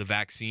not get the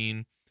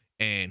vaccine,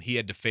 and he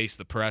had to face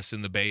the press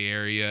in the Bay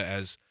Area,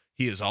 as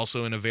he is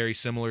also in a very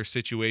similar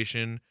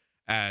situation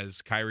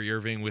as Kyrie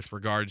Irving with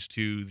regards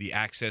to the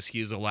access he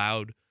is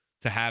allowed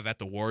to have at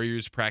the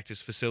Warriors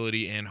practice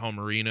facility and home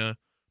arena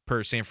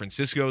per San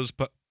Francisco's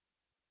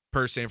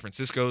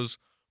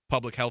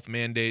public health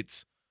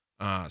mandates.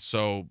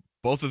 So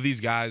both of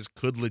these guys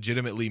could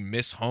legitimately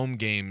miss home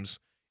games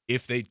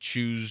if they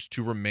choose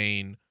to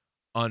remain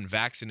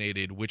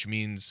unvaccinated, which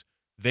means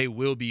they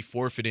will be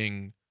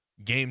forfeiting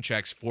game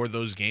checks for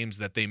those games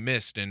that they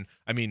missed. And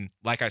I mean,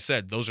 like I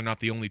said, those are not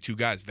the only 2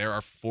 guys. There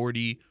are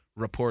 40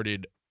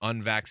 reported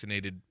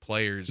unvaccinated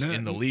players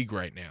in the league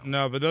right now.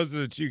 No, but those are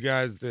the 2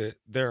 guys that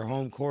their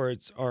home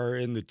courts are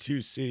in the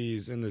 2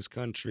 cities in this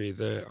country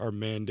that are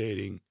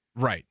mandating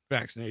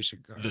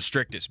vaccination cards. The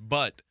strictest,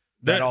 but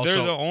they're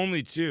the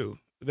only 2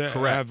 that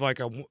have like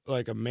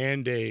a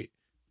mandate.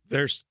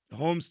 Their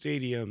home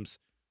stadiums,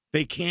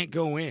 they can't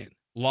go in.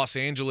 Los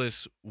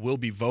Angeles will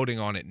be voting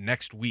on it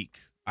next week,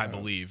 I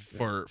believe,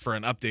 for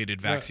an updated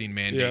vaccine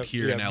mandate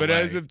here in LA. But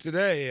as of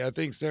today, I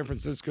think San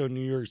Francisco and New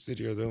York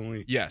City are the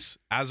only. Yes,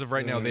 as of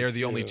right now, they are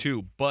the only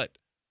 2. But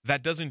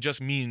that doesn't just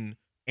mean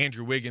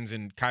Andrew Wiggins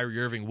and Kyrie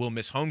Irving will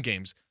miss home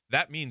games.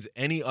 That means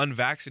any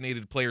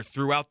unvaccinated player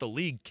throughout the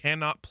league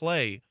cannot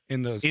play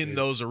in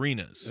those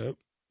arenas.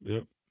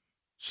 Yep.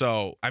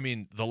 So, I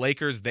mean, the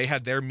Lakers, they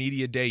had their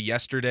media day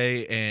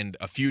yesterday, and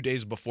a few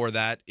days before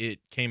that, it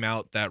came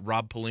out that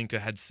Rob Pelinka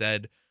had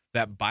said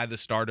that by the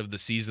start of the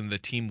season, the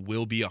team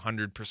will be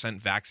 100%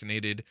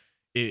 vaccinated.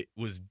 It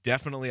was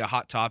definitely a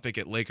hot topic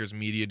at Lakers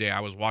Media Day. I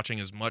was watching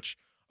as much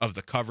of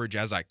the coverage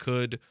as I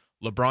could.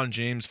 LeBron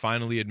James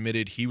finally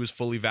admitted he was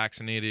fully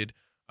vaccinated.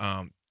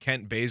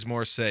 Kent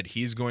Bazemore said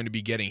he's going to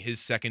be getting his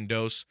second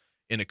dose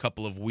in a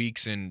couple of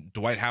weeks. And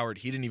Dwight Howard,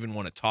 he didn't even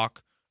want to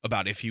talk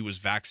about if he was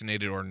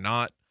vaccinated or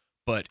not.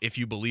 But if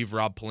you believe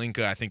Rob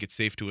Pelinka, I think it's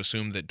safe to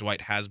assume that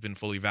Dwight has been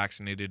fully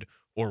vaccinated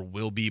or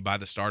will be by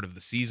the start of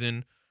the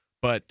season.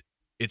 But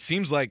it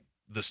seems like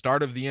the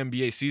start of the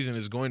NBA season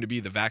is going to be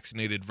the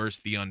vaccinated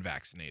versus the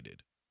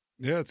unvaccinated.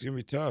 Yeah, it's gonna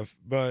be tough,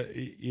 but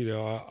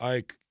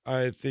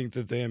I think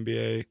that the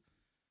NBA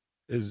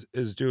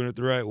is doing it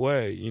the right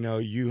way.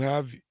 You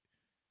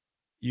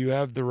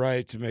have the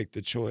right to make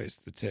the choice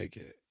to take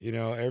it.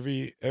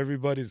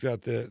 Everybody's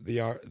got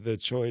the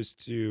choice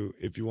to,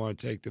 if you want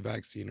to take the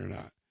vaccine or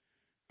not.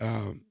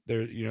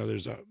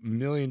 There's a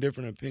million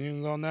different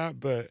opinions on that,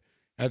 but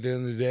at the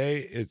end of the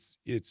day,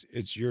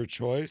 it's your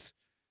choice.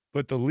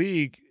 But the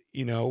league,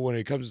 when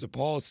it comes to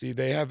policy,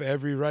 they have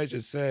every right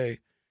to say,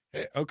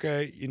 hey,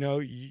 okay,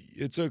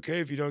 it's okay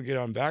if you don't get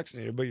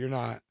unvaccinated, but you're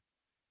not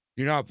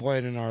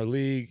playing in our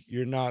league.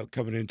 You're not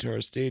coming into our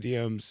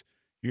stadiums.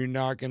 You're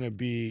not going to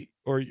be,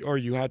 or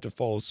you have to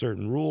follow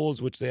certain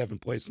rules, which they have in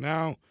place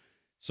now.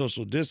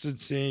 Social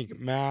distancing,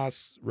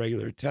 masks,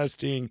 regular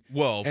testing.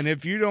 Well, and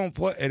if you don't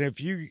play, and if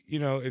you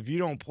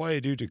don't play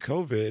due to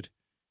COVID,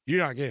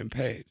 you're not getting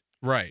paid.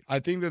 Right. I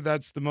think that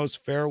that's the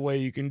most fair way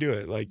you can do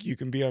it. Like, you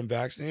can be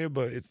unvaccinated,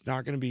 but it's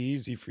not going to be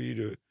easy for you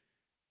to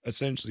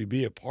essentially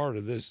be a part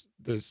of this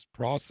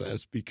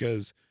process,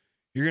 because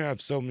you're going to have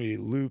so many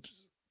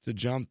loops to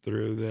jump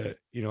through that,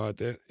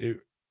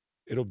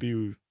 it'll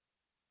be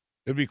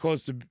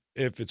close to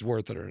if it's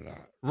worth it or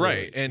not.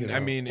 Right. Really, and I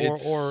mean,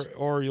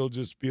 or you'll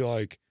just be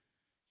like,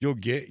 you'll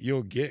get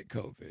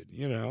COVID,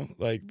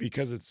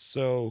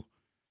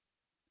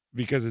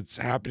 because it's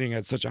happening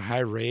at such a high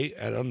rate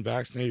at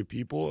unvaccinated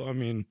people. I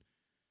mean,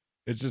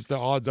 it's just the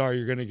odds are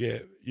you're gonna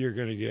get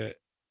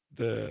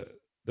the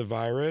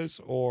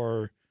virus,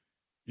 or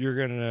you're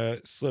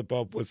gonna slip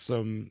up with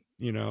some,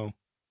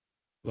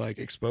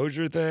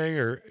 exposure thing,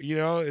 or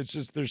it's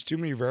just, there's too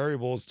many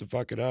variables to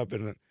fuck it up.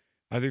 And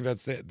I think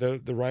that's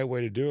the right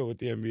way to do it with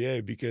the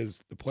NBA,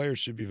 because the players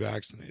should be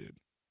vaccinated.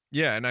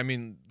 Yeah, and I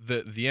mean,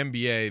 the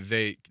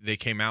NBA, they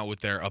came out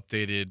with their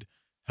updated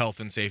health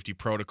and safety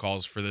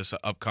protocols for this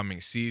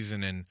upcoming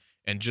season,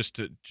 and just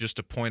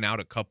to point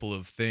out a couple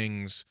of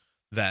things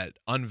that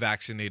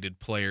unvaccinated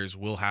players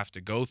will have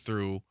to go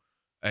through.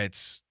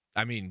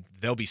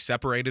 They'll be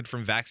separated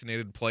from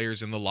vaccinated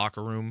players in the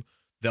locker room.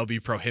 They'll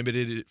be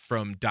prohibited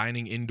from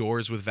dining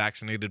indoors with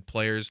vaccinated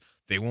players.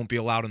 They won't be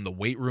allowed in the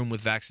weight room with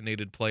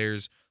vaccinated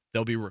players.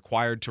 They'll be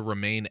required to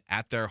remain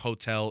at their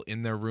hotel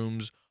in their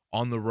rooms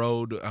on the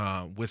road,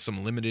 with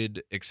some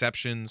limited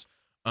exceptions.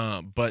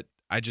 But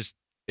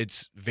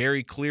it's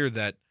very clear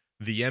that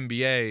the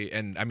NBA,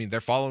 and I mean,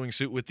 they're following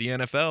suit with the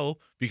NFL,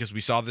 because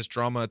we saw this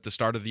drama at the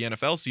start of the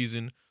NFL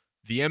season.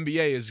 The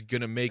NBA is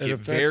going to make it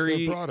very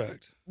the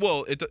product.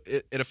 Well,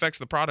 it affects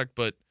the product,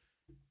 but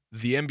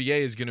the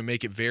NBA is going to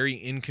make it very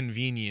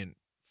inconvenient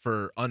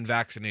for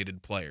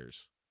unvaccinated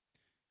players.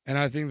 And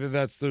I think that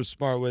that's the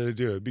smart way to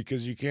do it,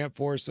 because you can't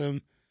force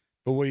them,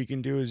 but what you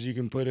can do is you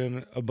can put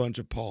in a bunch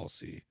of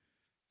policy,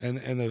 and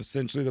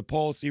essentially the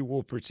policy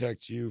will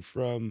protect you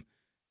from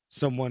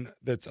someone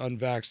that's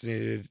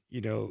unvaccinated,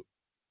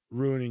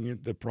 ruining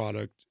the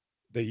product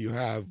that you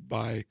have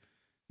by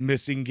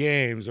missing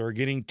games or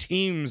getting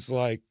teams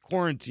like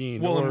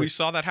quarantined. Well, and we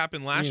saw that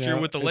happen last year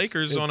with the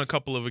Lakers on a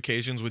couple of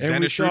occasions, with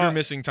Dennis Schroeder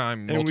missing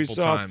time multiple times. And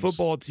we saw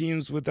football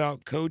teams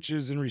without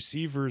coaches and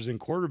receivers and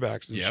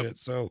quarterbacks and shit.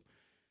 So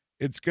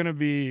it's going to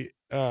be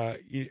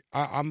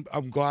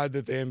I'm glad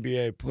that the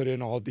NBA put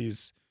in all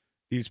these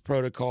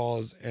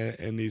protocols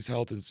and these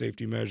health and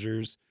safety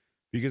measures,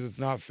 because it's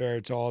not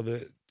fair to all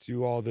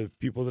the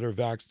people that are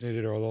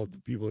vaccinated, or all the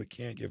people that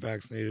can't get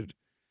vaccinated,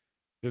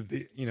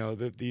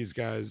 that these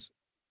guys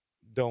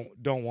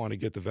don't want to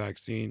get the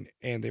vaccine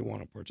and they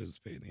want to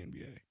participate in the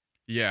NBA.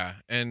 Yeah,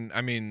 and I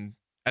mean,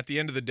 at the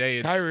end of the day,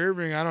 it's Kyrie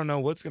Irving. I don't know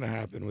what's going to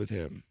happen with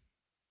him.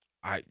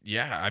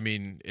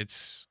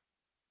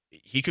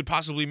 He could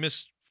possibly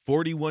miss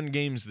 41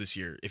 games this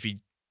year if he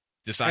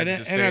decides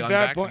to stay at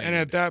unvaccinated. And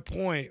at that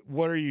point,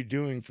 what are you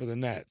doing for the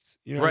Nets?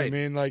 You know right. what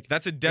I mean? Like,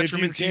 that's a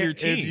detriment to your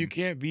team. If you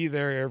can't be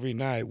there every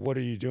night, what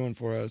are you doing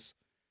for us?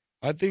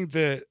 I think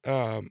that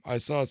I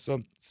saw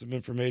some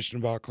information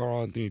about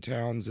Karl Anthony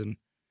Towns, and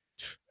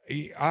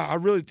I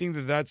really think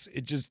that that's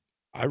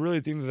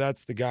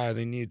the guy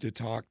they need to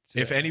talk to.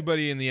 If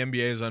anybody in the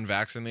NBA is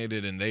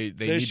unvaccinated and they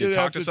need to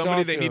talk to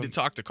somebody, they need to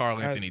talk to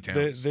Karl Anthony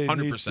Towns.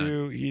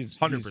 100%. He's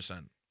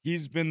 100%.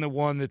 He's been the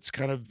one that's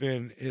kind of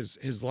been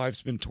his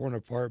life's been torn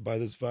apart by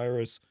this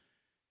virus.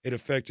 It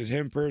affected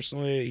him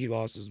personally. He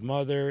lost his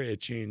mother. It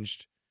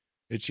changed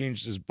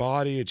his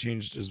body. It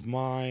changed his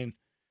mind.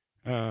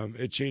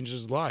 It changed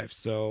his life.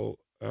 So,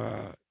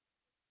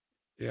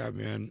 yeah,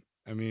 man.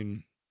 I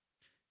mean,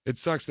 it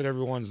sucks that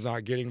everyone's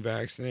not getting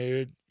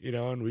vaccinated,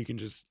 and we can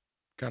just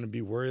kind of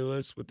be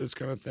worryless with this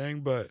kind of thing.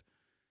 But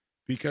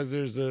because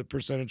there's a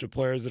percentage of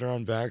players that are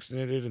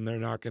unvaccinated and they're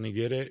not going to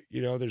get it,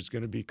 there's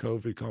going to be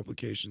COVID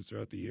complications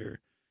throughout the year.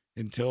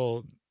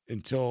 until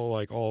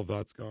like all of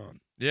that's gone.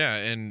 Yeah,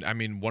 and I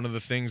mean, one of the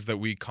things that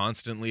we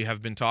constantly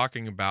have been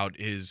talking about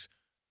is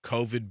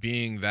COVID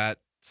being that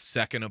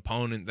second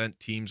opponent that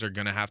teams are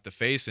going to have to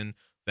face, and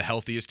the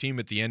healthiest team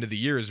at the end of the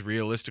year is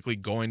realistically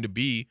going to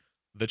be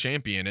the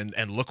champion.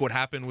 And look what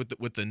happened with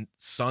the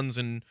Suns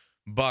and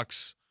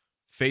Bucks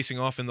facing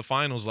off in the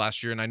finals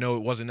last year. And I know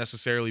it wasn't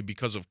necessarily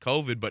because of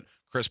COVID, but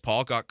Chris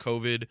Paul got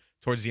COVID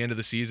towards the end of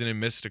the season and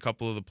missed a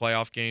couple of the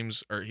playoff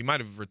games, or he might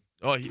have.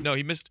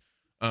 He missed.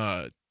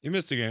 You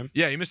missed a game.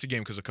 Yeah, he missed a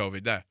game because of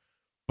COVID. Yeah.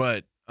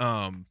 But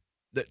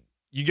that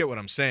you get what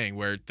I'm saying,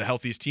 where the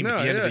healthiest team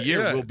at the end of the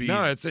year will be.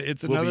 No, it's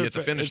another at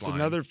the finish line.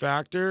 Another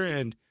factor,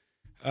 and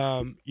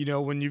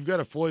when you've got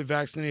a fully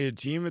vaccinated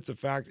team, it's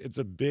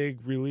a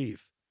big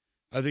relief.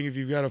 I think if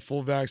you've got a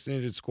full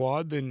vaccinated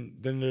squad, then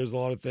there's a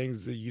lot of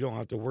things that you don't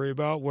have to worry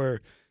about. Where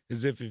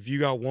as if you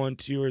got 1,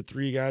 2, or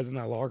 3 guys in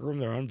that locker room,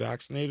 they're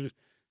unvaccinated.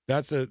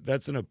 That's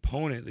an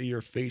opponent that you're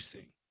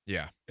facing.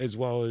 Yeah. As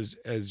well as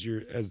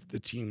the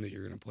team that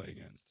you're going to play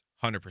against.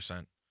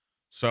 100%.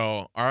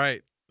 So, all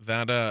right,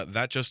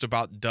 that just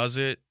about does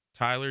it.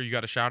 Tyler, you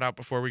got a shout out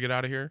before we get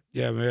out of here?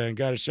 Yeah, man,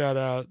 got to shout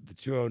out the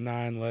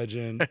 209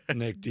 legend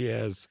Nick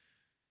Diaz.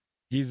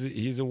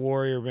 He's a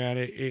warrior, man.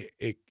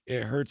 It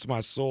hurts my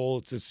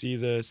soul to see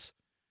this.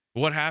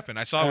 What happened?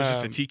 I saw it was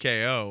just a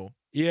TKO.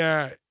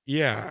 Yeah.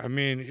 I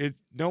mean,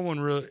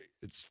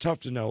 it's tough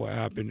to know what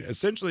happened.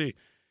 Essentially,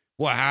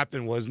 what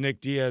happened was Nick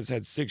Diaz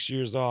had 6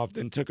 years off,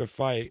 then took a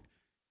fight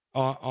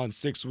on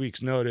 6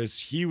 weeks' notice.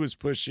 He was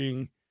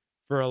pushing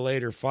for a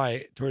later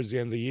fight towards the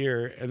end of the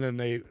year, and then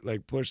they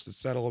pushed to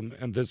settle him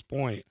at this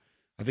point.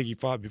 I think he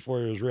fought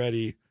before he was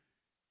ready,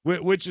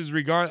 which is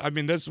I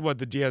mean, this is what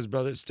the Diaz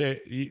brothers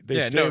stay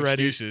no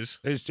ready. Excuses.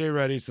 They stay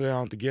ready so they don't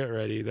have to get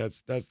ready.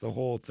 That's the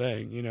whole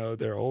thing.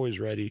 They're always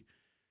ready.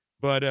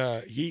 But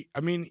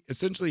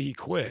essentially he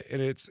quit,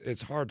 and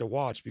it's hard to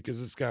watch because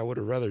this guy would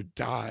have rather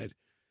died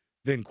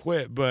than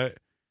quit. But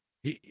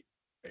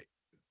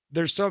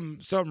there's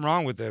something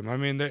wrong with him. I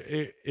mean,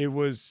 it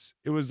was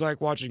like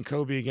watching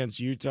Kobe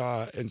against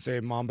Utah and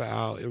saying Mamba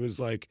out. It was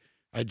like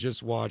I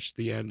just watched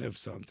the end of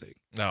something.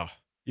 No.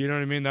 You know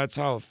what I mean? That's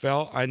how it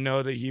felt. I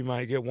know that he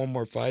might get one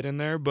more fight in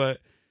there, but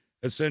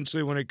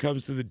essentially when it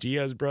comes to the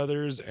Diaz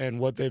brothers and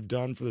what they've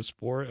done for the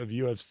sport of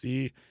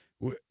UFC,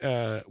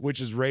 which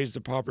has raised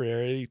the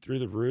popularity through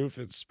the roof,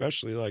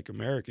 especially like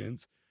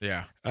Americans.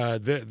 Yeah.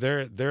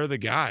 They're the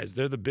guys.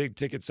 They're the big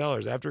ticket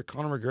sellers. After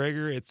Conor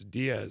McGregor, it's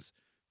Diaz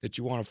that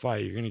you want to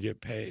fight. You're going to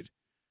get paid.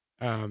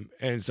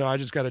 And so I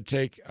just got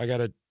to I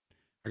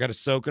got to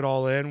soak it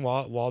all in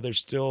while they're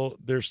still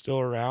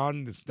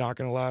around. It's not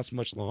going to last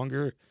much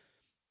longer.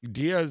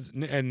 Diaz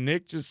and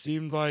Nick just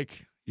seemed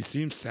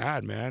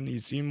sad, man. He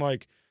seemed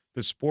like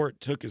the sport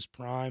took his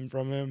prime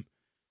from him.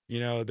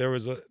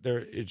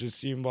 It just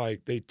seemed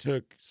like they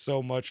took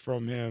so much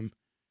from him.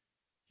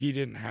 He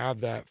didn't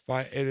have that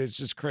fight. And it's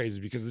just crazy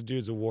because the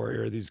dude's a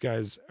warrior. These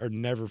guys are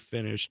never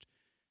finished.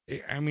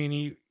 I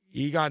mean,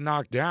 he got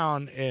knocked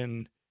down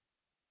and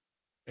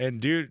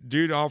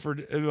dude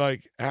offered,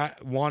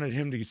 wanted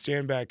him to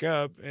stand back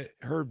up.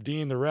 Herb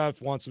Dean, the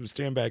ref, wants him to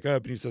stand back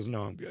up, and he says,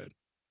 "No, I'm good."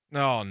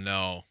 Oh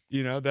no.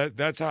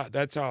 That's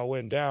how it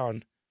went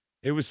down.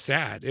 It was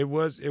sad. It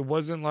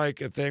wasn't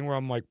like a thing where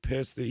I'm like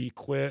pissed that he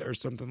quit or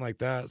something like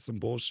that, some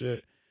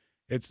bullshit.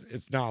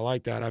 It's not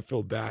like that. I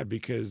feel bad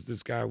because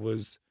this guy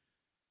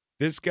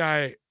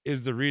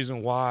is the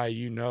reason why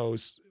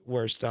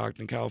where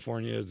Stockton,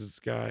 California is. This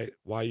guy,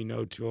 why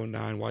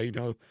 209, why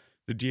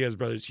the Diaz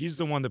brothers. He's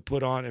the one that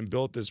put on and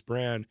built this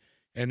brand,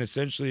 and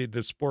essentially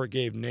the sport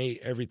gave Nate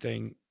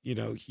everything he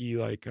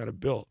kind of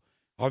built.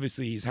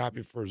 Obviously, he's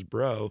happy for his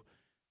bro,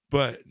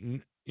 but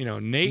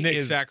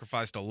Nate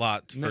sacrificed a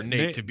lot for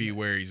Nate to be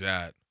where he's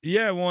at.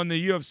 Yeah, well, and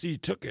the UFC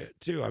took it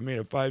too. I mean,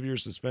 a 5-year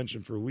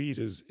suspension for weed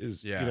is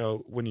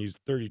when he's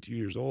 32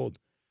 years old,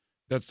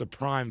 that's the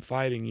prime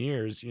fighting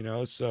years.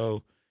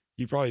 So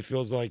he probably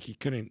feels like he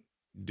couldn't.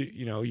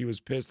 He was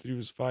pissed that he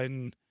was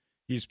fighting.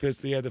 He's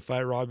pissed that he had to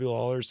fight Robbie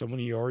Lawler, someone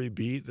he already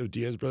beat. The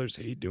Diaz brothers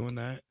hate doing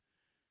that.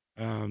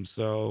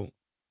 So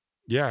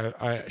yeah,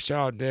 I shout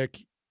out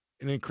Nick.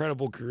 An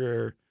incredible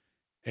career,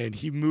 and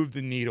he moved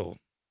the needle.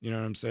 You know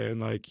what I'm saying?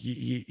 Like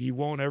he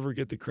won't ever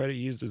get the credit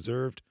he's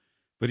deserved,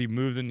 but he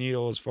moved the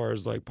needle as far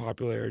as like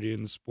popularity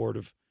in the sport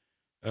of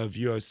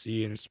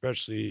UFC, and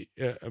especially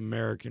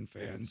American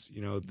fans.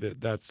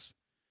 It's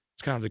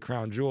kind of the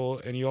crown jewel,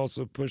 and he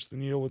also pushed the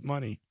needle with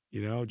money.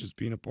 Just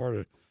being a part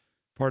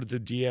of the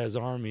Diaz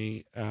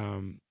army.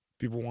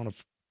 People want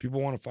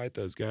to fight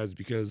those guys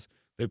because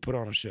they put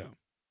on a show.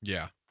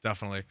 Yeah,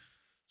 definitely.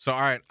 So,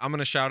 all right, I'm going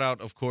to shout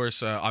out, of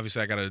course,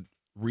 obviously I got to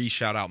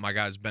re-shout out my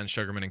guys Ben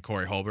Sugarman and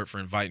Corey Holbert for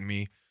inviting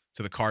me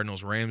to the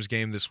Cardinals-Rams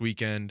game this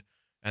weekend.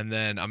 And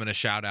then I'm going to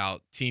shout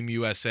out Team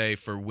USA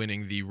for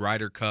winning the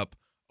Ryder Cup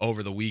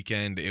over the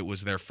weekend. It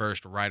was their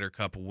first Ryder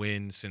Cup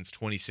win since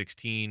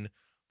 2016.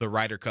 The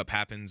Ryder Cup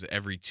happens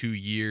every 2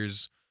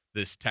 years.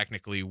 This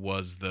technically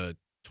was the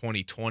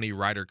 2020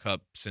 Ryder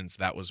Cup since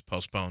that was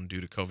postponed due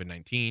to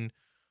COVID-19.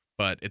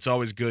 But it's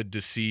always good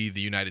to see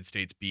the United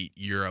States beat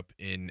Europe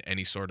in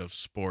any sort of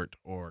sport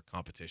or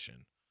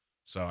competition.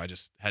 So I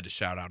just had to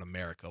shout out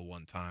America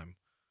one time.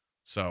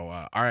 So,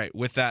 all right,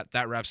 with that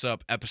wraps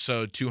up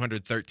episode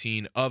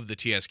 213 of the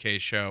TSK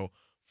Show.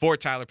 For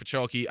Tyler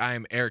Pacholke, I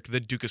am Eric, the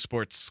Duke of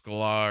Sports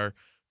Sklar.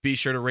 Be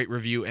sure to rate,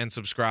 review, and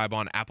subscribe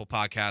on Apple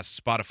Podcasts,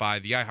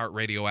 Spotify, the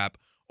iHeartRadio app,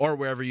 or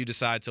wherever you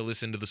decide to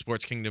listen to the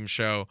Sports Kingdom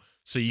Show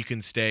so you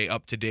can stay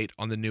up to date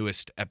on the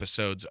newest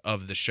episodes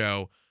of the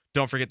show.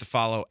 Don't forget to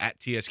follow at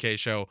TSK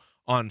Show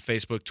on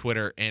Facebook,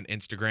 Twitter, and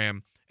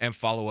Instagram, and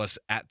follow us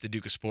at the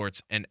Duke of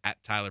Sports and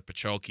at Tyler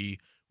Pacholke.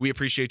 We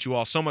appreciate you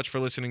all so much for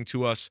listening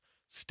to us.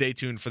 Stay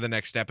tuned for the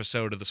next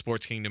episode of the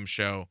Sports Kingdom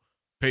Show.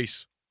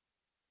 Peace.